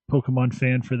of Pokemon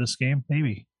fan for this game?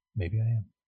 Maybe I am.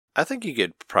 I think you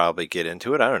could probably get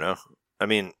into it. I don't know. I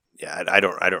mean, yeah, I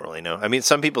don't really know. I mean,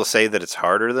 some people say that it's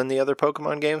harder than the other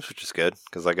Pokemon games, which is good,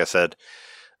 because like I said,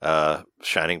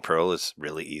 Shining Pearl is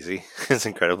really easy. It's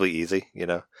incredibly easy,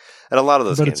 and a lot of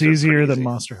those. But games it's easier than easy.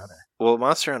 Monster Hunter. Well,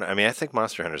 Monster Hunter. I mean, I think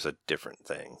Monster Hunter is a different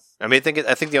thing. I mean,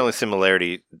 I think the only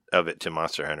similarity of it to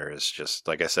Monster Hunter is just,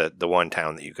 like I said, the one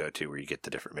town that you go to where you get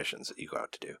the different missions that you go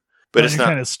out to do. But it's not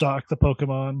kind of stalk the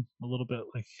Pokemon a little bit,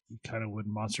 like you kind of would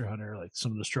in Monster Hunter, like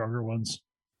some of the stronger ones.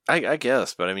 I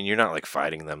guess, but I mean, you're not like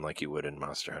fighting them like you would in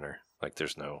Monster Hunter. Like,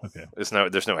 there's no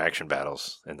action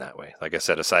battles in that way. Like I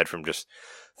said, aside from just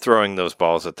throwing those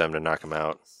balls at them to knock them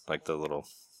out, like the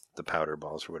powder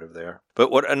balls or whatever they are.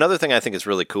 But another thing I think is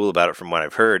really cool about it, from what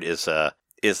I've heard, is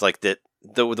like that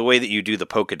the way that you do the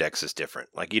Pokedex is different.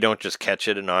 Like, you don't just catch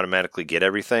it and automatically get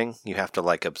everything. You have to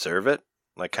like observe it,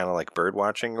 like kind of like bird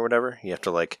watching or whatever. You have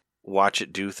to like watch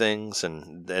it do things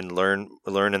and learn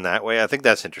in that way. I think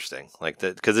that's interesting. Like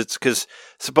that, because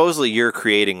supposedly you're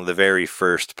creating the very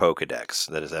first Pokedex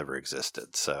that has ever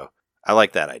existed. So I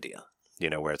like that idea.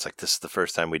 Where it's like, this is the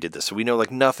first time we did this. So we know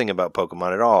like nothing about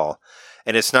Pokemon at all.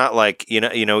 And it's not like,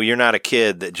 you're not a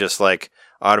kid that just like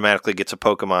automatically gets a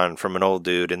Pokemon from an old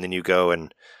dude and then you go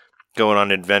on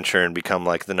an adventure and become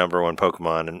like the number 1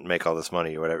 Pokemon and make all this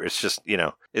money or whatever. It's just,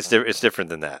 it's different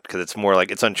than that, because it's more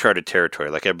like it's uncharted territory.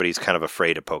 Like, everybody's kind of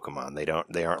afraid of Pokemon.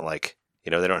 They aren't like,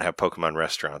 they don't have Pokemon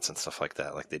restaurants and stuff like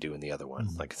that like they do in the other one.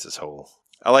 Mm-hmm. Like, it's this whole,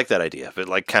 I like that idea, but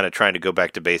like kind of trying to go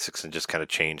back to basics and just kind of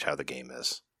change how the game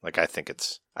is. Like, I think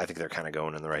they're kind of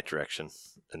going in the right direction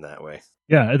in that way.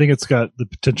 Yeah, I think it's got the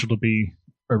potential to be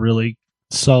a really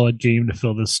solid game to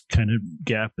fill this kind of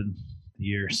gap in the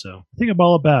year. So I think I'm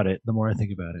all about it the more I think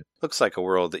about it. Looks like a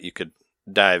world that you could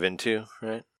dive into,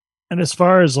 right? And as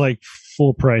far as like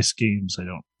full price games, I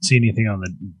don't see anything on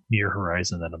the near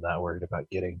horizon that I'm that worried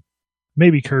about getting.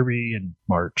 Maybe Kirby in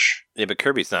March. Yeah, but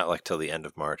Kirby's not like till the end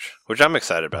of March, which I'm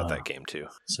excited about that game too.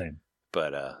 Same.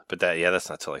 But that's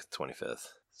not till like the 25th.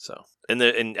 So,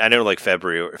 and I know like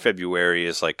February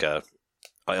is like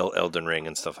Elden Ring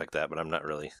and stuff like that, but I'm not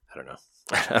really, I don't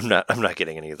know. I'm not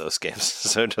getting any of those games,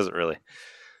 so it doesn't really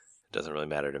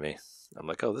matter to me. I'm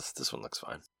like, oh, this one looks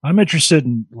fine. I'm interested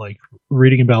in like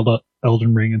reading about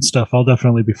Elden Ring and stuff. I'll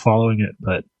definitely be following it,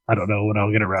 but I don't know when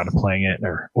I'll get around to playing it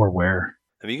or where.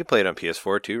 I mean, you can play it on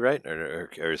PS4 too, right?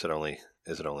 Or is it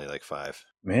only like 5?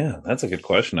 Man, that's a good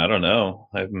question. I don't know.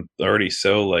 I'm already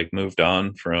so like moved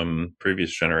on from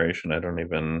previous generation. I don't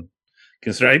even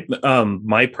consider.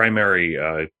 My primary,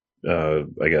 I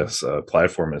guess,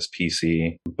 platform is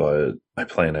PC, but I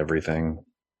play on everything.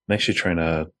 I'm actually trying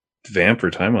to vamp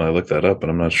for time while I look that up, but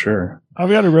I'm not sure. I've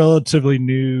got a relatively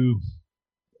new.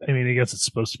 I mean, I guess it's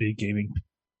supposed to be a gaming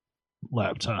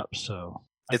laptop, so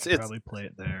I could probably play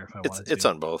it there if I wanted to. It's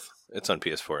on both. It's on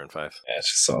PS4 and 5. Yeah, I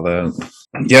just saw that.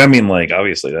 Yeah, I mean, like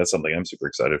obviously that's something I'm super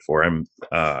excited for. I'm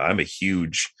a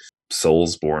huge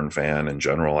Soulsborne fan in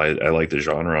general. I like the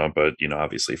genre, but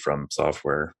obviously From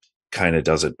Software kind of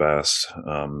does it best.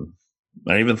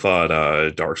 I even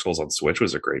thought Dark Souls on Switch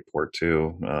was a great port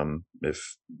too.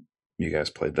 If you guys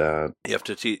played that, you have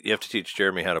to teach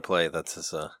Jeremy how to play. That's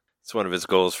his. It's one of his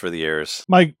goals for the years.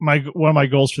 My one of my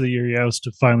goals for the year, was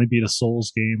to finally beat a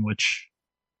Souls game, which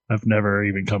I've never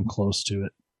even come close to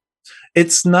it.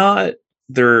 It's not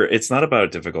there. It's not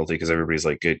about difficulty because everybody's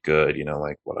like good,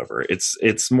 like whatever.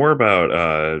 It's more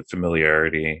about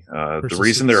familiarity. The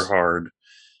reason they're hard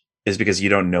is because you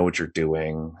don't know what you're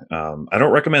doing. I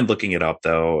don't recommend looking it up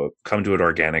though. Come to it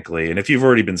organically, and if you've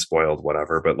already been spoiled,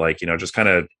 whatever. But just kind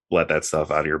of let that stuff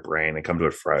out of your brain and come to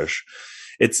it fresh.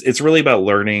 It's really about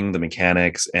learning the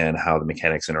mechanics and how the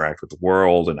mechanics interact with the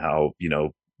world and how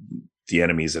the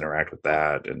enemies interact with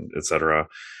that and etc.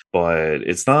 But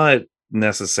it's not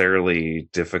necessarily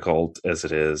difficult as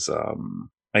it is.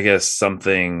 I guess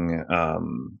something.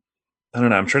 I don't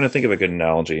know. I'm trying to think of a good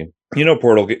analogy.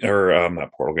 Portal or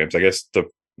not Portal games. I guess the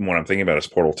one I'm thinking about is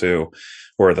Portal 2,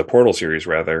 or the Portal series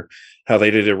rather. How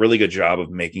they did a really good job of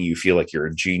making you feel like you're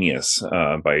a genius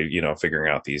by figuring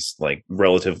out these like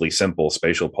relatively simple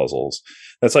spatial puzzles.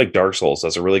 That's like Dark Souls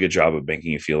does a really good job of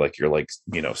making you feel like you're like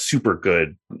super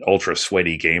good, ultra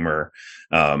sweaty gamer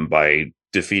by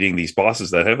defeating these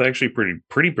bosses that have actually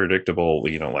pretty predictable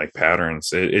like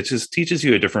patterns. It just teaches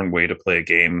you a different way to play a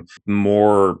game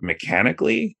more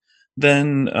mechanically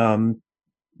than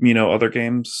other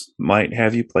games might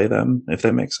have you play them, if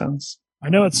that makes sense. I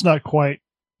know it's not quite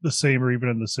the same or even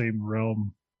in the same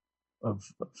realm of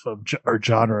or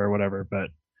genre or whatever,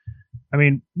 but I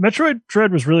mean, Metroid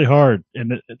Dread was really hard,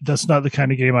 and that's not the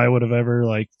kind of game I would have ever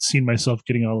like seen myself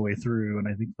getting all the way through. And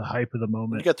I think the hype of the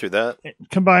moment, you got through that,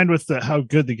 combined with how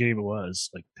good the game was,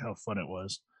 like how fun it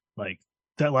was. Like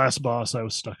that last boss, I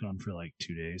was stuck on for like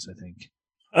 2 days, I think.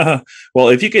 Well,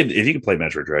 if you could play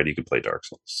Metroid Dread, you could play Dark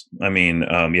Souls. I mean,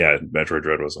 yeah, Metroid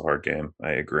Dread was a hard game.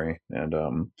 I agree,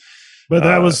 and but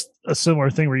that was a similar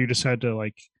thing where you just had to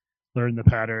like learn the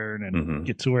pattern and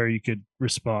get to where you could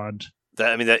respond.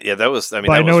 That was. I mean,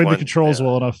 by knowing the controls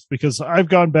well enough, because I've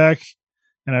gone back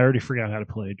and I already forgot how to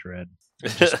play Dread.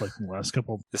 Just like in the last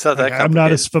couple. It's not that complicated. I'm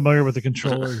not as familiar with the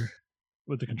controller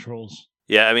with the controls.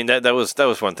 Yeah, I mean that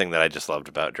was one thing that I just loved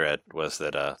about Dread was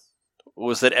that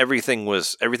everything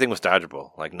was dodgeable.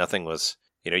 Like nothing was.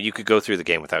 You could go through the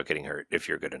game without getting hurt if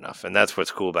you're good enough, and that's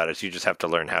what's cool about it. Is you just have to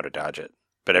learn how to dodge it.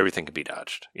 But everything can be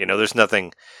dodged. There's no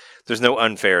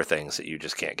unfair things that you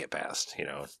just can't get past.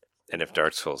 And if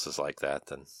Dark Souls is like that,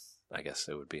 then I guess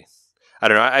it would be. I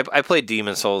don't know. I played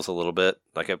Demon Souls a little bit.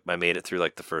 Like I made it through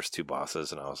like the first 2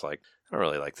 bosses, and I was like, I don't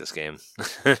really like this game.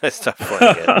 I stopped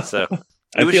playing it. So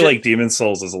I feel like Demon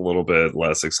Souls is a little bit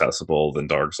less accessible than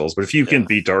Dark Souls. But if you can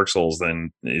beat Dark Souls,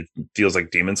 then it feels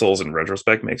like Demon Souls in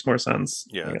retrospect makes more sense.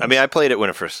 Yeah, I mean, I played it when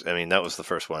it first. I mean, that was the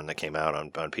first one that came out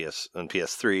on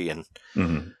PS3, and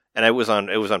and it was on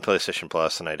PlayStation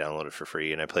Plus, and I downloaded it for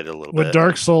free, and I played it a little bit. Would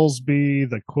Dark Souls be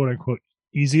the quote unquote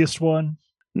easiest one?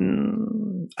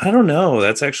 I don't know.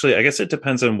 That's actually, I guess it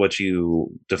depends on what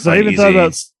you define. I even thought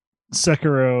about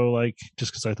Sekiro, like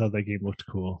just because I thought that game looked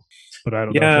cool, but I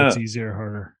don't know if it's easier or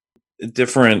harder.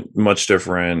 Different, much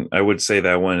different. I would say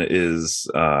that one is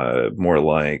more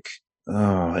like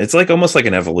it's like almost like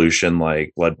an evolution.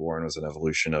 Like Bloodborne was an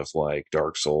evolution of like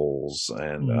Dark Souls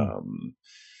and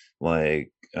Sekiro.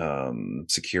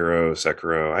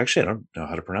 Actually, I don't know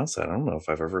how to pronounce that. I don't know if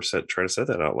I've ever tried to say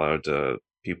that out loud to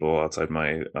people outside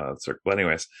my circle. But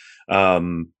anyways,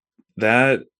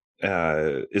 that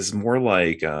is more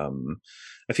like I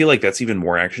feel like that's even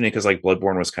more actiony because like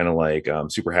Bloodborne was kind of like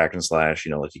super hack and slash.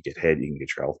 Like you get hit, you can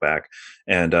get your health back,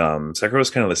 and Sekiro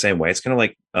is kind of the same way. It's kind of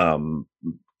like oh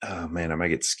man, I might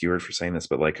get skewered for saying this,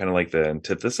 but like kind of like the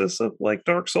antithesis of like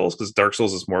Dark Souls, because Dark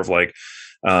Souls is more of like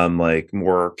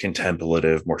more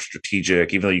contemplative, more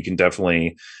strategic, even though you can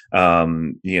definitely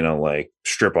like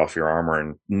strip off your armor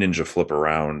and ninja flip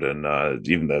around, and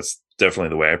even that's definitely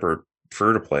the way I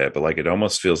prefer to play it. But like it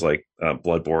almost feels like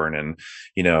Bloodborne and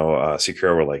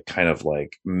Sekiro were like kind of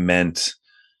like meant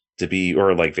to be,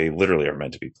 or like they literally are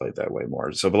meant to be played that way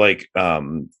more. So but like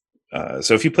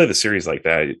so if you play the series like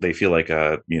that, they feel like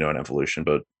an evolution.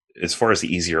 But as far as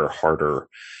the easier or harder,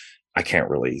 I can't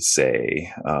really say.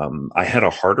 I had a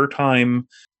harder time.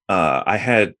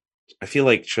 I feel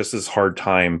like just as hard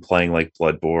time playing like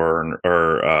Bloodborne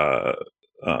or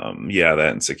Yeah,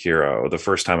 that and Sekiro. The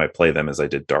first time I played them is I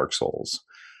did Dark Souls.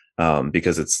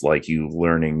 Because it's like you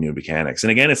learning new mechanics. And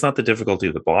again, it's not the difficulty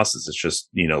of the bosses, it's just,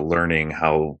 learning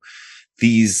how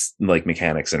these like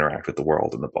mechanics interact with the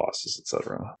world and the bosses,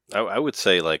 etc. I would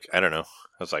say, like, I don't know.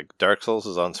 I was like, Dark Souls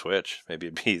is on Switch. Maybe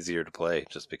it'd be easier to play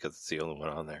just because it's the only one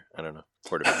on there. I don't know.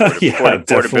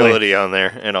 Portability on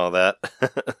there and all that.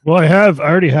 Well, I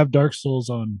already have Dark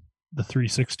Souls on the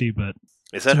 360, but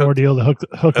is that an ordeal to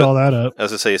hook all that up. I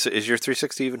was going to say, is your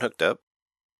 360 even hooked up?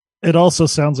 It also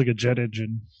sounds like a jet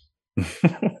engine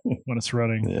when it's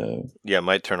running. Yeah, it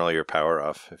might turn all your power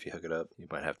off if you hook it up. You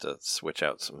might have to switch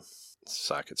out some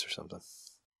sockets or something.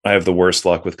 I have the worst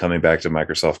luck with coming back to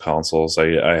Microsoft consoles. I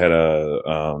had a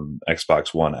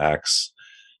Xbox One X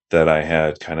that I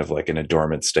had kind of like in a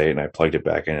dormant state, and I plugged it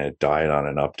back in and it died on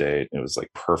an update. It was like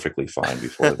perfectly fine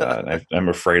before that. And I'm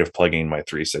afraid of plugging my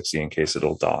 360 in case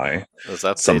it'll die. Those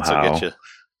updates somehow. Will get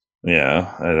you.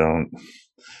 Yeah,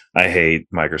 I hate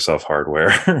Microsoft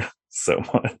hardware so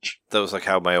much. That was like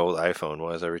how my old iPhone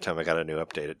was. Every time I got a new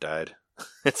update, it died.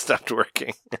 It stopped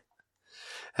working.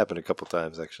 Happened a couple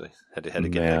times actually. Had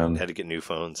to get new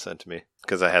phones sent to me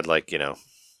because I had like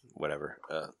whatever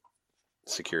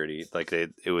security. Like I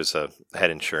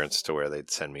had insurance to where they'd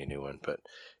send me a new one. But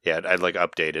yeah, I'd like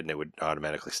update it and it would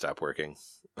automatically stop working.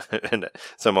 And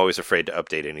so I'm always afraid to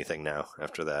update anything now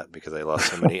after that because I lost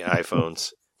so many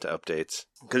iPhones to updates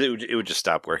because it would just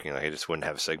stop working. Like I just wouldn't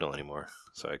have a signal anymore,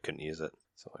 so I couldn't use it.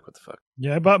 So like, what the fuck?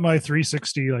 Yeah, I bought my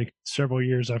 360 like several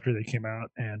years after they came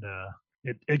out, and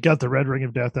it got the red ring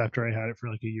of death after I had it for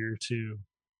like a year or two.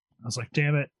 I was like,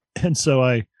 damn it! And so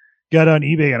I got on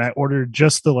eBay and I ordered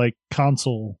just the like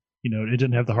console. It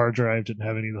didn't have the hard drive, didn't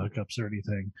have any of the hookups or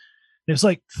anything. It was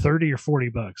like $30 or $40.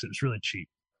 It was really cheap,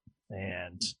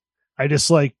 and I just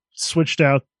like switched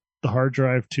out the hard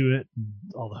drive to it and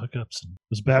all the hookups and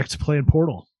was back to playing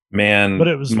Portal. Man, but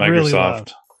it was Microsoft. Really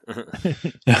loud.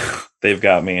 They've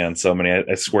got me on so many.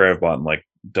 I swear I've bought like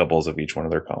doubles of each one of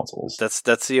their consoles.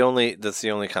 That's the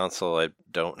only console I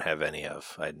don't have any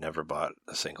of. I'd never bought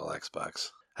a single Xbox.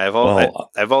 I have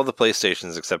all the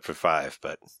PlayStations except for 5,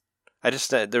 but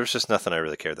there was just nothing I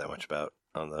really cared that much about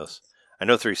on those. I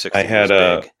know 360. I had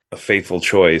was big. a faithful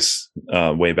choice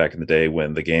way back in the day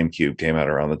when the GameCube came out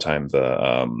around the time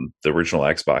the original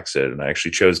Xbox did, and I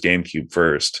actually chose GameCube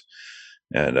first,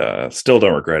 and still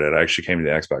don't regret it. I actually came to the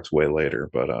Xbox way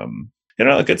later, but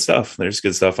good stuff. There's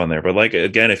good stuff on there. But like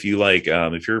again, if you like,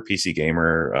 if you're a PC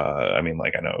gamer, I mean,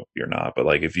 like I know you're not, but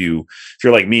like if you're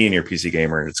like me and you're a PC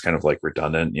gamer, it's kind of like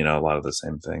redundant. A lot of the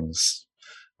same things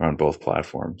are on both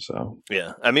platforms. So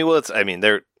yeah, I mean,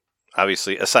 they're.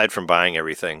 Obviously, aside from buying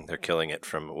everything, they're killing it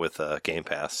with Game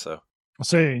Pass. So I'll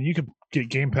say you could get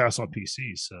Game Pass on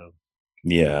PC. So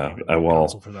yeah, I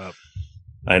will. For that.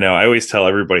 I know. I always tell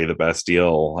everybody the best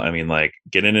deal. I mean, like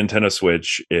get a Nintendo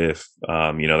Switch if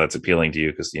that's appealing to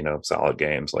you because solid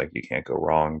games, like you can't go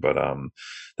wrong. But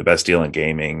the best deal in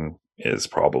gaming is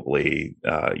probably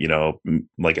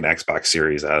like an Xbox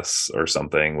Series S or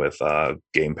something with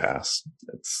Game Pass.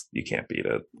 You can't beat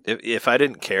it. If I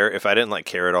didn't care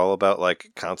at all about like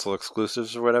console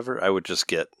exclusives or whatever, I would just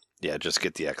get the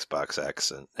Xbox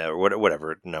X and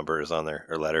whatever number is on there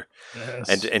or letter,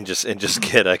 yes. and just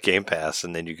get a Game Pass,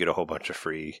 and then you get a whole bunch of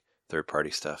free third-party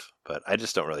stuff. But I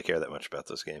just don't really care that much about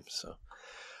those games. So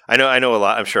I know a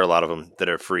lot. I'm sure a lot of them that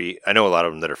are free. I know a lot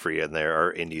of them that are free, and there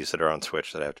are indies that are on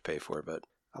Switch that I have to pay for. But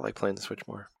I like playing the Switch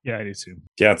more. Yeah, I do too.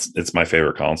 Yeah, it's my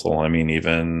favorite console. I mean,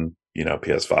 even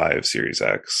PS5, Series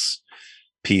X,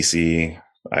 PC.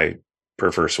 I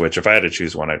prefer Switch. If I had to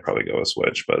choose one, I'd probably go with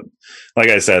Switch. But like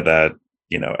I said, that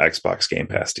Xbox Game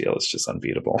Pass deal is just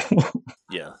unbeatable.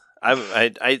 Yeah,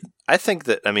 I think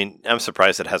that. I mean, I'm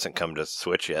surprised it hasn't come to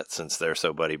Switch yet since they're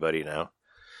so buddy now.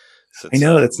 I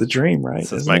know that's the dream, right?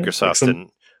 Since Microsoft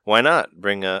didn't, why not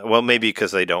bring a? Well, maybe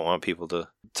because they don't want people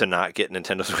to not get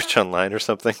Nintendo Switch Online or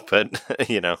something. But I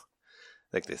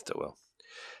think they still will.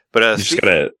 But you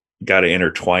just gotta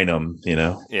intertwine them,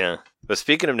 Yeah. But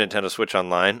speaking of Nintendo Switch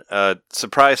Online,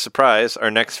 surprise, our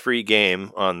next free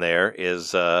game on there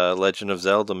is Legend of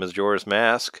Zelda Majora's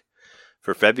Mask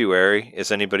for February. Is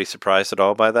anybody surprised at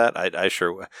all by that? I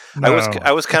sure. No,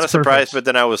 I was kind of surprised, but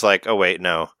then I was like, oh wait,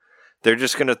 no. They're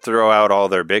just going to throw out all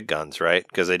their big guns, right?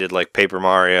 Because they did like Paper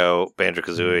Mario,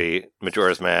 Banjo-Kazooie,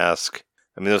 Majora's Mask.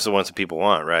 I mean, those are the ones that people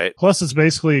want, right? Plus, it's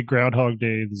basically Groundhog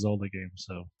Day, the Zelda game,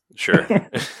 so. Sure.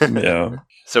 Yeah.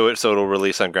 So it'll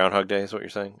release on Groundhog Day is what you're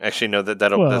saying? Actually, no,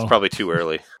 that's probably too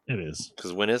early. It is.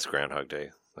 Because when is Groundhog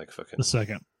Day? Like fucking... The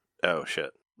 2nd. Oh,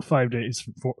 shit. 5 days,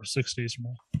 6 days from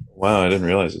now. Wow, I didn't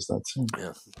realize it's that soon.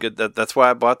 Yeah, good. That's why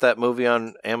I bought that movie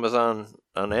on Amazon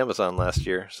on Amazon last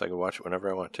year, so I could watch it whenever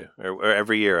I want to, or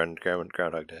every year on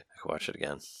Groundhog Day. I could watch it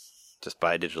again. Just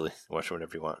buy it digitally, watch it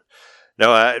whenever you want.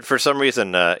 No, for some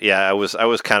reason, I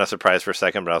was kind of surprised for a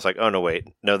second, but I was like, oh no, wait,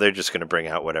 no, they're just going to bring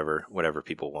out whatever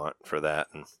people want for that,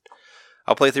 and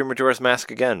I'll play through Majora's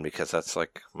Mask again because that's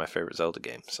like my favorite Zelda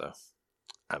game, so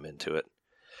I'm into it.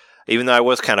 Even though I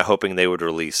was kind of hoping they would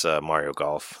release Mario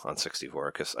Golf on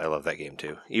 64 because I love that game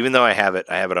too. Even though I have it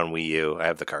on Wii U. I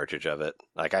have the cartridge of it.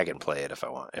 Like I can play it if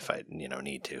I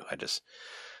need to. I just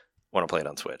want to play it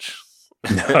on Switch.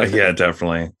 Yeah,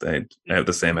 definitely. I have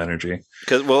the same energy.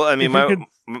 Because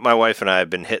my wife and I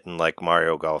have been hitting like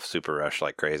Mario Golf Super Rush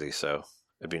like crazy, so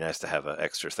it'd be nice to have an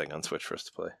extra thing on Switch for us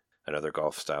to play, another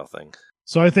golf style thing.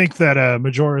 So I think that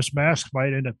Majora's Mask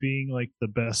might end up being like the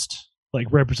best like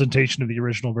representation of the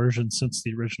original version since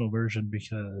the original version,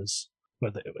 because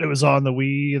it was on the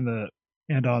Wii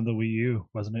and on the Wii U,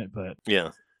 wasn't it? But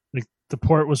yeah, like the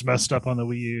port was messed up on the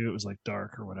Wii U. It was like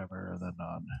dark or whatever, and then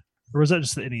or was that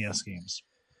just the NES games?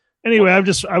 Anyway,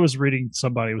 I was reading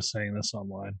somebody was saying this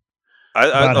online.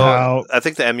 I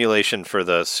think the emulation for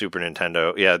the Super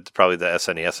Nintendo, probably the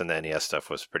SNES and the NES stuff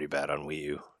was pretty bad on Wii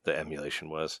U. The emulation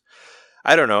was.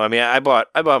 I don't know. I mean, I bought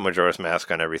Majora's Mask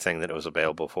on everything that it was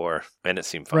available for, and it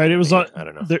seemed fine. Right. It was on. I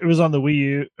don't know. It was on the Wii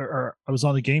U, or I was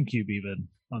on the GameCube even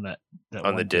on that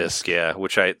on the disc, yeah.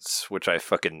 Which I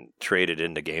fucking traded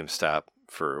into GameStop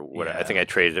for what I think I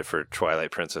traded it for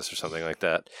Twilight Princess or something like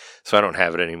that. So I don't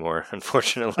have it anymore,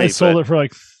 unfortunately. I sold it for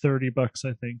like $30,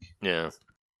 I think. Yeah.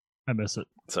 I miss it.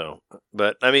 So,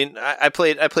 but I mean, I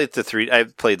played the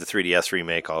 3DS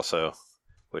remake also,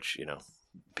 which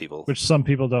which some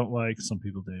people don't like, some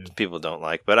people do. People don't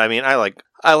like, but I mean, I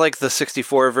like the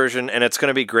 64 version, and it's going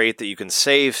to be great that you can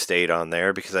save state on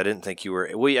there because I didn't think you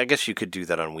were. Well, I guess you could do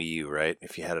that on Wii U, right?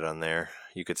 If you had it on there,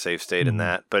 you could save state in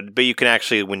that. But you can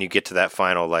actually, when you get to that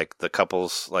final, like the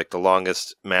couples, like the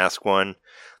longest mask one.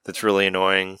 That's really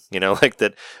annoying, like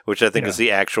that, which I think is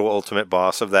the actual ultimate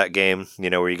boss of that game,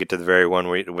 where you get to the very one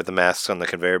with the masks on the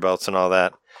conveyor belts and all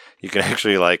that. You can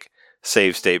actually like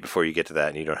save state before you get to that,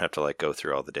 and you don't have to like go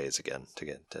through all the days again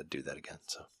to do that again.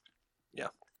 So, yeah,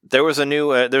 there's a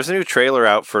new trailer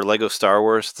out for Lego Star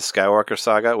Wars: The Skywalker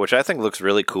Saga, which I think looks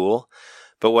really cool.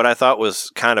 But what I thought was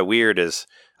kind of weird is,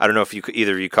 I don't know if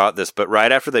either of you caught this, but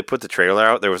right after they put the trailer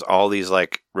out, there was all these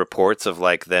like reports of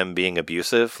like them being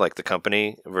abusive, like the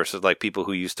company versus like people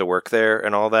who used to work there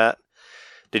and all that.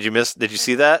 Did you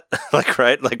see that?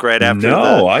 right after?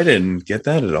 No, I didn't get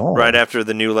that at all. Right after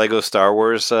the new Lego Star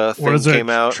Wars thing came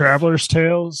out, Traveler's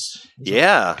Tales.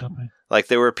 Yeah, like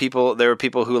there were people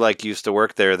who like used to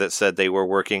work there that said they were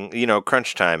working,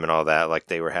 crunch time and all that. Like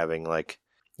they were having like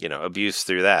abuse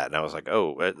through that, and I was like,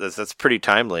 oh, that's pretty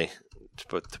timely. To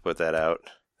put that out.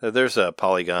 There's a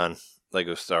Polygon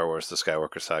Lego Star Wars: The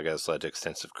Skywalker Saga has led to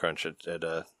extensive crunch at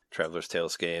Traveler's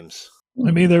Tales games.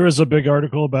 I mean, there was a big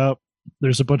article about.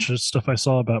 There's a bunch of stuff I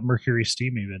saw about Mercury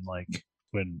Steam, even like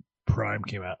when Prime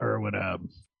came out or when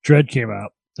Dread came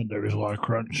out, and there was a lot of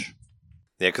crunch.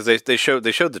 Yeah, because they showed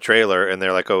the trailer and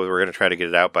they're like, oh, we're going to try to get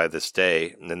it out by this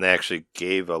day, and then they actually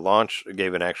gave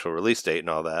an actual release date and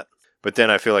all that. But then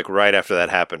I feel like right after that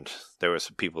happened, there was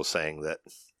some people saying that.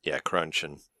 Yeah, crunch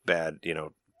and bad,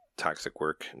 toxic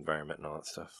work environment and all that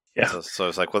stuff. Yeah. So I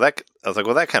was like, well,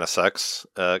 that kind of sucks.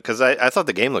 Because I thought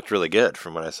the game looked really good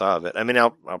from what I saw of it. I mean,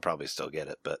 I'll probably still get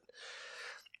it, but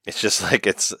it's just like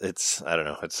it's I don't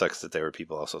know. It sucks that there were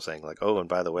people also saying like, oh, and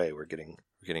by the way, we're getting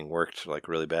worked like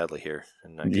really badly here.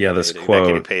 And not this paid, quote. Not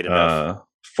getting paid enough.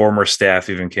 Former staff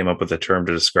even came up with a term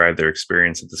to describe their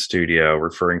experience at the studio,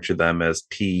 referring to them as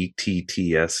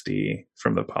PTTSD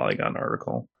from the Polygon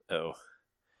article. Oh.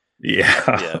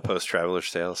 Yeah. Post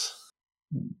Traveler's Tales.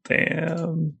 Damn.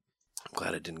 I'm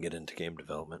glad I didn't get into game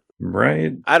development.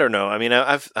 Right. I don't know. I mean,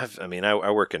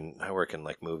 I work in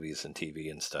like movies and TV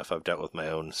and stuff. I've dealt with my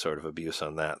own sort of abuse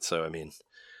on that. So I mean,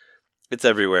 it's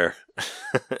everywhere.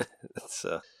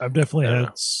 I've definitely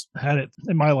had it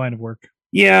in my line of work.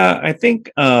 Yeah, I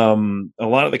think a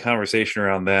lot of the conversation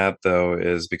around that though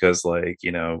is because like,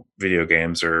 video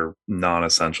games are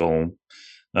non-essential.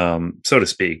 So to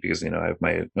speak, because I have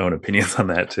my own opinions on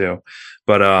that too,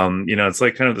 but it's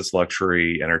like kind of this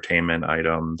luxury entertainment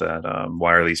item that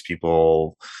why are these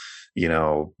people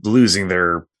losing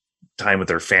their time with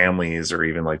their families or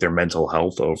even like their mental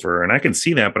health over? And I can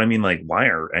see that, but I mean, like, why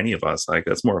are any of us like,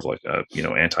 that's more of like a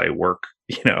anti-work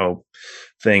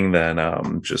thing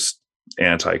than just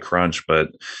anti-crunch. But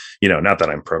not that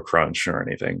I'm pro crunch or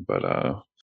anything, but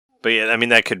yeah, I mean,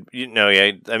 that could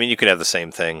I mean, you could have the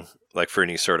same thing like for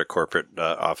any sort of corporate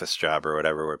office job or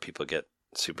whatever where people get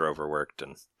super overworked.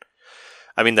 And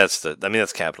I mean, that's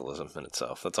capitalism in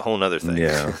itself. That's a whole nother thing.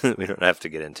 Yeah. We don't have to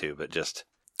get into, but just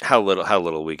how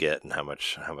little we get and how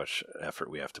much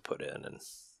effort we have to put in and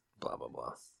blah blah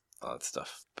blah, all that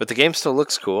stuff. But the game still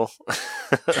looks cool.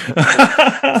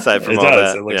 Aside from all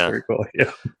that, it looks very cool.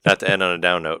 Yeah. Not to end on a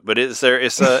down note, but is there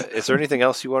anything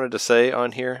else you wanted to say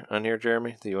on here,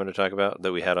 Jeremy, that you want to talk about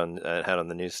that we had on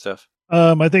the news stuff?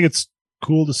 I think it's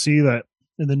cool to see that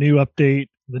in the new update,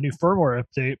 the new firmware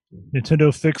update,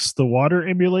 Nintendo fixed the water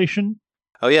emulation.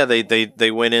 Oh yeah,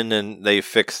 they went in and they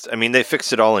fixed. I mean, they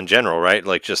fixed it all in general, right?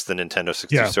 Like just the Nintendo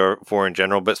 64 in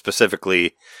general, but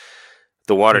specifically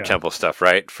the water temple stuff,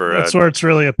 right? For that's where it's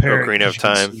really apparent. Ocarina of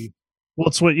Time. Well,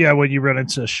 it's when you run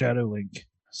into Shadow Link.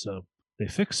 So they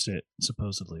fixed it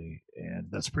supposedly, and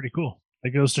that's pretty cool.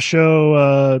 It goes to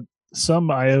show some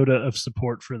iota of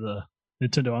support for the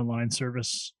Nintendo Online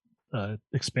service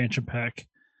expansion pack,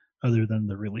 other than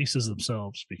the releases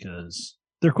themselves, because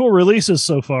they're cool releases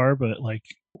so far, but like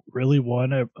really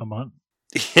one a month.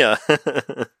 Yeah.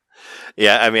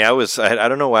 Yeah, I mean, I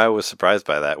don't know why I was surprised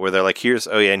by that, where they're like, here's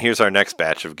our next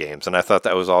batch of games, and I thought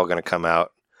that was all going to come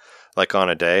out like on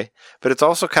a day. But it's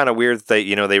also kind of weird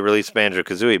that they released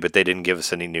Banjo-Kazooie, but they didn't give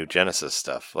us any new Genesis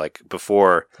stuff. Like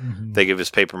before, they gave us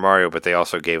Paper Mario, but they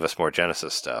also gave us more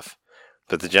Genesis stuff.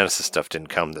 But the Genesis stuff didn't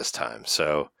come this time.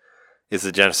 So is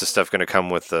the Genesis stuff going to come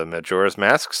with the Majora's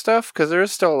Mask stuff? Because there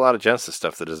is still a lot of Genesis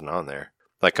stuff that isn't on there,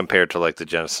 like compared to like the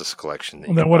Genesis collection.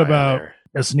 And then what about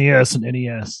SNES and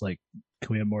NES? Like,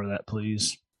 can we have more of that,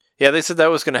 please? Yeah, they said that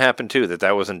was going to happen too,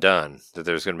 that wasn't done, that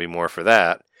there's going to be more for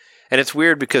that. And it's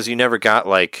weird because you never got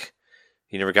like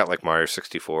Mario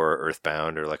 64 or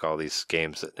Earthbound or like all these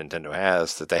games that Nintendo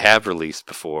has that they have released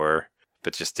before,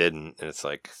 but just didn't. And it's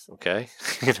like, okay,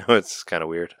 it's kind of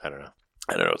weird. I don't know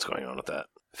what's going on with that.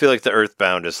 I feel like the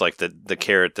Earthbound is like the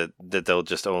carrot that they'll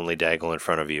just only dangle in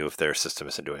front of you if their system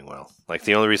isn't doing well. Like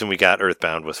the only reason we got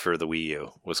Earthbound was for the Wii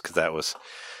U, was because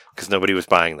nobody was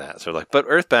buying that. So like, but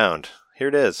Earthbound, here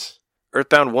it is.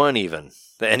 Earthbound 1 even.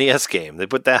 The NES game. They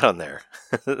put that on there.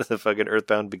 The fucking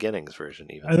Earthbound Beginnings version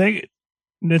even. I think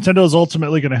Nintendo's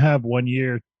ultimately going to have 1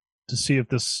 year to see if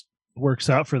this works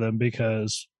out for them,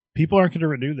 because people aren't going to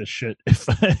renew this shit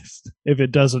if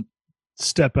it doesn't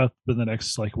step up in the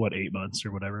next 8 months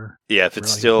or whatever. Yeah, if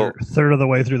it's still third of the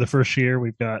way through the first year,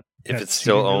 we've got if it's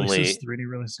still only 3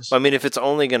 releases. I mean, if it's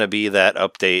only going to be that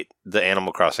update, the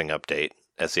Animal Crossing update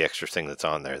as the extra thing that's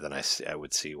on there, then I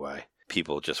would see why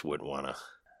people just wouldn't want to.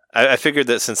 I figured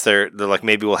that since they're like,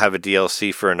 maybe we'll have a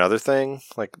DLC for another thing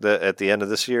like at the end of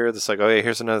this year. That's like, oh yeah,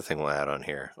 here's another thing we'll add on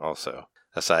here also,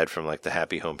 aside from like the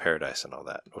Happy Home Paradise and all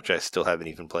that, which I still haven't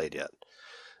even played yet.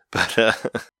 But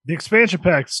the expansion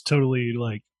pack's totally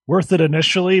like worth it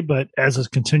initially, but as a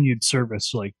continued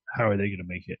service, like how are they going to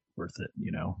make it worth it?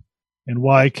 And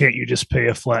why can't you just pay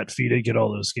a flat fee to get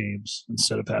all those games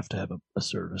instead of have to have a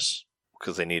service?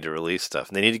 Because they need to release stuff.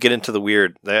 They need to get into the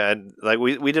weird. Like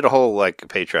we did a whole like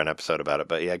Patreon episode about it,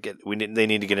 but yeah, they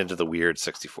need to get into the weird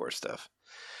 64 stuff.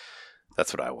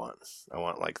 That's what I want. I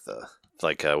want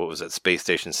what was it? Space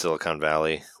Station Silicon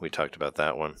Valley. We talked about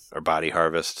that one, or Body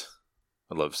Harvest.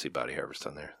 I'd love to see Body Harvest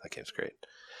on there. That game's great.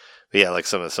 But yeah, like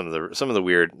some of the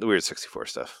weird 64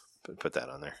 stuff. Put that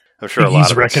on there. I'm sure a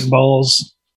lot of Wrecking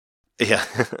Balls. Yeah,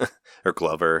 or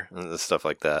Glover and stuff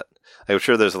like that. I'm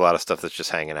sure there's a lot of stuff that's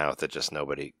just hanging out that just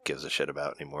nobody gives a shit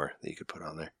about anymore that you could put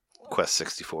on there. Quest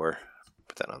 64,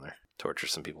 put that on there. Torture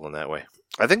some people in that way.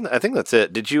 I think that's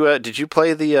it. Did you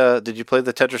play the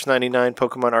Tetris 99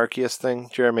 Pokemon Arceus thing,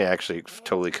 Jeremy? I actually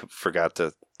totally forgot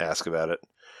to ask about it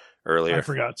earlier. I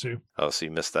forgot to. Oh, so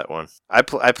you missed that one. I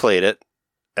played it,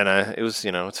 and it was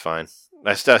it's fine.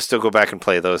 I still go back and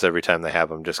play those every time they have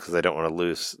them, just because I don't want to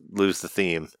lose the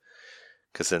theme.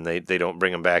 Because then they don't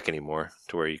bring them back anymore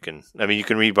to where you can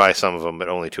rebuy some of them, but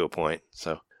only to a point.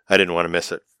 So I didn't want to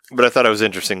miss it. But I thought it was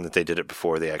interesting that they did it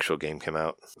before the actual game came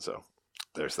out. So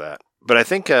there's that. But I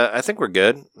think we're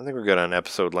good. I think we're good on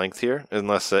episode length here,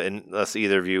 unless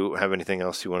either of you have anything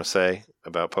else you want to say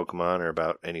about Pokemon or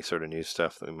about any sort of news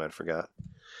stuff that we might have forgot.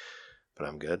 But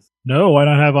I'm good. No, why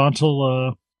not have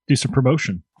Antal do some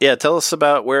promotion? Yeah, tell us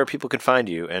about where people can find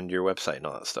you and your website and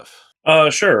all that stuff.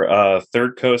 Sure.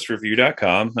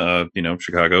 thirdcoastreview.com,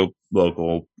 Chicago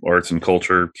local arts and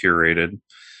culture curated.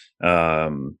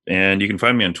 And you can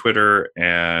find me on Twitter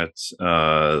at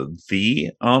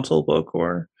the Antal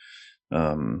Bokor.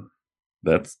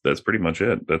 That's pretty much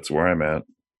it. That's where I'm at.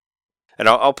 And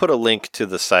I'll put a link to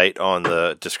the site on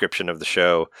the description of the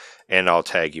show, and I'll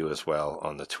tag you as well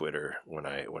on the Twitter when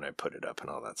I put it up and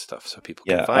all that stuff, so people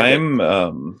can find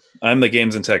it. I'm the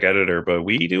games and tech editor, but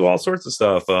we do all sorts of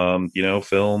stuff.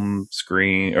 Film,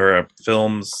 screen, or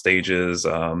films, stages,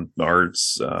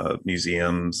 arts,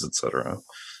 museums, etc.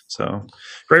 So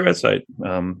great website.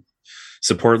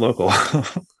 Support local.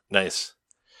 Nice.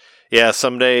 Yeah,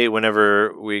 someday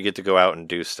whenever we get to go out and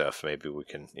do stuff, maybe we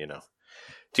can,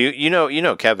 Do you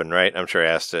know Kevin, right? I'm sure I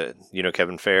asked it. You know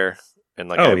Kevin Fair and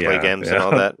play games and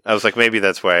all that. I was like, maybe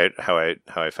that's how I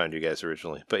found you guys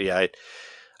originally. But yeah,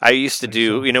 I used to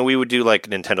do. We would do like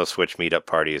Nintendo Switch meetup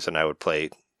parties, and I would do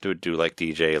like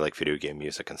DJ, like video game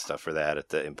music and stuff for that at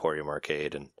the Emporium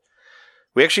Arcade. And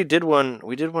we actually did one.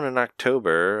 We did one in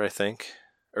October, I think,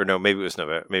 or no, maybe it was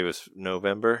November. Maybe it was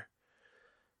November.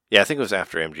 Yeah, I think it was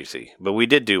after MGC, but we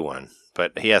did do one.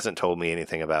 But he hasn't told me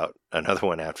anything about another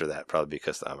one after that, probably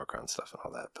because of the Omicron stuff and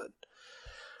all that. But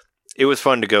it was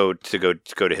fun to go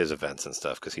to his events and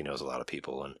stuff because he knows a lot of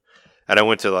people, and I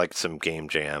went to like some game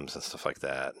jams and stuff like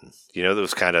that. And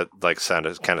those kind of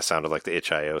sounded like the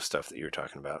itch.io stuff that you were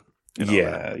talking about.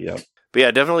 Yeah. But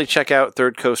yeah, definitely check out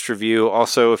Third Coast Review.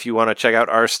 Also, if you want to check out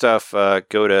our stuff,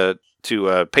 go to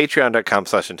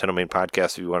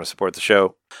patreon.com/NintendoMainPodcast if you want to support the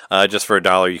show. Just for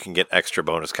 $1, you can get extra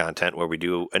bonus content where we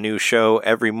do a new show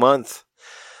every month.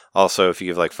 Also, if you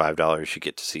give like $5, you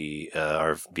get to see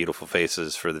our beautiful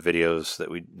faces for the videos that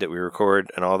we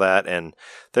record and all that. And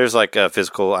there's like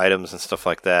physical items and stuff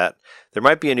like that. There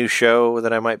might be a new show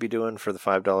that I might be doing for the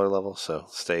 $5 level, so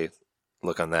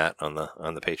look on that on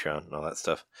the Patreon and all that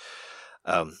stuff.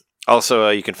 Also,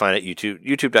 you can find it at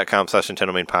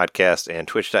youtube.com/NintendoMainPodcast and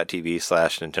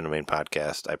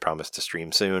twitch.tv/NintendoMainPodcast. I promise to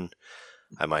stream soon.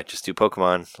 I might just do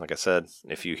Pokemon. Like I said,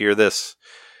 if you hear this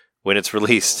when it's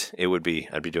released, I'd be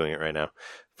doing it right now.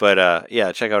 But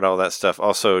yeah, check out all that stuff.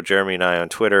 Also, Jeremy and I on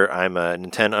Twitter. I'm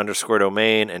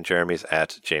Nintendo_domain, and Jeremy's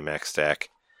at JMaxStack.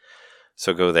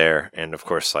 So go there, and of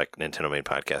course, like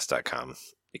NintendoMainPodcast.com.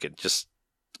 You could just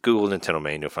Google Nintendo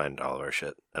Main, you'll find all of our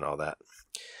shit and all that.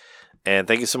 And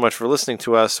thank you so much for listening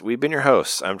to us. We've been your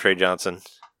hosts. I'm Trey Johnson.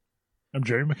 I'm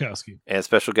Jerry Mikowski. And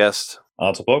special guest,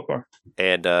 Alta Pokemon.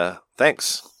 And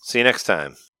thanks. See you next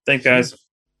time. Thanks, guys.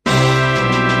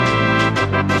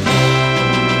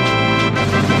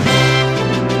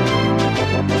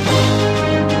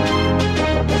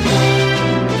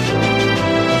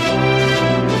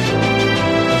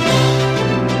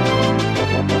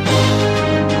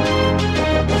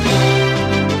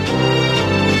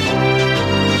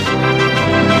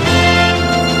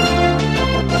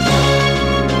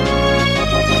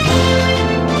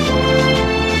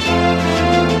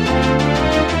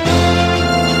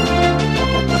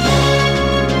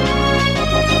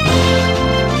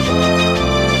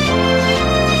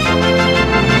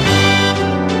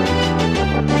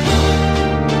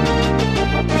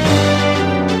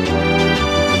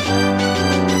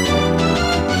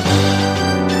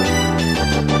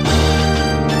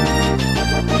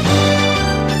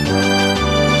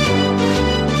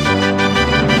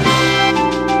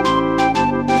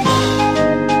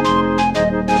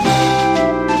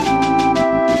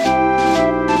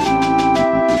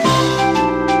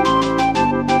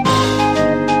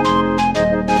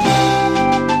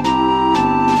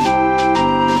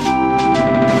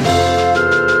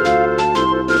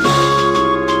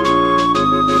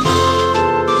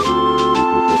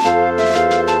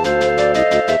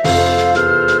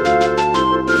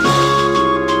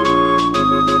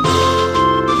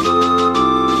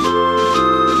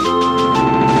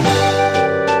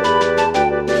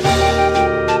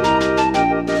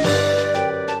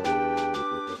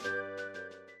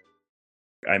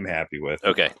 I'm happy with.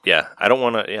 Okay, yeah. I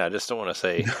just don't want to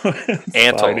say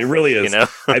Antle. It really is. You know?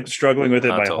 I'm struggling with it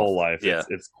my Antle. whole life. Yeah.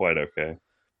 It's quite okay.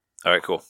 All right, cool.